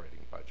the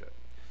operating budget.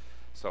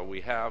 So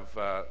we have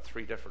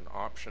 3 different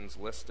options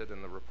listed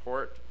in the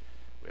report.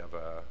 We have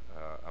a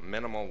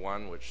minimal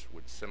one, which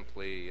would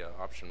simply,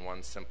 option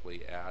 1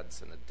 simply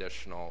adds an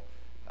additional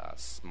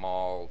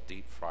small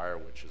deep fryer,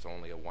 which is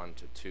only a 1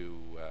 to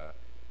 2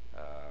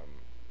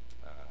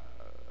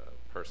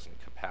 person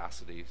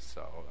capacity.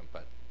 So,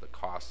 but the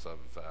cost of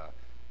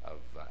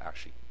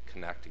actually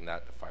connecting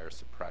that to fire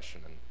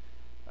suppression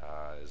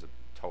is a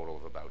total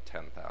of about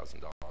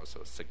 $10,000.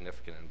 So a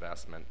significant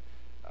investment.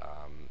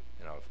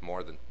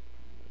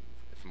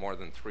 If more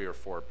than 3 or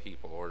 4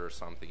 people order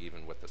something,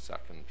 even with the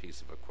second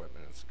piece of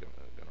equipment, it's going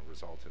to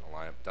result in a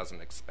lineup.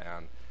 Doesn't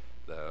expand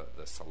the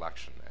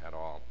selection at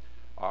all.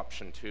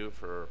 Option 2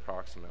 for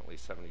approximately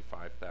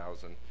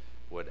 $75,000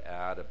 would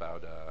add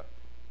about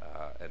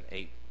an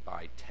 8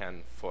 by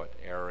 10 foot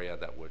area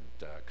that would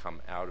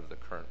come out of the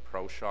current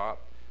pro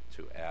shop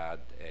to add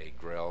a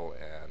grill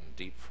and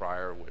deep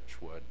fryer,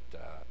 which would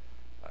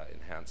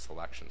enhance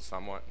selection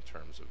somewhat in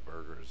terms of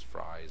burgers,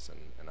 fries,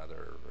 and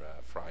other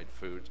fried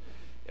foods.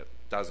 It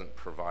doesn't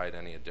provide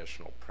any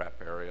additional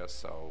prep area,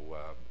 so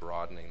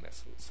broadening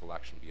this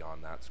selection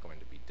beyond that is going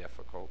to be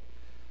difficult.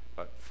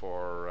 But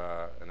for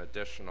an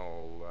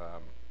additional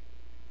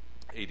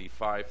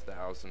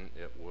 $85,000,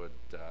 it would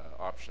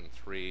option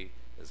 3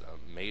 is a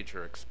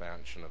major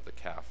expansion of the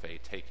cafe,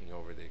 taking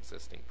over the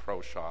existing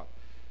pro shop,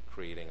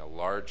 creating a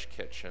large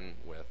kitchen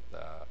with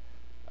a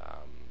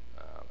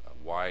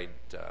wide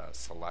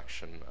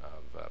selection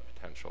of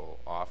potential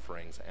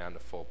offerings and a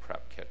full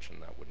prep kitchen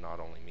that would not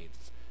only meet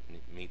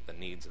the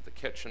needs of the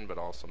kitchen, but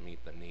also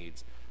meet the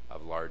needs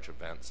of large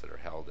events that are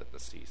held at the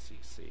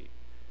CCC.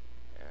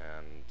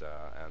 And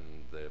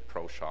the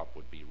pro shop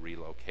would be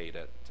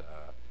relocated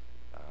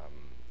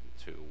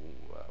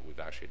we've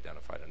actually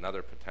identified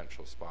another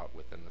potential spot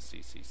within the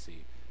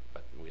CCC,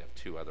 but we have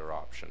 2 other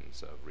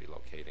options of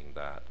relocating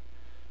that.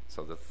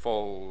 So the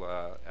full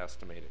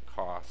estimated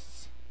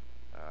costs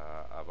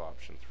of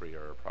option 3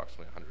 are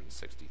approximately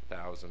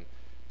 $160,000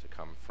 to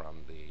come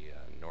from the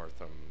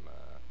Northam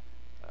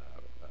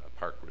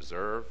Park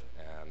Reserve,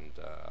 and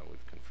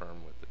we've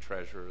confirmed with the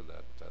treasurer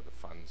that the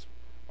funds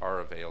are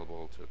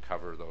available to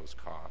cover those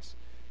costs.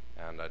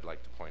 And I'd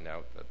like to point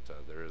out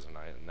that there is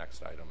a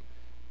next item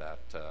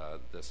that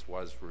this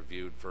was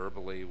reviewed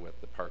verbally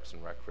with the Parks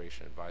and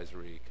Recreation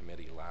Advisory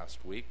Committee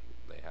last week.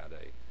 They had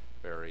a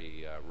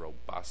very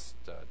robust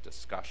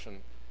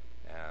discussion,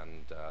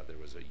 and there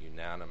was a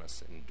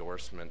unanimous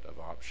endorsement of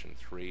option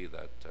 3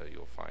 that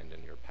you'll find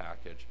in your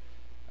package.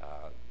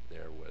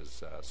 There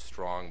was a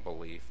strong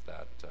belief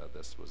that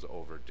this was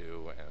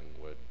overdue and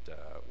would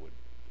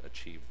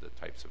achieve the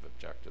types of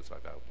objectives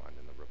I've outlined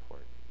in the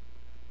report.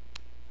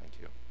 Thank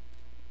you.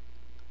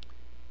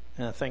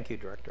 Thank you,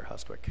 Director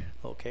Hustwick.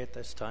 Okay, at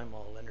this time,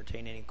 I'll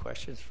entertain any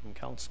questions from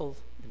Council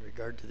in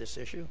regard to this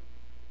issue.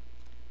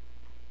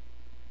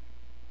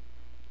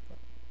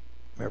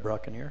 Mayor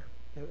Brockeneer.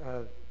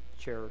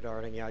 Chair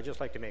Darling, I'd just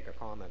like to make a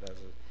comment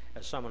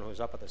as someone who's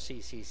up at the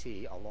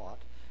CCC a lot.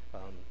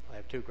 I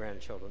have 2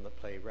 grandchildren that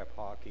play rep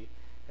hockey,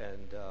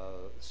 and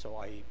so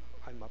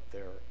I'm up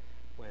there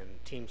when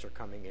teams are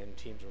coming in,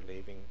 teams are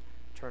leaving,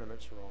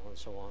 tournaments are on, and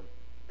so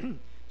on.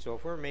 So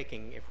if we're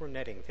netting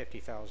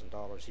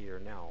 $50,000 a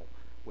year now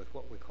with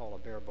what we call a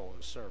bare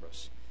bones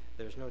service,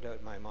 there's no doubt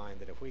in my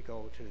mind that if we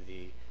go to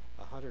the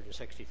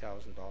 $160,000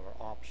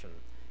 option,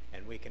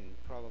 and we can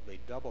probably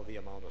double the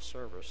amount of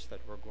service that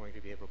we're going to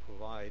be able to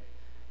provide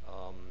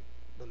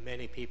the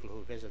many people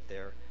who visit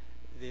there.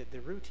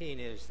 The routine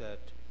is that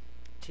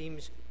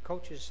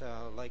coaches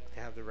like to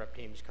have the rep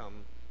teams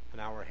come an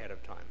hour ahead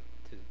of time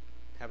to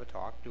have a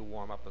talk, do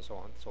warm up, and so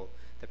on. So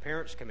the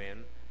parents come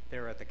in,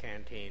 they're at the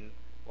canteen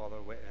while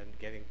they're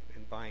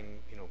buying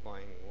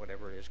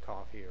whatever it is,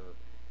 coffee or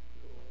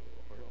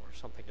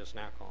something to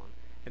snack on.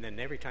 And then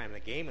every time the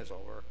game is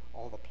over,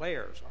 all the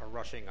players are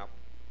rushing up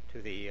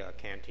to the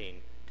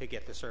canteen to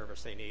get the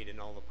service they need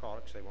and all the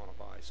products they want to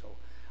buy. So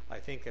I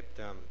think that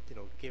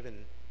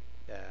given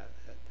that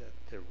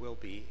there will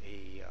be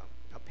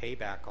a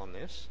payback on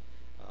this,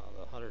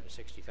 the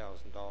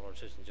 $160,000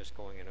 isn't just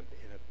going in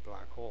a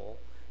black hole.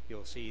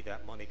 You'll see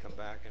that money come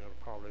back, and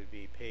it'll probably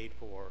be paid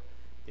for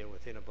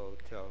within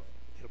about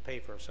it'll pay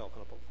for itself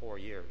in about 4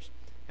 years.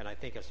 And I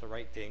think it's the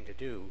right thing to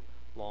do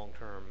long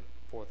term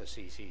for the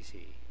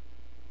CCC.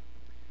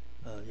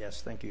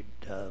 Yes, thank you,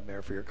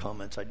 Mayor, for your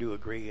comments. I do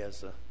agree,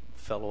 as a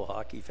fellow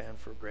hockey fan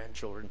for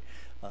grandchildren,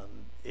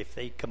 if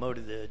they come out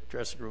of the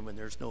dressing room and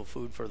there's no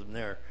food for them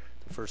there,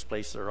 the first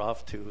place they're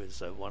off to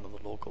is one of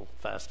the local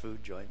fast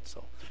food joints.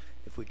 So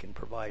if we can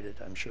provide it,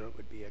 I'm sure it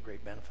would be a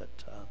great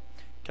benefit.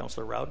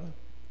 Councillor Rowden?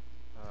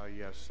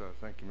 Yes,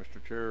 thank you,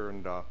 Mr. Chair.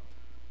 And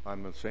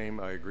I'm the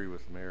same. I agree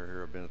with the mayor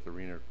here. I've been at the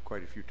arena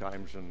quite a few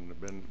times and have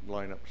been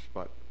lineups,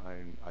 but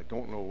I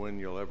don't know when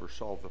you'll ever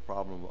solve the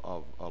problem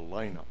of a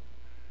lineup.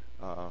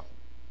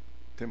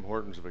 Tim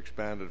Hortons have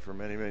expanded for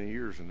many, many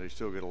years, and they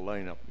still get a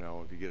lineup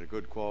now. If you get a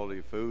good quality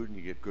of food and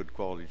you get good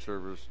quality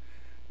service,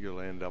 you'll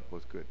end up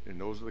with good. And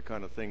those are the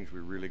kind of things we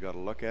really got to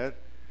look at.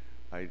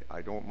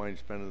 I don't mind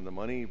spending the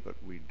money, but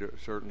we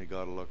certainly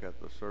got to look at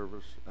the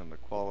service and the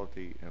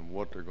quality and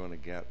what they're going to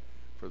get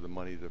for the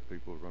money that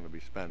people are going to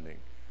be spending.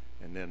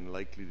 And then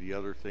likely the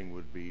other thing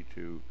would be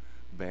to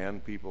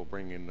ban people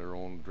bringing their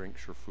own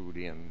drinks or food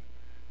in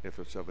if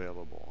it's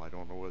available. I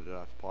don't know whether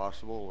that's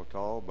possible at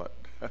all, but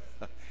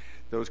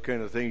those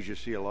kind of things, you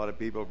see a lot of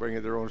people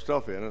bringing their own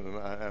stuff in,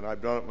 and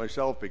I've done it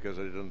myself because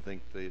I didn't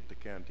think the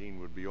canteen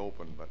would be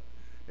open. But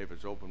if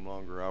it's open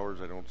longer hours,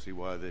 I don't see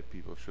why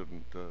people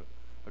shouldn't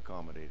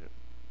accommodate it.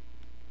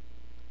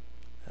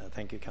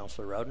 Thank you,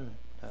 Councillor Rowden.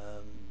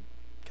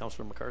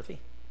 Councillor McCarthy?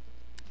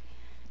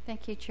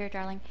 Thank you, Chair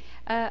Darling.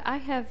 I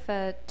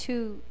have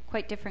two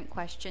quite different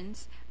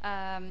questions,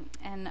 and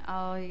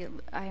I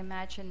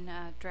imagine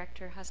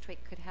Director Hustwit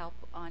could help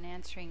on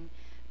answering.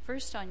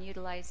 First, on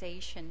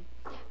utilization.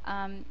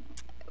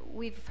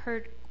 We've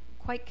heard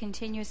quite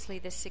continuously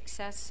the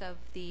success of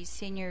the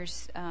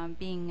seniors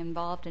being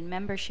involved in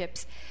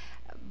memberships,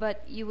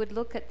 but you would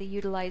look at the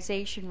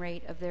utilization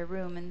rate of their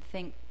room and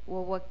think,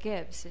 well, what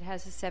gives? It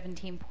has a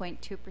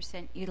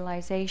 17.2%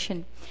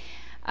 utilization.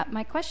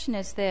 My question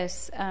is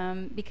this,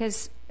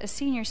 because a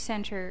senior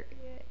center,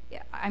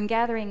 I'm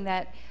gathering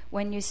that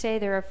when you say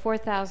there are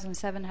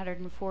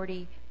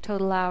 4,740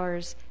 total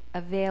hours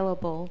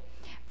available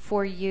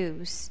for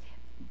use,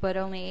 but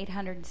only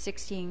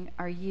 816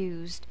 are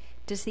used,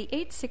 does the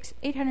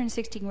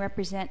 816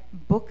 represent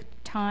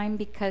booked time?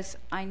 Because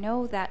I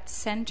know that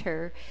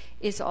center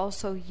is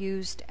also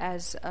used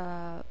as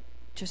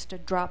just a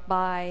drop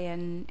by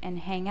and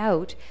hang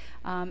out,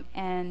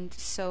 and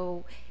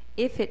so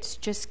if it's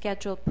just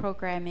scheduled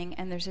programming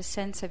and there's a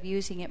sense of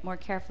using it more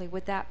carefully,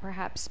 would that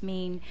perhaps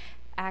mean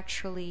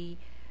actually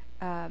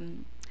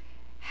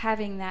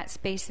having that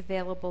space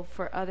available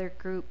for other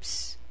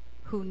groups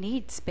who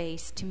need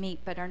space to meet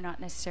but are not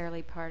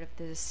necessarily part of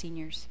the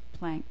seniors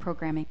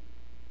programming?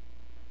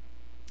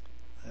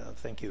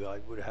 Thank you. I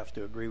would have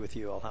to agree with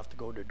you. I'll have to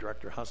go to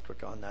Director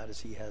Hustwit on that, as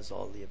he has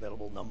all the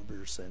available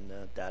numbers and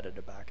data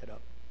to back it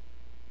up.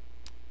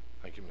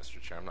 Thank you,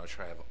 Mr. Chair. I'm not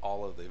sure I have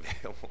all of the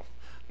available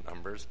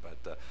numbers,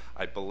 but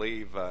I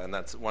believe, and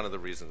that's one of the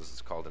reasons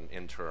it's called an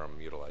interim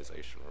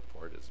utilization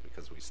report, is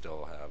because we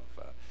still have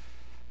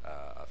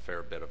a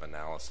fair bit of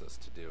analysis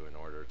to do in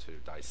order to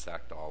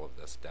dissect all of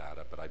this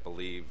data. But I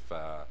believe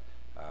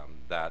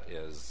that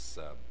is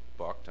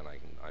booked, and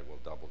I will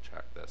double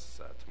check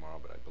this tomorrow,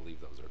 but I believe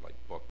those are like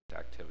booked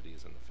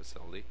activities in the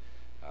facility.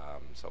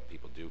 So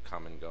people do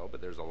come and go,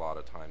 but there's a lot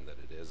of time that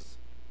it is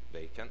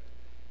vacant.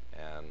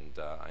 And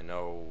I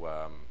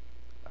know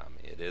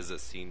it is a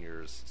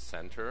seniors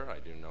center. I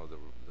do know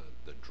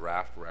the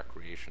draft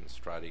recreation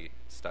study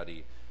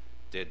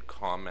did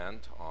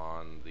comment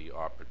on the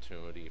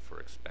opportunity for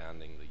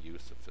expanding the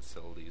use of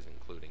facilities,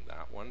 including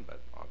that one.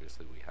 But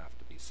obviously, we have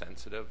to be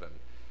sensitive.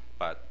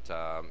 But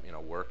you know,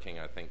 working,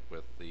 I think,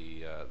 with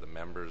the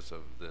members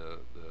of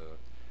the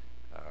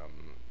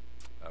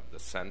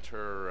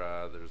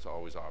center, there's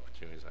always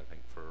opportunities, I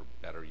think, for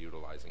better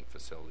utilizing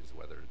facilities,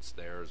 whether it's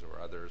theirs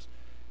or others.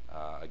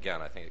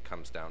 Again, I think it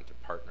comes down to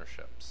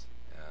partnerships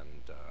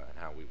and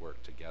how we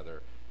work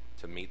together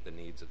to meet the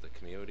needs of the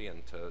community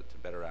and to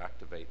better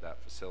activate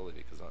that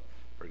facility. Because,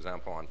 for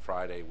example, on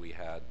Friday we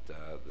had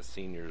the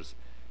seniors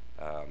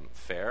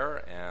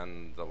fair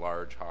and the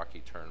large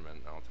hockey tournament.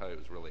 And I'll tell you, it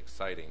was really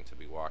exciting to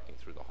be walking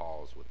through the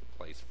halls with the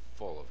place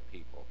full of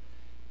people.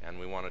 And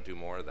we want to do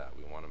more of that.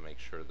 We want to make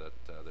sure that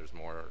there's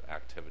more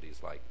activities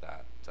like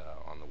that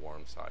on the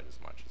warm side as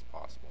much as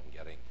possible, and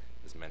getting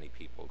as many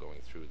people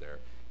going through there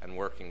and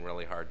working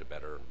really hard to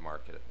better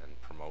market and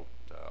promote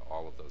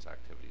all of those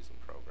activities and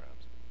programs.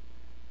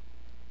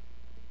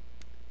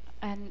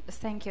 And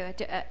thank you.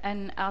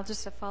 And I'll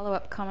just a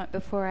follow-up comment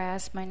before I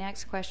ask my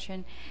next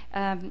question.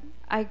 I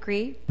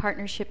agree,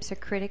 partnerships are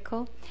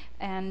critical,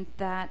 and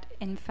that,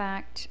 in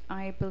fact,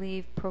 I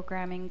believe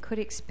programming could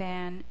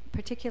expand,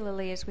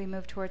 particularly as we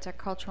move towards our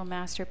cultural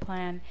master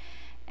plan.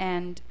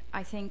 And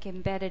I think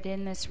embedded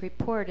in this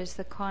report is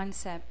the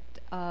concept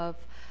of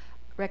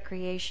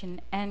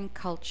recreation and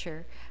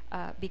culture,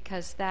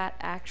 because that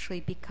actually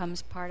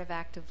becomes part of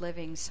active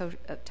living, so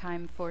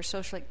time for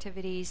social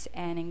activities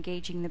and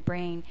engaging the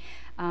brain.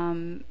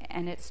 And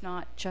it's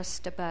not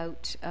just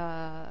about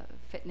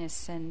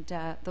fitness and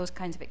those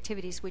kinds of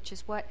activities, which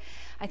is what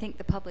I think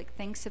the public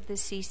thinks of the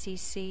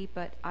CCC,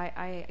 but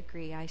I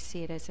agree. I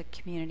see it as a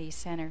community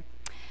center.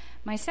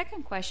 My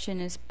second question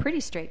is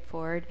pretty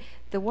straightforward.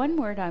 The one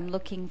word I'm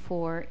looking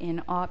for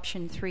in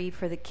option 3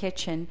 for the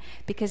kitchen,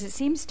 because it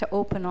seems to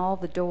open all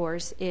the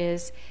doors,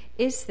 is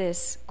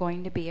this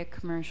going to be a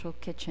commercial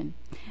kitchen?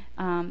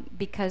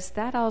 Because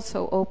that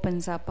also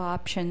opens up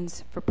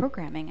options for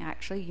programming,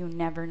 actually. You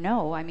never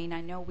know. I mean,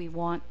 I know we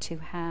want to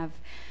have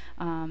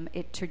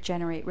it to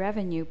generate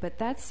revenue, but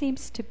that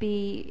seems to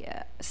be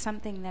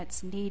something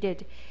that's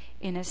needed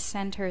in a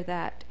center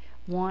that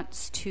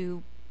wants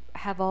to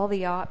have all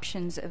the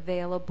options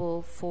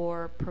available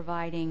for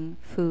providing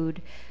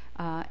food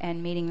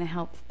and meeting the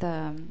health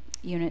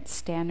unit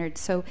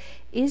standards. So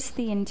is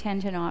the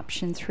intent in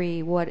option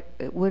 3, would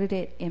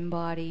it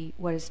embody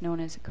what is known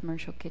as a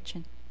commercial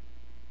kitchen?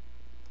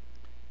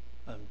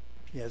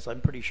 Yes,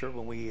 I'm pretty sure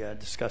when we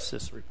discussed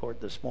this report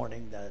this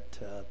morning that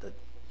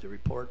the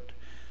report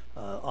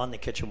on the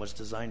kitchen was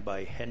designed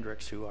by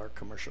Hendricks, who are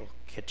commercial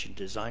kitchen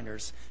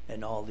designers,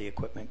 and all the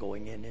equipment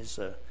going in is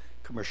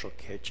commercial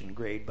kitchen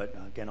grade, but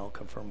again, I'll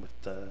confirm with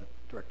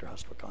Director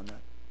Hustwick on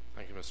that.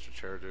 Thank you, Mr.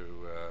 Chair.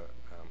 To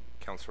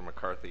Councillor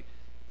McCarthy,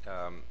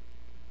 I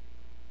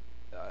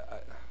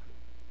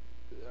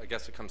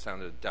guess it comes down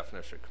to the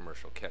definition of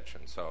commercial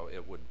kitchen. So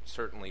it would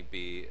certainly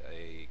be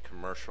a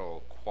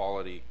commercial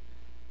quality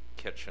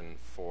kitchen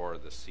for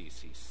the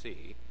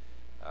CCC.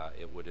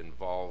 It would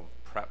involve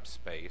prep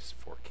space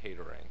for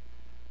catering.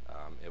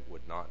 It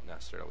would not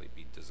necessarily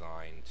be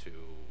designed to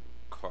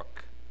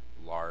cook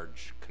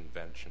large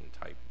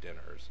convention-type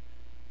dinners.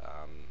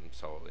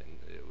 So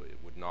it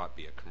would not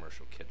be a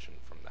commercial kitchen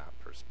from that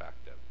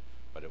perspective,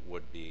 but it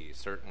would be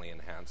certainly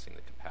enhancing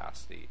the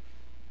capacity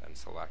and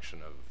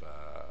selection of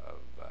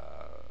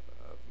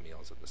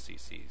meals at the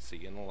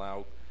CCC and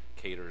allow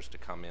caterers to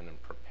come in and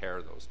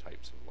prepare those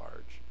types of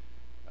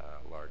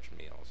large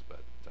meals.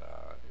 But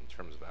in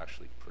terms of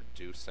actually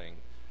producing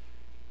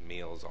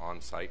meals on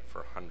site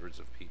for hundreds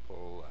of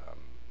people,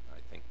 I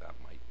think that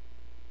might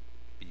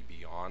be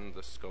beyond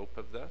the scope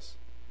of this.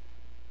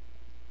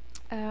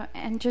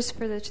 And just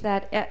for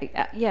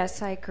that,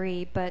 yes, I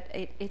agree, but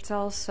it's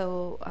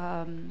also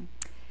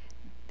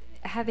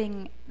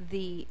having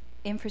the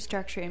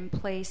infrastructure in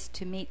place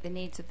to meet the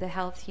needs of the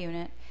health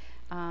unit,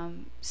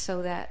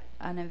 so that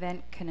an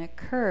event can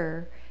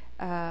occur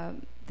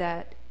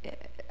that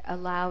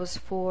allows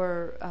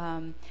for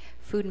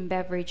food and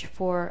beverage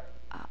for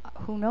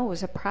who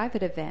knows, a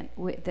private event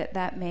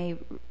that may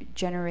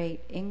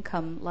generate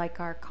income, like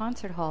our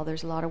concert hall.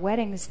 There's a lot of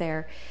weddings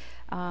there.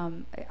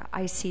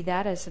 I see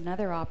that as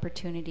another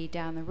opportunity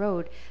down the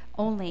road,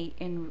 only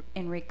in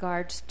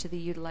regards to the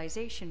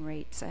utilization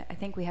rates. I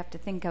think we have to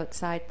think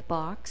outside the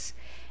box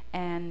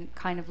and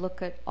kind of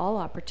look at all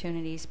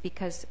opportunities,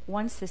 because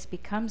once this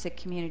becomes a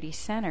community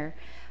center,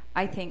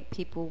 I think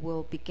people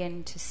will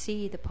begin to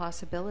see the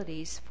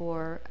possibilities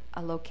for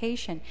a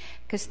location.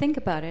 Because think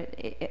about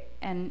it,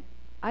 and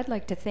I'd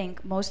like to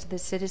think most of the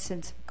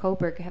citizens of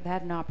Cobourg have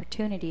had an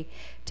opportunity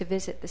to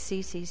visit the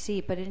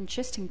CCC, but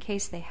just in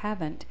case they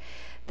haven't,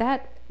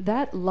 that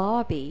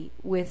lobby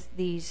with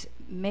these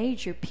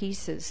major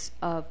pieces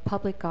of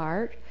public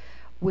art,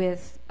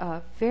 with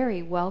a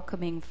very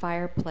welcoming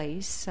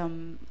fireplace,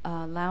 some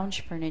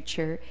lounge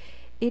furniture,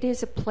 it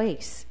is a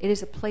place. It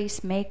is a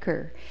place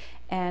maker.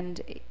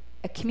 And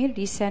a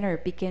community center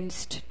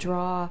begins to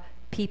draw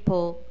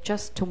people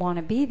just to want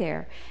to be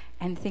there.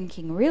 And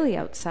thinking really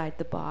outside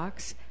the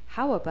box,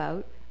 how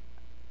about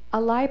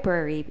a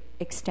library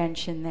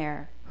extension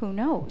there? Who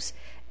knows?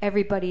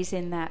 Everybody's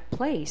in that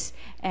place.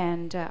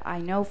 And I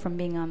know from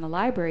being on the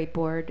library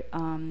board,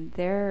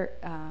 their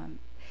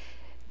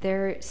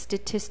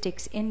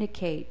statistics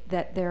indicate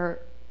that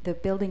the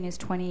building is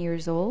 20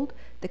 years old,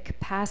 the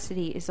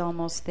capacity is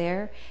almost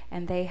there,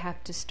 and they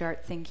have to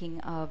start thinking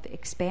of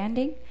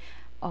expanding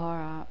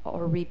or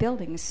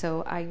rebuilding.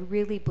 So I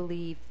really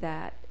believe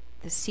that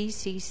the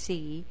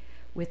CCC,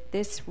 with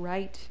this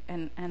right,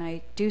 and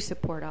I do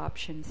support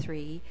option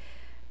 3,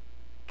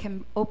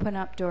 can open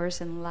up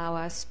doors and allow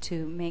us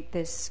to make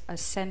this a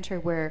center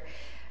where,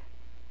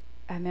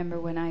 I remember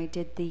when I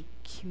did the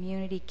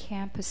community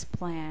campus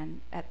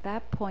plan, at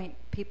that point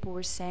people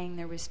were saying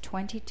there was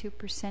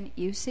 22%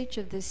 usage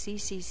of the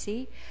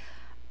CCC.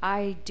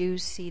 I do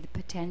see the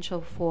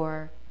potential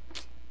for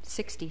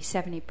 60,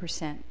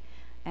 70%,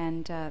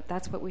 and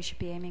that's what we should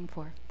be aiming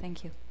for.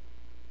 Thank you.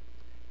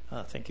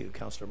 Thank you,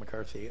 Councillor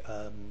McCarthy.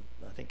 I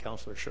think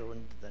Councillor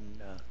Sherwin,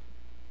 then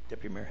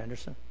Deputy Mayor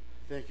Henderson.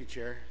 Thank you,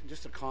 Chair.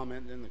 Just a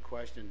comment and then the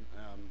question.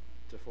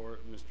 To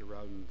Mr.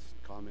 Rowden's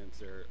comments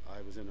there,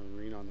 I was in a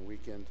marina on the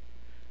weekend.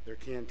 Their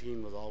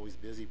canteen was always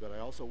busy, but I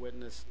also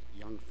witnessed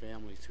young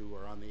families who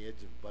are on the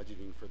edge of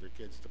budgeting for their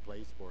kids to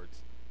play sports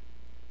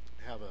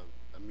have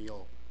a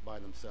meal by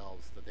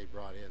themselves that they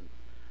brought in.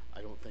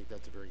 I don't think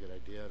that's a very good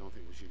idea. I don't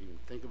think we should even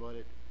think about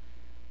it.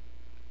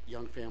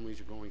 Young families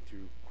are going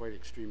through quite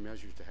extreme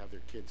measures to have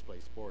their kids play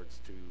sports.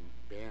 To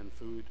ban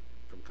food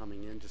from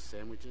coming in, just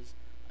sandwiches,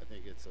 I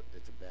think it's a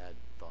bad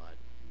thought,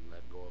 and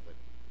let go of it.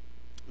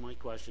 My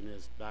question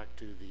is back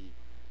to the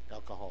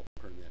alcohol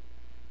permit.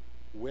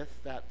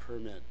 With that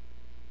permit,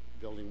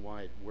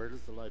 building-wide, where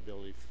does the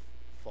liability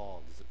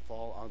fall? Does it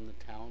fall on the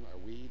town? Are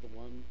we the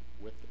one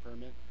with the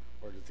permit,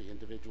 or does the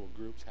individual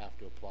groups have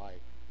to apply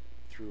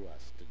through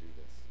us to do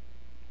this?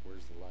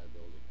 Where's the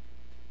liability?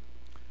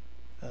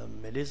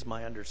 It is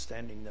my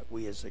understanding that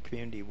we as a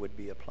community would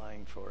be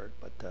applying for it,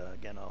 but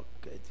again,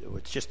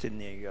 it's just in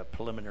the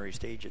preliminary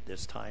stage at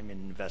this time in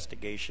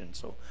investigation,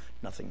 so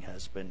nothing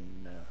has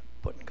been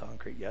put in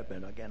concrete yet,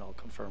 but again, I'll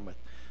confirm with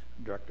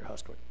Director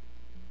Hustwick.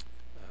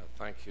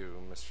 Thank you,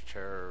 Mr.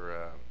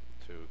 Chair,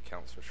 to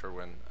Councillor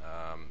Sherwin.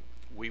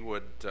 We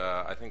would,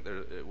 I think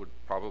it would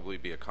probably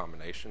be a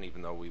combination,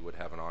 even though we would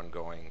have an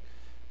ongoing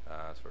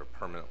sort of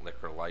permanent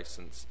liquor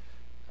license.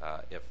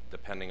 If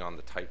depending on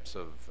the types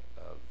of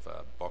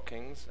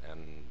bookings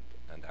and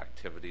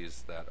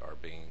activities that are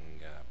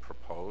being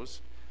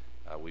proposed,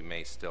 we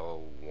may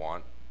still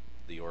want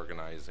the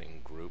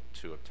organizing group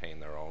to obtain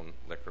their own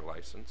liquor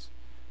license.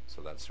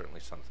 So that's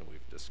certainly something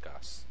we've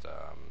discussed,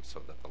 so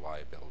that the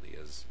liability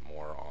is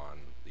more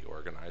on the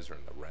organizer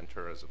and the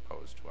renter as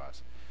opposed to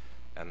us.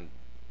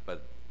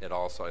 But it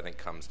also, I think,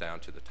 comes down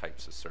to the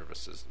types of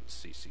services that the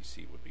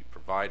CCC would be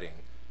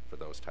providing for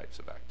those types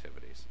of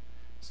activities.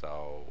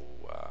 So,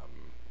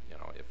 you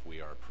know, if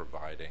we are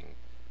providing,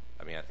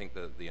 I mean, I think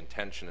the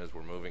intention is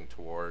we're moving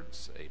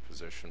towards a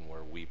position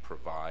where we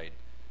provide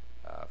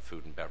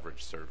food and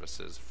beverage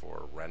services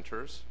for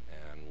renters,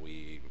 and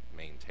we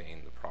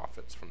maintain the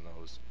profits from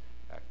those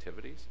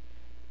activities.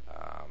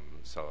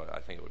 So I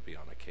think it would be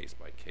on a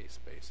case-by-case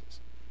basis.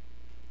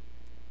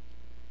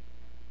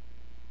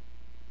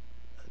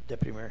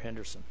 Deputy Mayor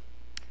Henderson.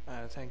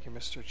 Thank you,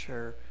 Mr.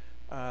 Chair.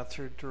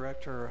 Through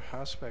Director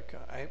Hustwick,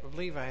 I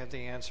believe I have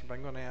the answer, but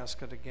I'm going to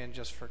ask it again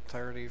just for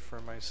clarity for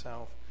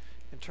myself.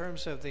 In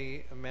terms of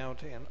the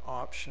amount in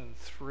option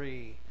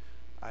 3,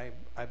 I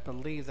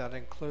believe that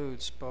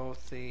includes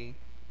both the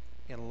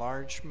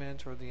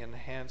enlargement or the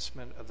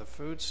enhancement of the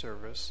food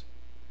service,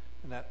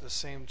 and at the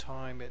same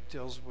time it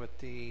deals with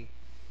the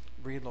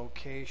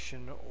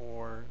relocation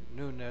or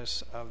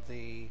newness of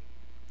the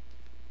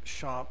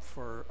shop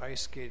for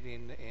ice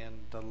skating and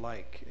the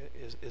like.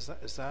 Is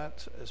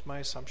my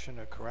assumption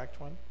a correct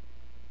one?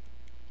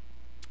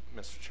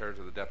 Mr. Chair,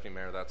 to the Deputy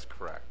Mayor, that's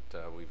correct.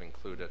 We've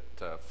included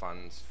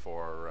funds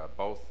for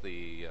both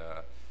the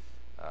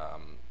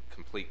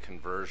complete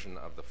conversion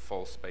of the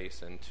full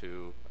space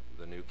into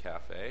the new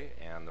cafe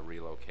and the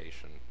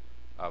relocation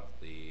of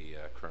the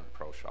current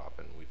pro shop.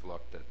 And we've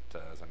looked at,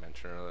 as I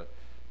mentioned earlier,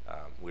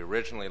 we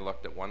originally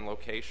looked at one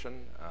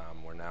location.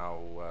 We're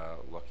now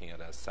looking at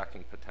a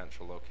second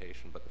potential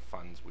location, but the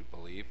funds, we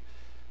believe,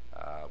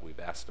 we've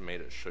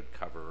estimated should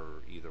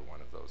cover either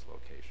one of those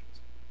locations.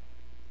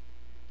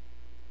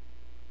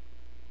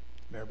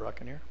 Mayor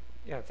Brockeneer.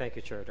 Yeah, thank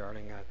you, Chair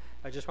Darling.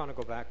 I just want to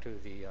go back to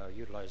the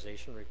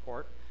utilization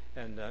report,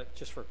 and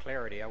just for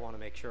clarity, I want to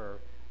make sure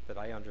that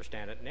I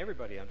understand it, and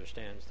everybody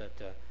understands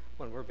that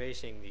when we're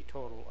basing the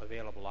total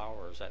available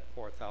hours at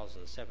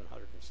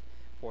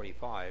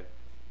 4,745,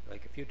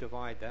 like if you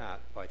divide that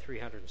by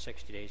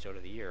 360 days out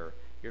of the year,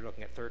 you're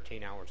looking at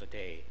 13 hours a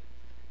day,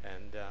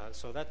 and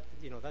so that,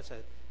 you know, that's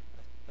a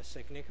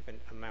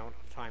significant amount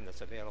of time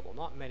that's available.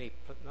 Not many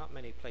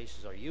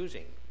places are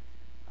using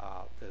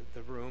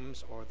the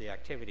rooms or the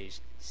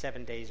activities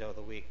 7 days out of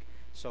the week.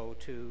 So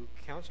to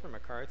Councillor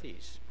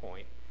McCarthy's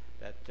point,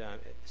 that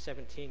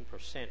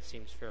 17%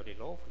 seems fairly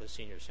low for the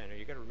senior centre.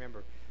 You've got to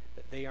remember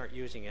that they aren't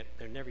using it.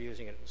 They're never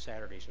using it on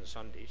Saturdays and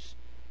Sundays.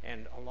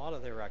 And a lot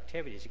of their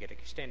activities get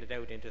extended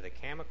out into the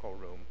chemical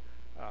room,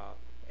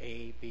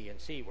 A, B, and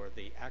C, where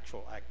the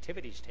actual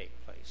activities take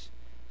place.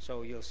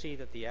 So you'll see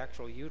that the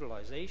actual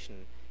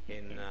utilization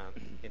in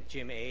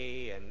Gym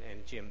A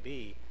and Gym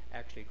B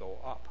actually go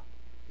up,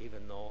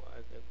 even though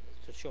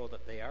to show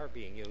that they are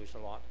being used a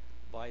lot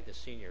by the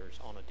seniors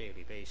on a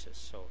daily basis.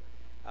 So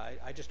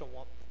I just don't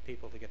want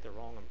people to get the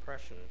wrong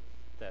impression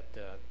that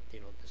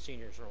you know, the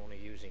seniors are only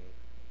using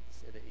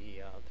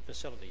the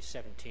facility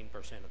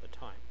 17% of the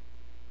time.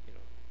 You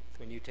know,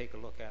 when you take a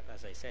look at,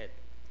 as I said,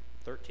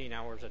 13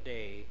 hours a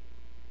day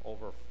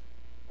over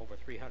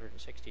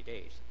 360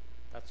 days,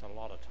 that's a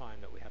lot of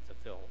time that we have to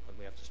fill, and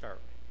we have to start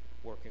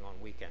working on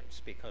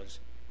weekends, because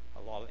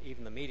a lot of,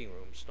 even the meeting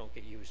rooms don't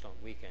get used on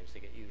weekends. They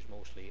get used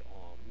mostly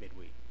on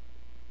midweek.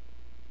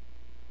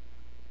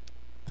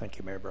 Thank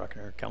you, Mayor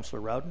Brockeneer.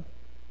 Councillor Rowden.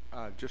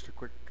 Just a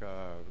quick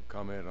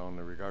comment on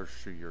the regards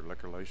to your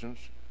liquor license.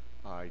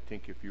 I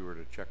think if you were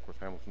to check with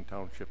Hamilton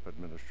Township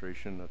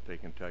Administration, that they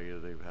can tell you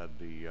they've had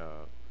the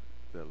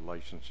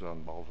license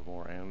on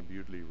Baltimore and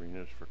Bewdley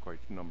Arenas for quite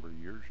a number of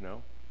years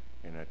now,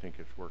 and I think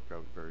it's worked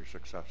out very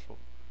successful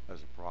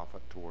as a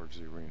profit towards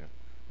the arena,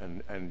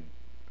 and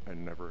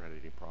never had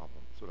any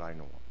problems that I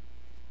know of.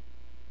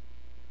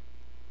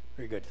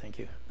 Very good, thank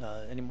you.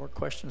 Any more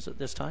questions at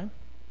this time?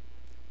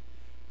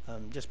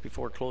 Just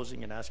before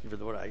closing and asking for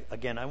the vote,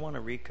 I want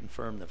to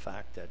reconfirm the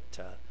fact that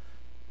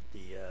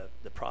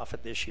the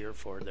profit this year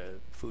for the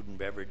food and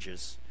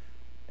beverages,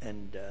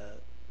 and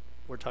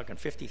we're talking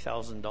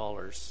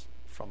 $50,000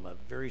 from a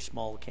very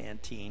small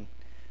canteen,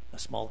 a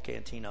small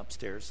canteen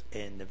upstairs,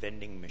 and the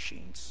vending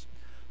machines.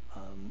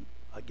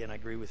 Again, I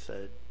agree with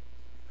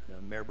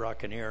Mayor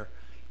Braconier.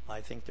 I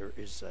think there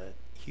is a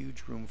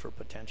huge room for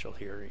potential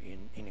here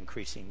in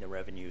increasing the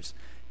revenues,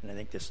 and I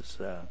think this is,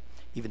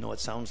 even though it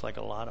sounds like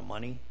a lot of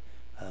money,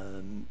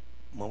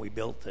 when we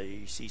built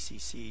the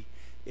CCC,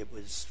 it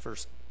was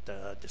first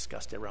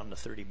discussed around the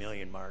 30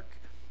 million mark,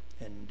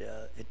 and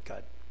it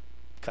got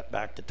cut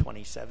back to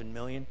 27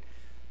 million.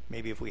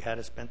 Maybe if we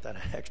had spent that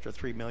extra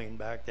 3 million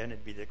back then,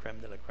 it'd be the creme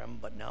de la creme.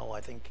 But now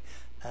I think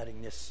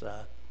adding this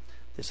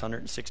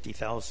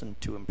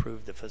 160,000 to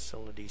improve the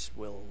facilities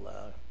will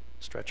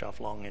stretch off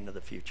long into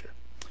the future.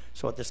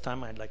 So at this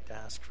time, I'd like to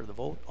ask for the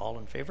vote. All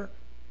in favor?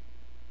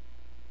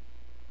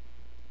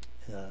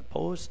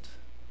 Opposed?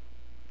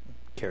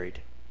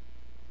 Carried.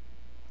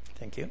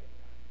 Thank you.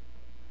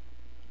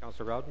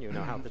 Councillor Rowden, you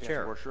now have the Yes, chair.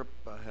 Your Worship,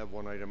 I have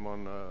one item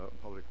on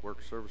Public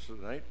Works Services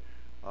tonight.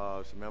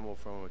 It's a memo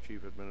from a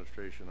Chief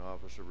Administration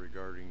Officer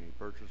regarding the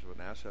purchase of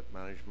an asset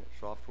management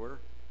software.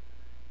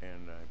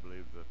 And I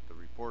believe that the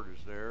report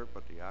is there,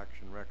 but the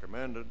action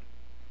recommended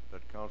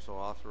that Council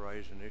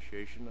authorize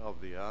initiation of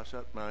the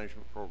asset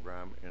management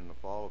program in the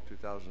fall of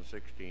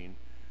 2016,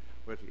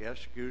 with the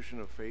execution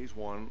of Phase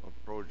 1 of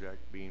the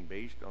project being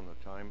based on the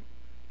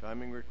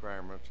timing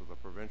requirements of the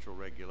provincial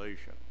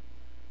regulation.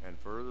 And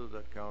further,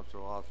 that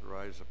Council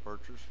authorize the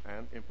purchase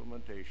and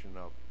implementation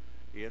of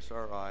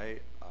ESRI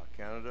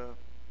Canada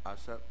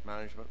Asset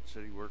Management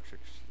City Works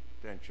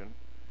Extension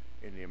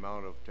in the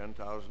amount of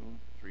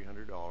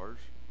 $10,300,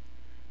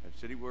 and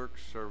City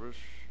Works Service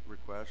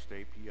Request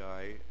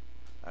API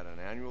at an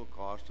annual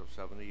cost of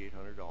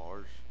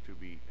 $7,800 to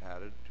be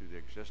added to the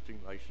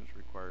existing license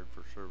required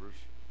for service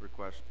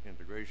request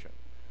integration.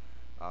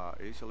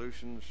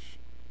 A-Solutions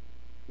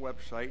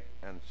website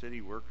and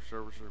City Works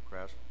Service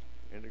Request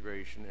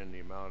integration in the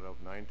amount of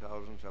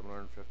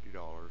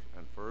 $9,750,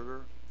 and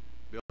further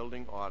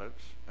building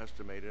audits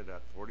estimated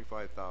at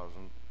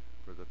 $45,000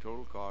 for the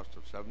total cost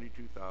of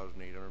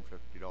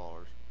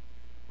 $72,850,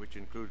 which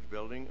includes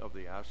building of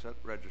the asset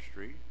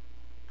registry,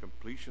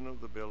 completion of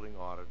the building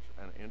audits,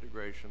 and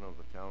integration of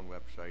the town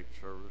website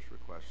service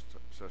request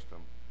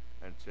system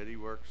and City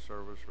Works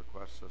service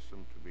request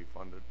system to be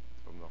funded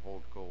from the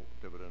Holdco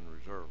dividend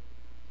reserve.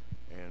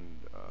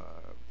 And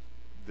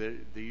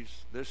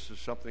this is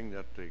something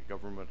that the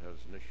government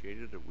has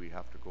initiated, that we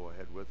have to go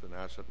ahead with an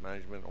asset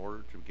management in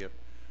order to get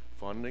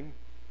funding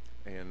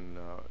and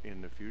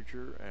in the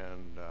future.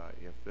 And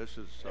if this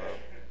is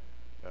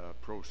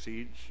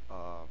proceeds,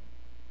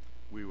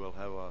 we will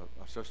have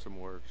a system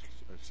where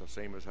it's the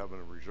same as having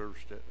a reserve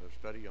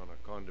study on a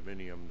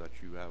condominium, that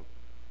you have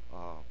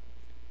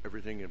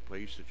everything in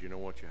place, that you know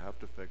what you have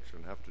to fix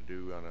and have to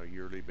do on a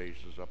yearly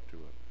basis up to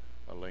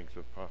a length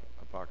of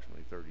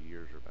approximately 30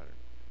 years or better.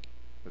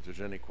 If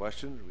there's any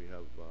questions, we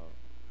have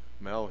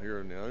Mel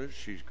here in the audience.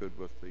 She's good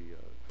with the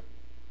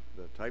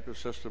type of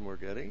system we're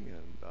getting,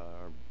 and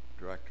our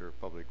Director of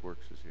Public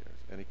Works is here.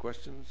 Any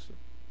questions?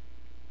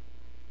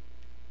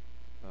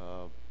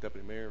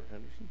 Deputy Mayor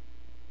Henderson?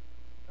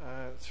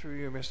 Through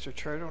you, Mr.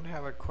 Chair, I don't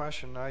have a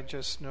question. I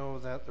just know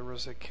that there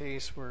was a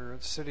case where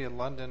the City of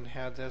London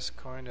had this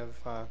kind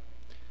of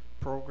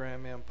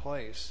program in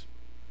place.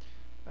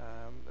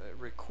 It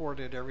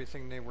recorded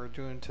everything they were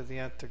doing to the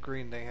nth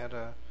degree, and they had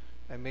a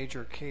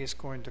major case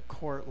going to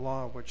court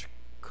law, which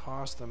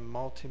cost them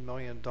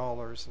multi-million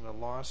dollars in a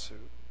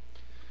lawsuit.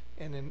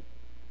 And in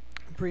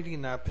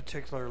reading that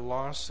particular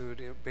lawsuit,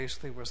 it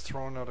basically was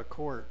thrown out of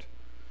court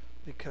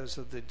because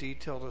of the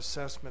detailed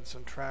assessments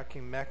and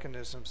tracking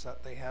mechanisms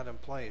that they had in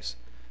place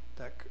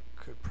that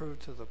could prove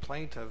to the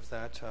plaintiff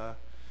that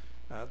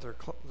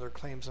their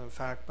claims, in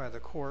fact, by the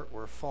court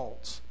were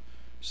false.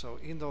 So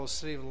even though the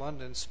City of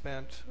London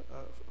spent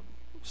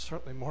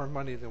certainly more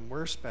money than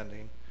we're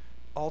spending,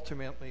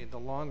 ultimately, in the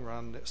long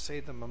run, it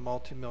saved them a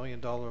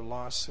multi-million-dollar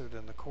lawsuit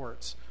in the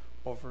courts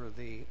over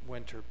the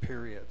winter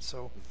period.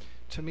 So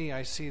to me,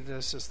 I see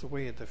this as the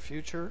way of the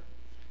future.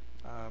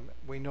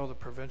 We know the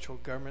provincial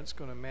government's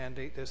going to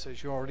mandate this,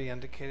 as you already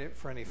indicated,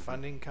 for any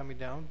funding coming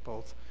down,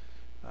 both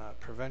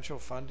provincial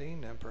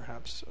funding and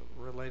perhaps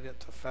related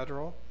to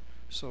federal.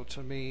 So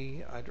to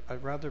me,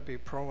 I'd rather be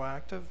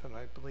proactive, and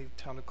I believe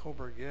Town of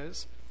Cobourg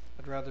is.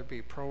 I'd rather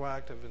be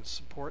proactive and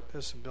support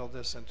this and build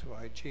this into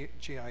our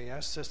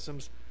GIS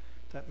systems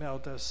that Mel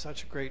does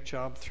such a great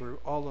job through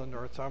all of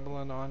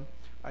Northumberland on.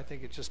 I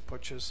think it just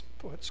puts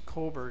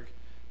Cobourg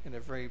in a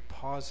very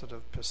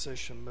positive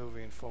position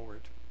moving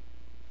forward.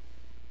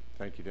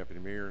 Thank you, Deputy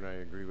Mayor, and I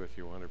agree with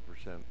you 100%.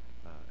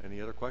 Any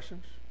other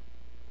questions?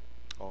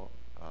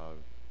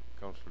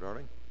 Councillor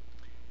Darling?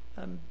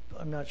 I'm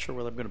not sure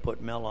whether I'm going to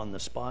put Mel on the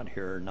spot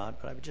here or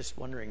not, but I was just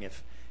wondering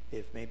if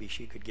maybe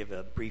she could give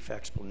a brief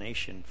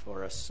explanation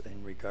for us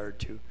in regard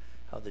to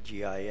how the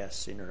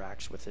GIS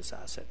interacts with this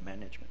asset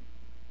management.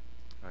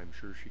 I'm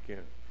sure she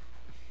can.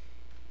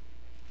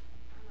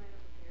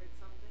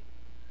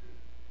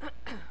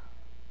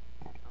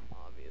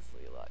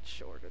 much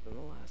shorter than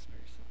the last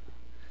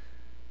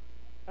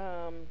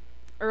person.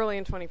 Early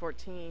in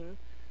 2014,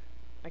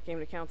 I came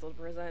to council to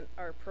present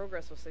our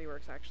progress with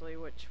CityWorks, actually,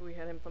 which we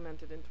had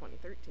implemented in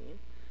 2013.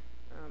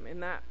 In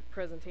that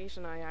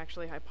presentation, I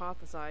actually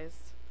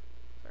hypothesized,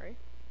 sorry,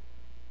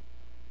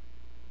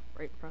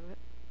 right in front of it.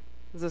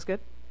 Is this good?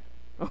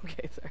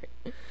 Okay, sorry.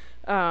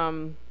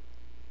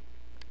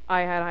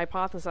 I had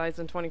hypothesized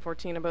in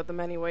 2014 about the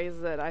many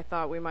ways that I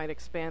thought we might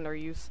expand our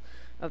use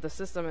of the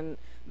system. And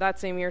that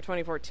same year,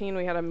 2014,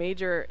 we had a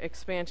major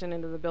expansion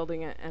into the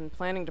building and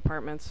planning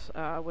departments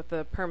with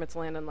the permits,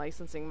 land, and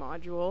licensing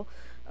module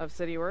of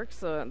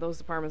CityWorks. Those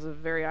departments have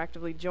very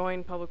actively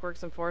joined Public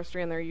Works and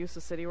Forestry in their use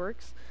of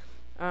CityWorks.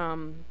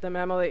 The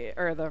memo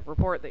or the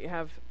report that you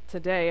have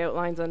today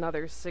outlines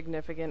another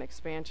significant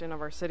expansion of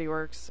our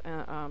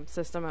CityWorks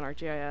system and our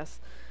GIS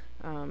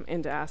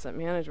into asset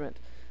management.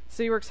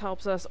 CityWorks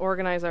helps us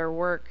organize our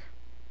work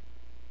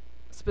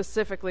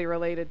specifically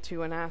related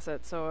to an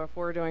asset. So if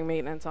we're doing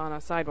maintenance on a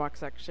sidewalk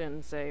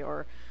section, say,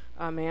 or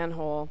a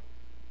manhole,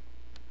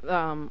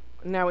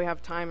 now we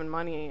have time and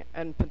money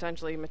and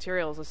potentially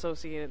materials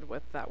associated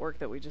with that work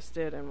that we just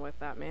did and with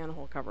that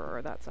manhole cover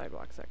or that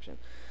sidewalk section.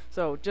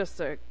 So just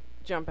to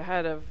jump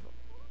ahead of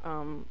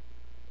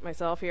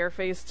myself here,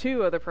 phase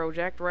 2 of the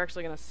project, we're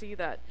actually going to see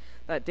that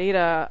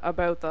data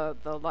about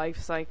the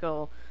life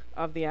cycle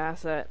of the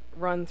asset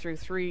run through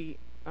 3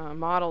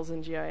 models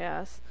in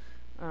GIS,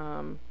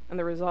 and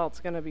the result's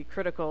going to be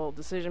critical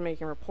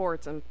decision-making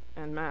reports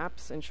and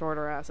maps in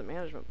shorter asset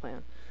management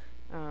plan.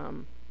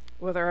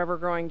 With our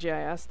ever-growing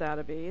GIS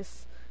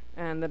database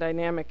and the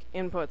dynamic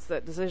inputs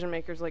that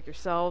decision-makers like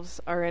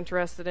yourselves are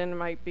interested in,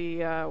 might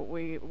be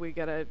we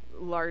get a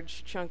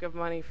large chunk of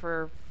money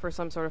for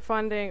some sort of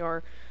funding,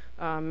 or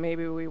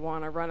maybe we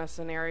want to run a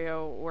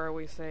scenario where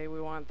we say we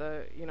want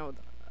the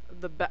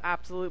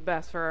absolute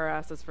best for our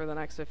assets for the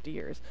next 50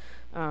 years.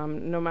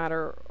 No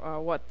matter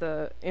what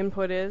the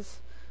input is,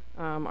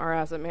 our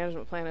asset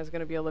management plan is going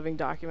to be a living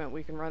document.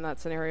 We can run that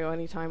scenario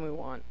anytime we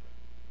want.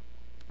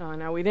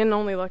 Now, we didn't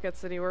only look at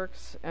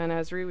CityWorks and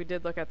Esri. We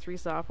did look at 3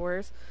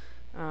 softwares.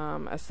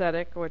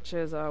 Aesthetic, which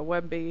is a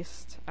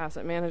web-based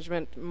asset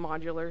management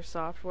modular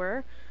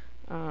software.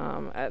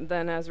 And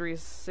then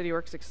Esri's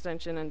CityWorks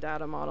extension and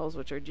data models,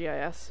 which are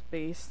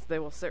GIS-based. They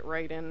will sit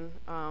right in.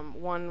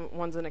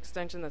 One's an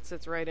extension that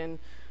sits right in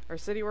our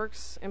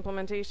CityWorks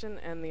implementation,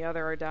 and the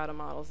other are data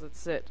models that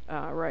sit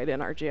right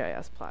in our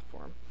GIS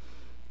platform.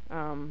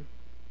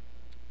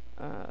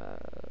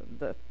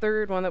 The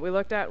third one that we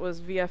looked at was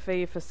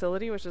VFA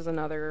Facility, which is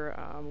another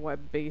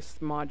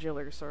web-based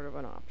modular sort of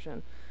an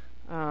option.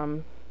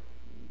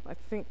 I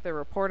think the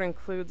report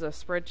includes a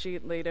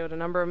spreadsheet laid out a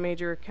number of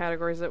major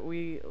categories that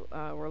we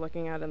were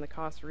looking at in the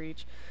cost for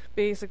each.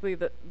 Basically,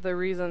 the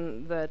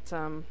reason that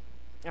I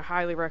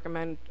highly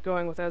recommend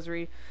going with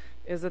Esri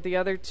is that the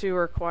other 2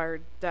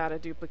 required data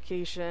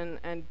duplication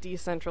and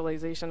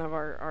decentralization of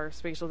our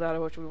spatial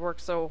data, which we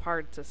worked so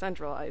hard to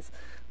centralize.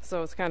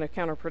 So it's kind of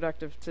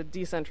counterproductive to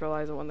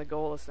decentralize it when the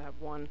goal is to have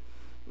one,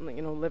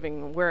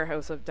 living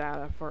warehouse of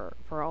data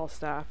for all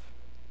staff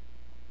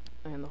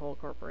and the whole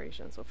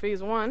corporation. So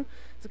phase 1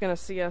 is going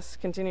to see us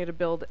continue to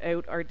build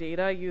out our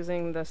data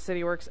using the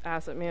CityWorks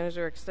Asset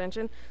Manager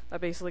extension.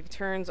 That basically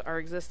turns our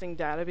existing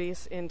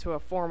database into a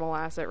formal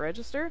asset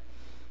register.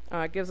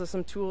 It gives us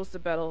some tools to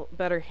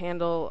better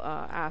handle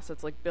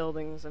assets like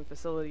buildings and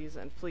facilities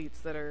and fleets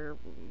that are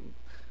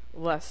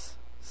less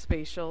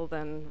spatial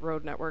than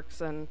road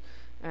networks and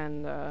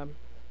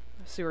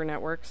sewer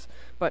networks,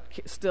 but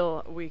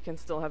we can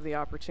still have the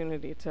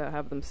opportunity to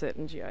have them sit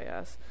in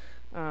GIS.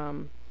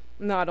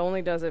 Not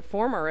only does it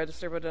form our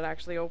register, but it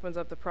actually opens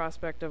up the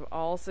prospect of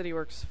all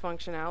CityWorks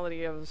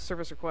functionality of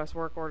service requests,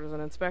 work orders,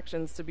 and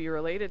inspections to be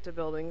related to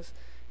buildings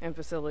and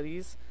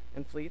facilities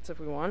and fleets if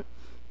we want.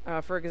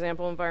 For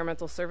example,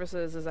 Environmental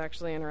Services is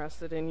actually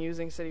interested in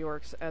using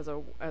CityWorks as a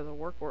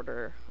work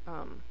order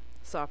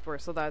software,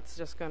 so that's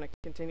just going to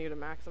continue to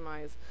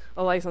maximize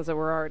a license that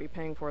we're already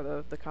paying for.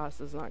 The cost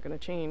is not going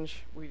to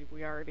change.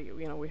 We already,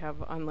 we have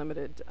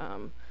unlimited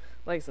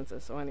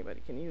licenses, so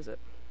anybody can use it.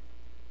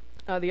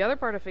 The other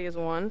part of phase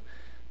 1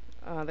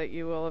 that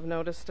you will have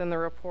noticed in the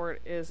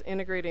report is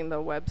integrating the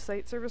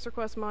website service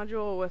request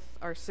module with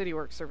our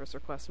CityWorks service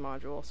request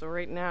module. So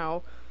right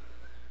now,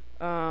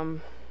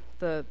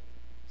 the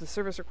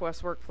service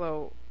request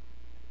workflow,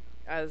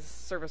 as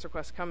service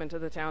requests come into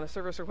the town, a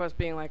service request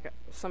being like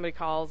somebody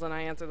calls and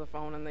I answer the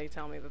phone and they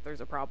tell me that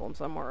there's a problem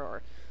somewhere,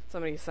 or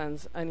somebody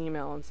sends an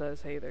email and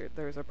says, hey,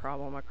 there's a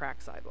problem, a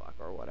cracked sidewalk,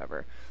 or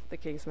whatever the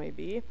case may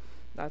be.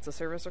 That's a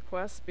service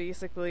request.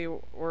 Basically,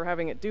 we're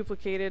having it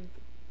duplicated.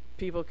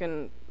 People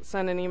can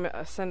send an email,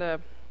 send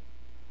a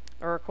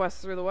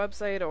request through the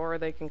website, or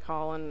they can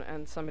call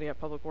and somebody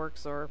at Public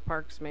Works or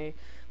Parks may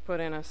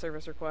put in a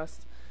service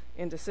request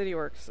into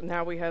CityWorks.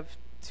 Now we have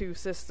 2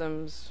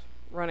 systems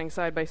running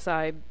side by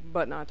side,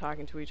 but not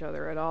talking to each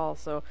other at all.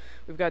 So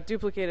we've got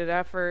duplicated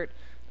effort,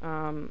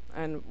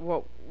 and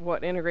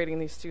what integrating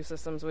these 2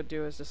 systems would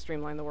do is just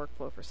streamline the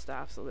workflow for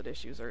staff so that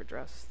issues are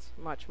addressed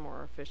much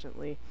more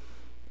efficiently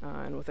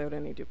and without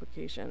any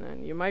duplication.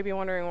 And you might be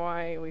wondering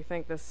why we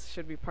think this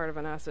should be part of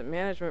an asset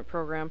management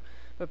program,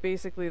 but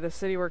basically the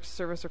CityWorks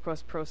service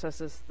request process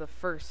is the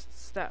first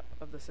step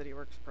of the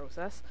CityWorks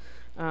process.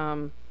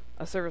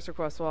 A service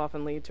request will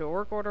often lead to a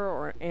work order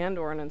or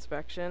an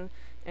inspection,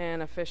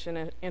 and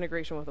efficient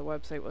integration with the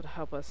website would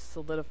help us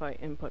solidify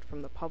input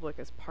from the public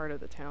as part of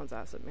the town's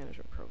asset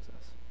management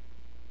process.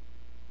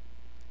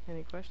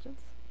 Any questions?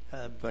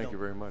 Thank you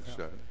very much.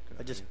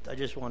 I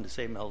just wanted to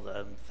say,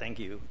 Mel, thank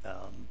you.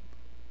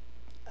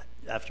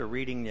 After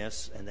reading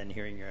this and then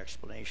hearing your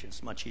explanation,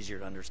 it's much easier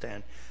to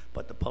understand,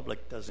 but the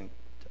public doesn't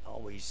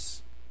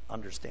always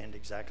understand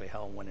exactly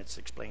how and when it's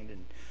explained,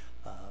 and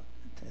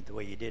the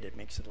way you did it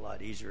makes it a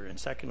lot easier. And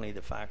secondly,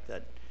 the fact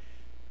that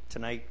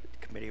tonight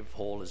the Committee of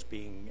Whole is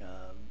being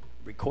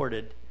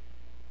recorded.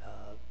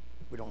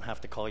 We don't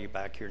have to call you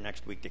back here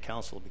next week to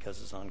council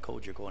because it's on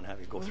Cogeco and have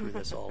you go through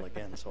this all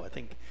again. So I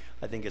think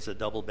it's a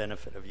double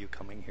benefit of you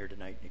coming here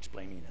tonight and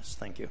explaining this.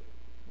 Thank you.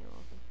 You're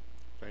welcome.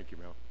 Thank you,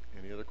 Mel.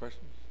 Any other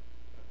questions?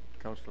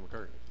 Councillor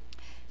McCarthy.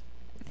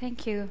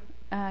 Thank you,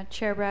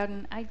 Chair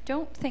Rowden. I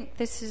don't think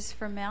this is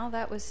for Mel.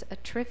 That was a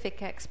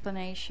terrific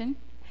explanation.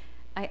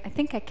 I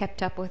think I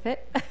kept up with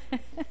it.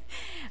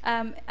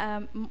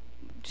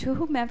 To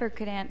whomever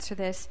could answer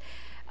this,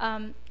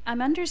 I'm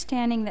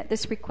understanding that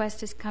this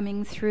request is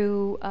coming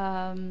through.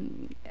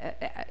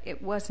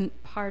 It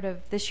wasn't part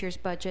of this year's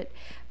budget,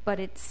 but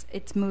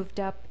it's moved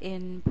up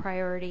in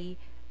priority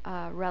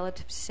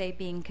relative to, say,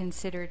 being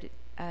considered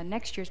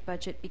next year's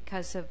budget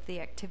because of the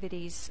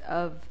activities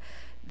of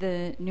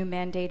the new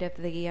mandate of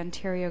the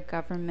Ontario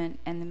government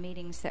and the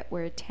meetings that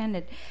were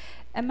attended.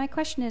 And my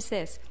question is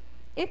this: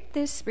 if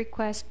this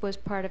request was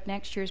part of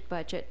next year's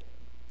budget,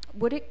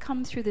 would it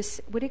come through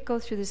this? Would it go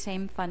through the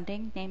same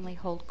funding, namely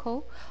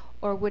Holdco,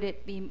 or would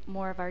it be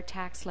more of our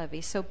tax levy?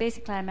 So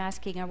basically, I'm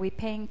asking: are we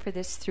paying for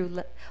this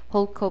through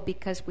Holdco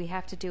because we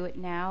have to do it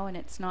now and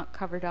it's not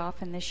covered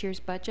off in this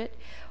year's budget,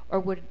 or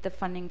would the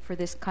funding for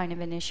this kind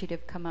of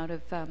initiative come out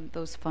of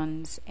those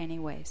funds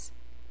anyways?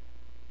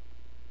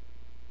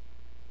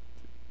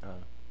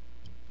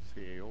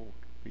 CAO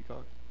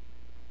Peacock.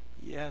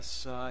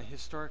 Yes,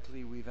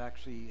 historically we've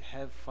actually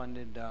have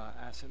funded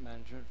asset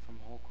management from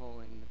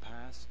Holdco in the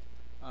past.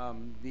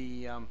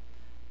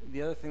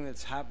 The other thing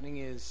that's happening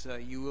is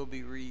you will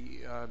be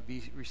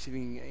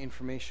receiving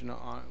information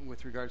on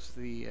with regards to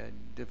the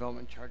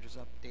development charges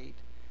update,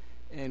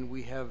 and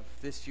we have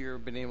this year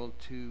been able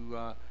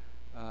to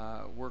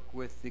work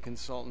with the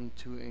consultant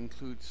to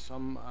include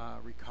some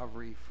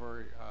recovery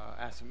for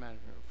asset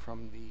management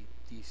from the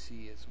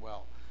DC as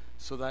well.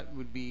 So that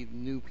would be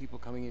new people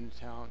coming into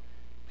town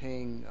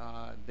paying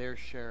their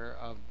share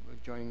of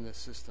joining the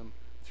system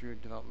through a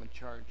development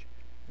charge,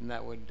 and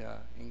that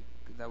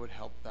would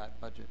help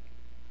that budget.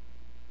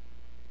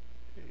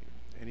 Okay.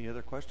 Any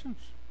other questions?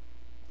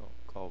 I'll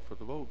call for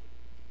the vote.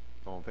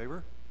 All in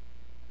favor?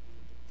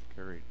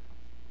 Carried.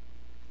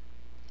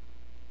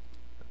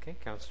 Okay,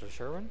 Councillor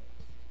Sherwin.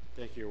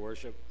 Thank you, Your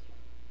Worship.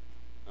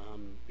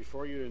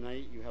 Before you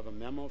tonight, you have a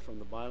memo from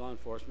the Bylaw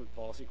Enforcement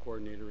Policy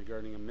Coordinator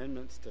regarding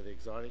amendments to the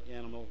Exotic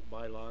Animal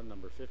Bylaw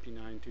number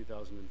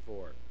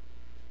 59/2004.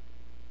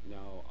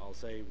 Now, I'll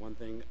say one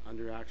thing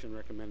under action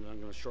recommended. I'm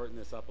going to shorten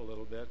this up a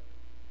little bit.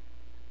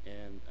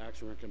 And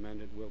action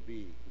recommended will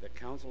be that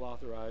Council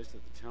authorized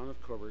that the Town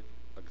of Cobourg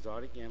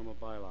Exotic Animal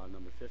Bylaw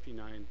number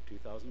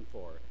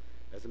 59/2004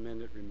 as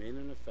amended remain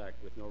in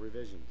effect with no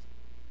revisions.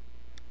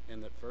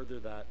 And that further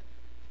that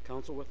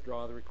Council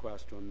withdraw the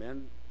request to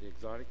amend the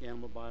Exotic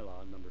Animal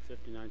Bylaw number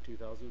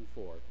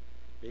 59/2004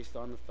 based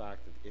on the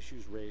fact that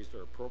issues raised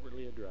are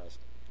appropriately addressed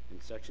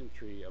in Section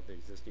 3 of the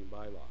existing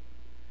bylaw.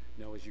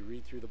 Now, as you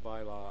read through the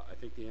bylaw, I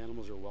think the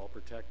animals are well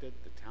protected.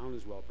 The town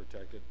is well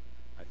protected.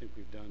 I think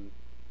we've done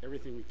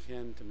everything we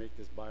can to make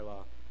this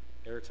bylaw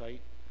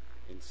airtight.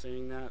 In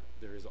saying that,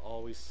 there is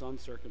always some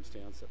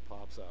circumstance that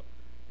pops up,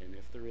 and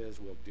if there is,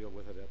 we'll deal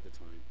with it at the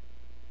time.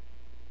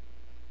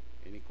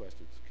 Any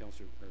questions?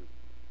 Councillor or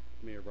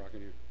Mayor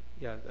Brockenhier?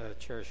 Yeah,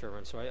 Chair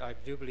Sherwin. So I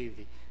do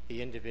believe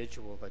the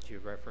individual that you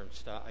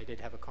referenced, I did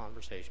have a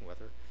conversation with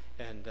her,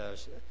 and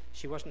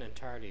she wasn't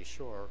entirely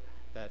sure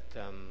that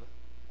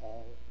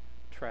all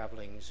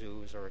traveling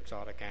zoos or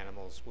exotic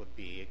animals would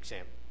be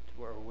exempt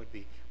or would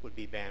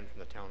be banned from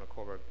the town of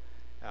Cobourg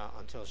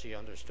until she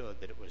understood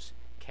that it was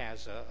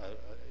CASA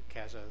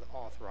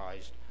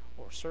authorized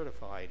or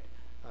certified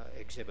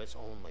exhibits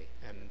only.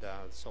 And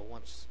so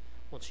once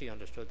she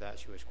understood that,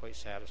 she was quite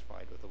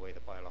satisfied with the way the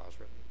bylaw is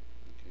written.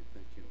 Okay,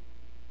 thank you.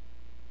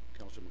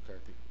 Councillor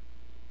McCarthy.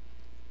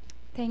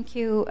 Thank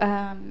you,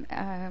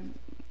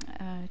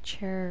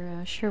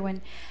 Chair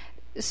Sherwin.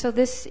 So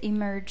this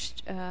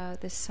emerged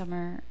this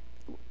summer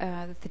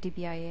at the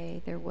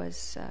DBIA. There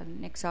was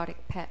an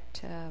exotic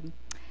pet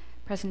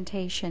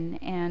presentation,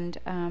 and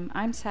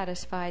I'm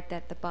satisfied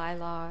that the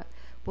bylaw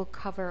will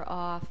cover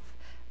off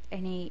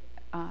any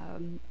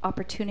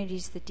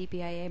opportunities the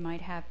DBIA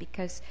might have,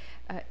 because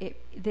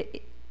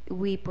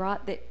we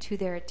brought that to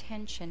their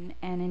attention,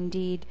 and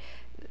indeed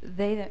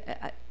they,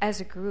 as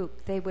a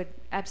group, they would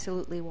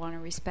absolutely want to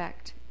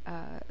respect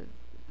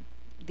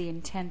the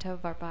intent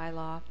of our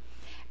bylaw.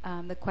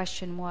 The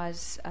question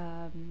was,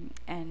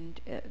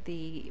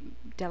 the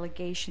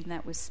delegation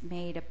that was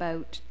made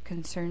about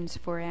concerns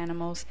for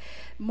animals,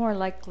 more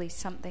likely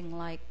something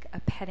like a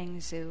petting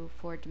zoo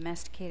for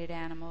domesticated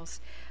animals.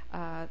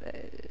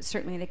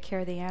 Certainly the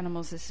care of the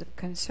animals is of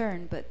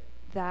concern, but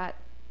that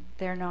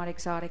they're not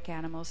exotic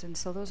animals, and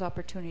so those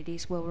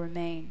opportunities will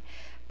remain.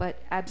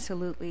 But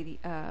absolutely,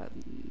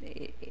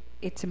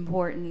 it's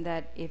important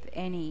that if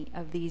any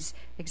of these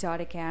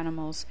exotic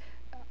animals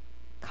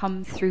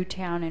come through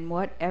town in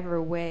whatever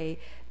way,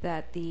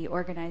 that the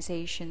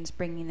organizations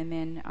bringing them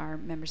in are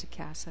members of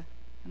CASA.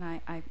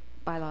 And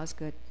bylaw is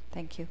good.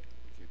 Thank you.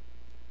 Thank you.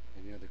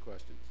 Any other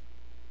questions?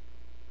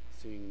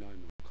 Seeing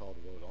none, we'll call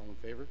the vote. All in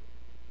favor?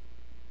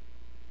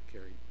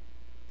 Carried.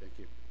 Thank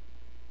you.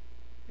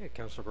 Okay,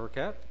 Councillor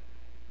Burkett.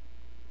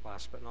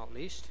 Last but not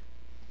least.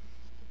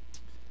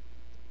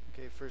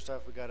 Okay, first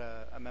off, we got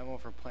a memo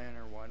from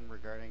Planner 1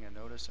 regarding a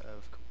notice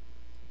of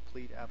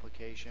complete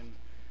application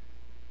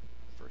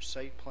for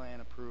site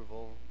plan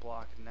approval,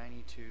 block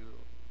 92,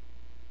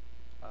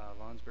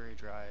 Lonsbury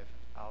Drive,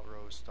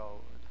 Alrose,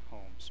 Stallwood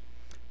Homes.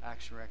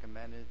 Action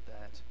recommended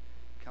that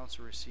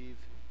council receive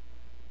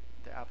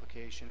the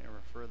application and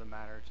refer the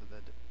matter to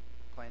the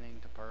planning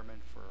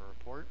department for a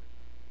report.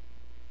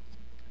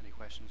 Any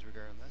questions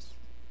regarding this?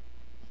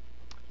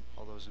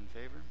 All those in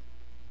favor?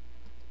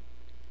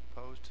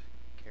 Opposed?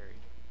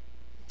 Carried.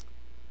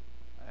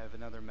 I have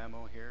another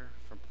memo here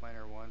from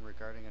Planner 1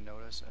 regarding a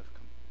notice of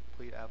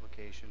complete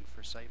application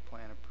for site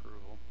plan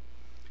approval,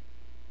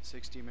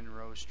 60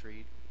 Monroe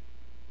Street,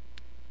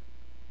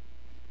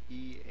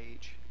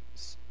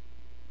 EHCS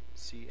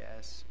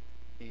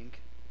Inc.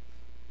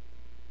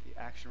 The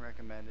action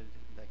recommended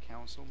that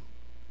council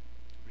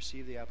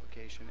receive the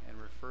application and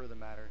refer the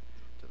matter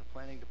to the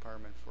planning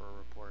department for a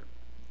report.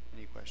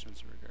 Any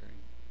questions regarding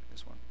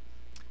this one?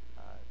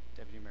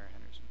 Deputy Mayor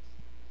Henderson.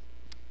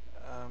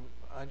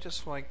 I'd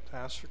just like to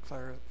ask for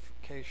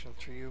clarification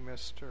through you,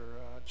 Mr.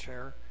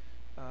 Chair.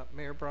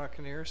 Mayor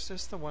Brockeneer, is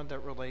this the one that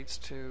relates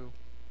to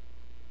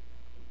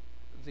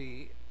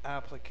the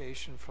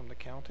application from the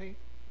county?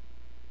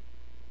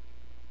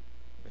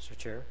 Mr.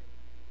 Chair,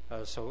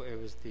 so it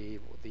was the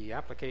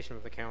application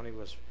of the county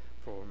was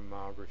from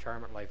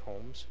Retirement Life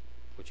Homes,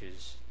 which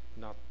is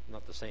not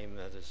the same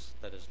that is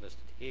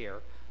listed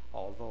here.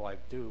 Although I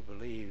do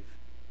believe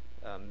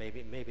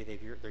maybe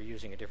they're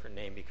using a different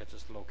name because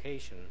it's the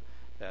location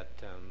that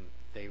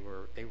they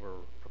were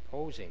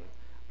proposing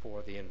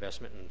for the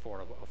investment in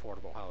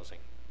affordable housing.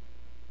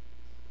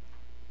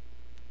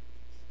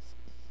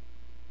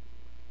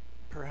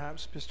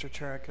 Perhaps, Mr.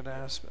 Chair, I could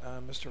ask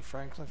Mr.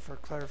 Franklin for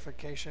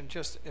clarification.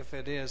 Just if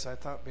it is, I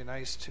thought it'd be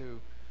nice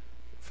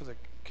for the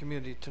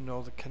community to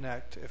know the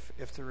connect,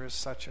 if there is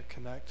such a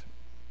connect.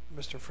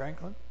 Mr.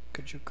 Franklin,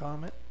 could you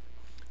comment?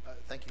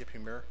 Thank you,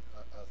 Deputy Mayor.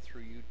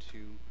 Through you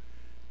to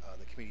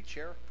the committee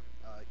chair.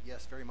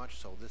 Yes, very much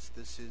so. This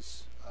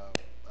is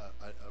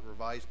a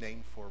revised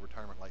name for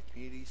Retirement Life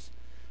Communities.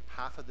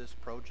 Half of this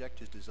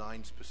project is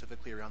designed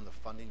specifically around the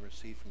funding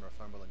received from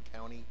Northumberland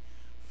County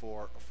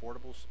for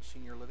affordable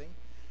senior living,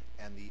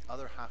 and the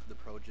other half of the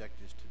project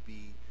is to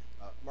be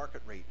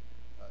market rate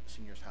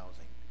seniors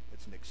housing.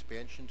 It's an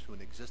expansion to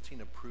an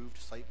existing approved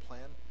site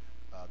plan.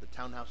 The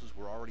townhouses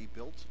were already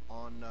built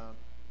on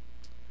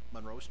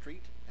Monroe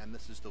Street, and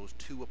this is those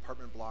 2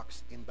 apartment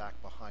blocks in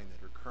back behind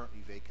that are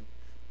currently vacant,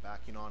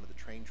 backing onto the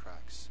train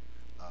tracks.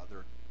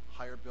 They're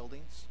higher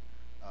buildings,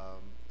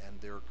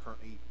 and they're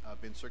currently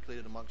been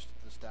circulated amongst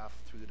the staff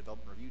through the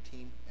development review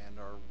team, and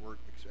we're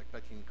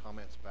expecting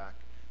comments back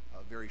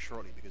very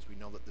shortly, because we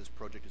know that this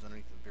project is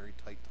underneath a very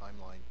tight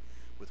timeline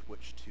with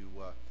which to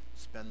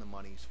spend the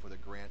monies for the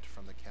grant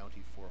from the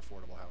county for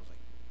affordable housing.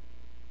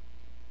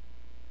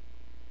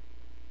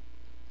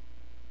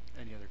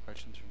 Any other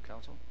questions from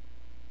council?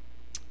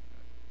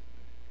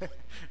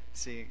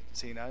 Seeing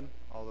none,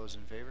 all those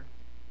in favor?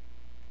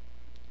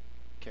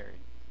 Carried.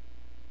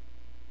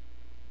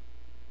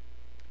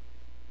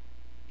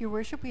 Your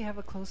Worship, we have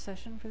a closed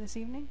session for this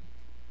evening.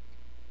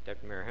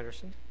 Deputy Mayor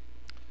Henderson.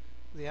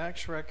 The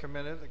action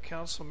recommended the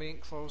council meet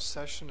in closed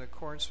session in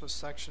accordance with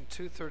Section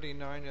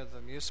 239 of the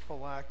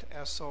Municipal Act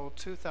SO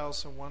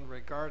 2001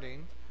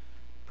 regarding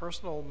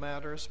personal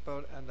matters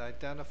about an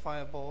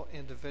identifiable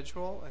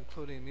individual,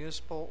 including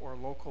municipal or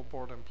local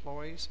board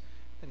employees.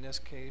 In this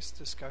case,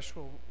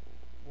 discussion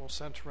will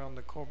center around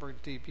the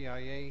Cobourg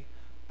DBIA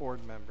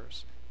board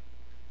members.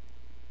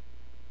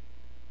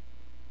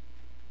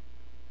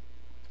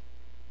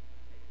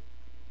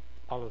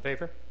 All in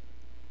favor?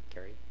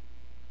 Carried.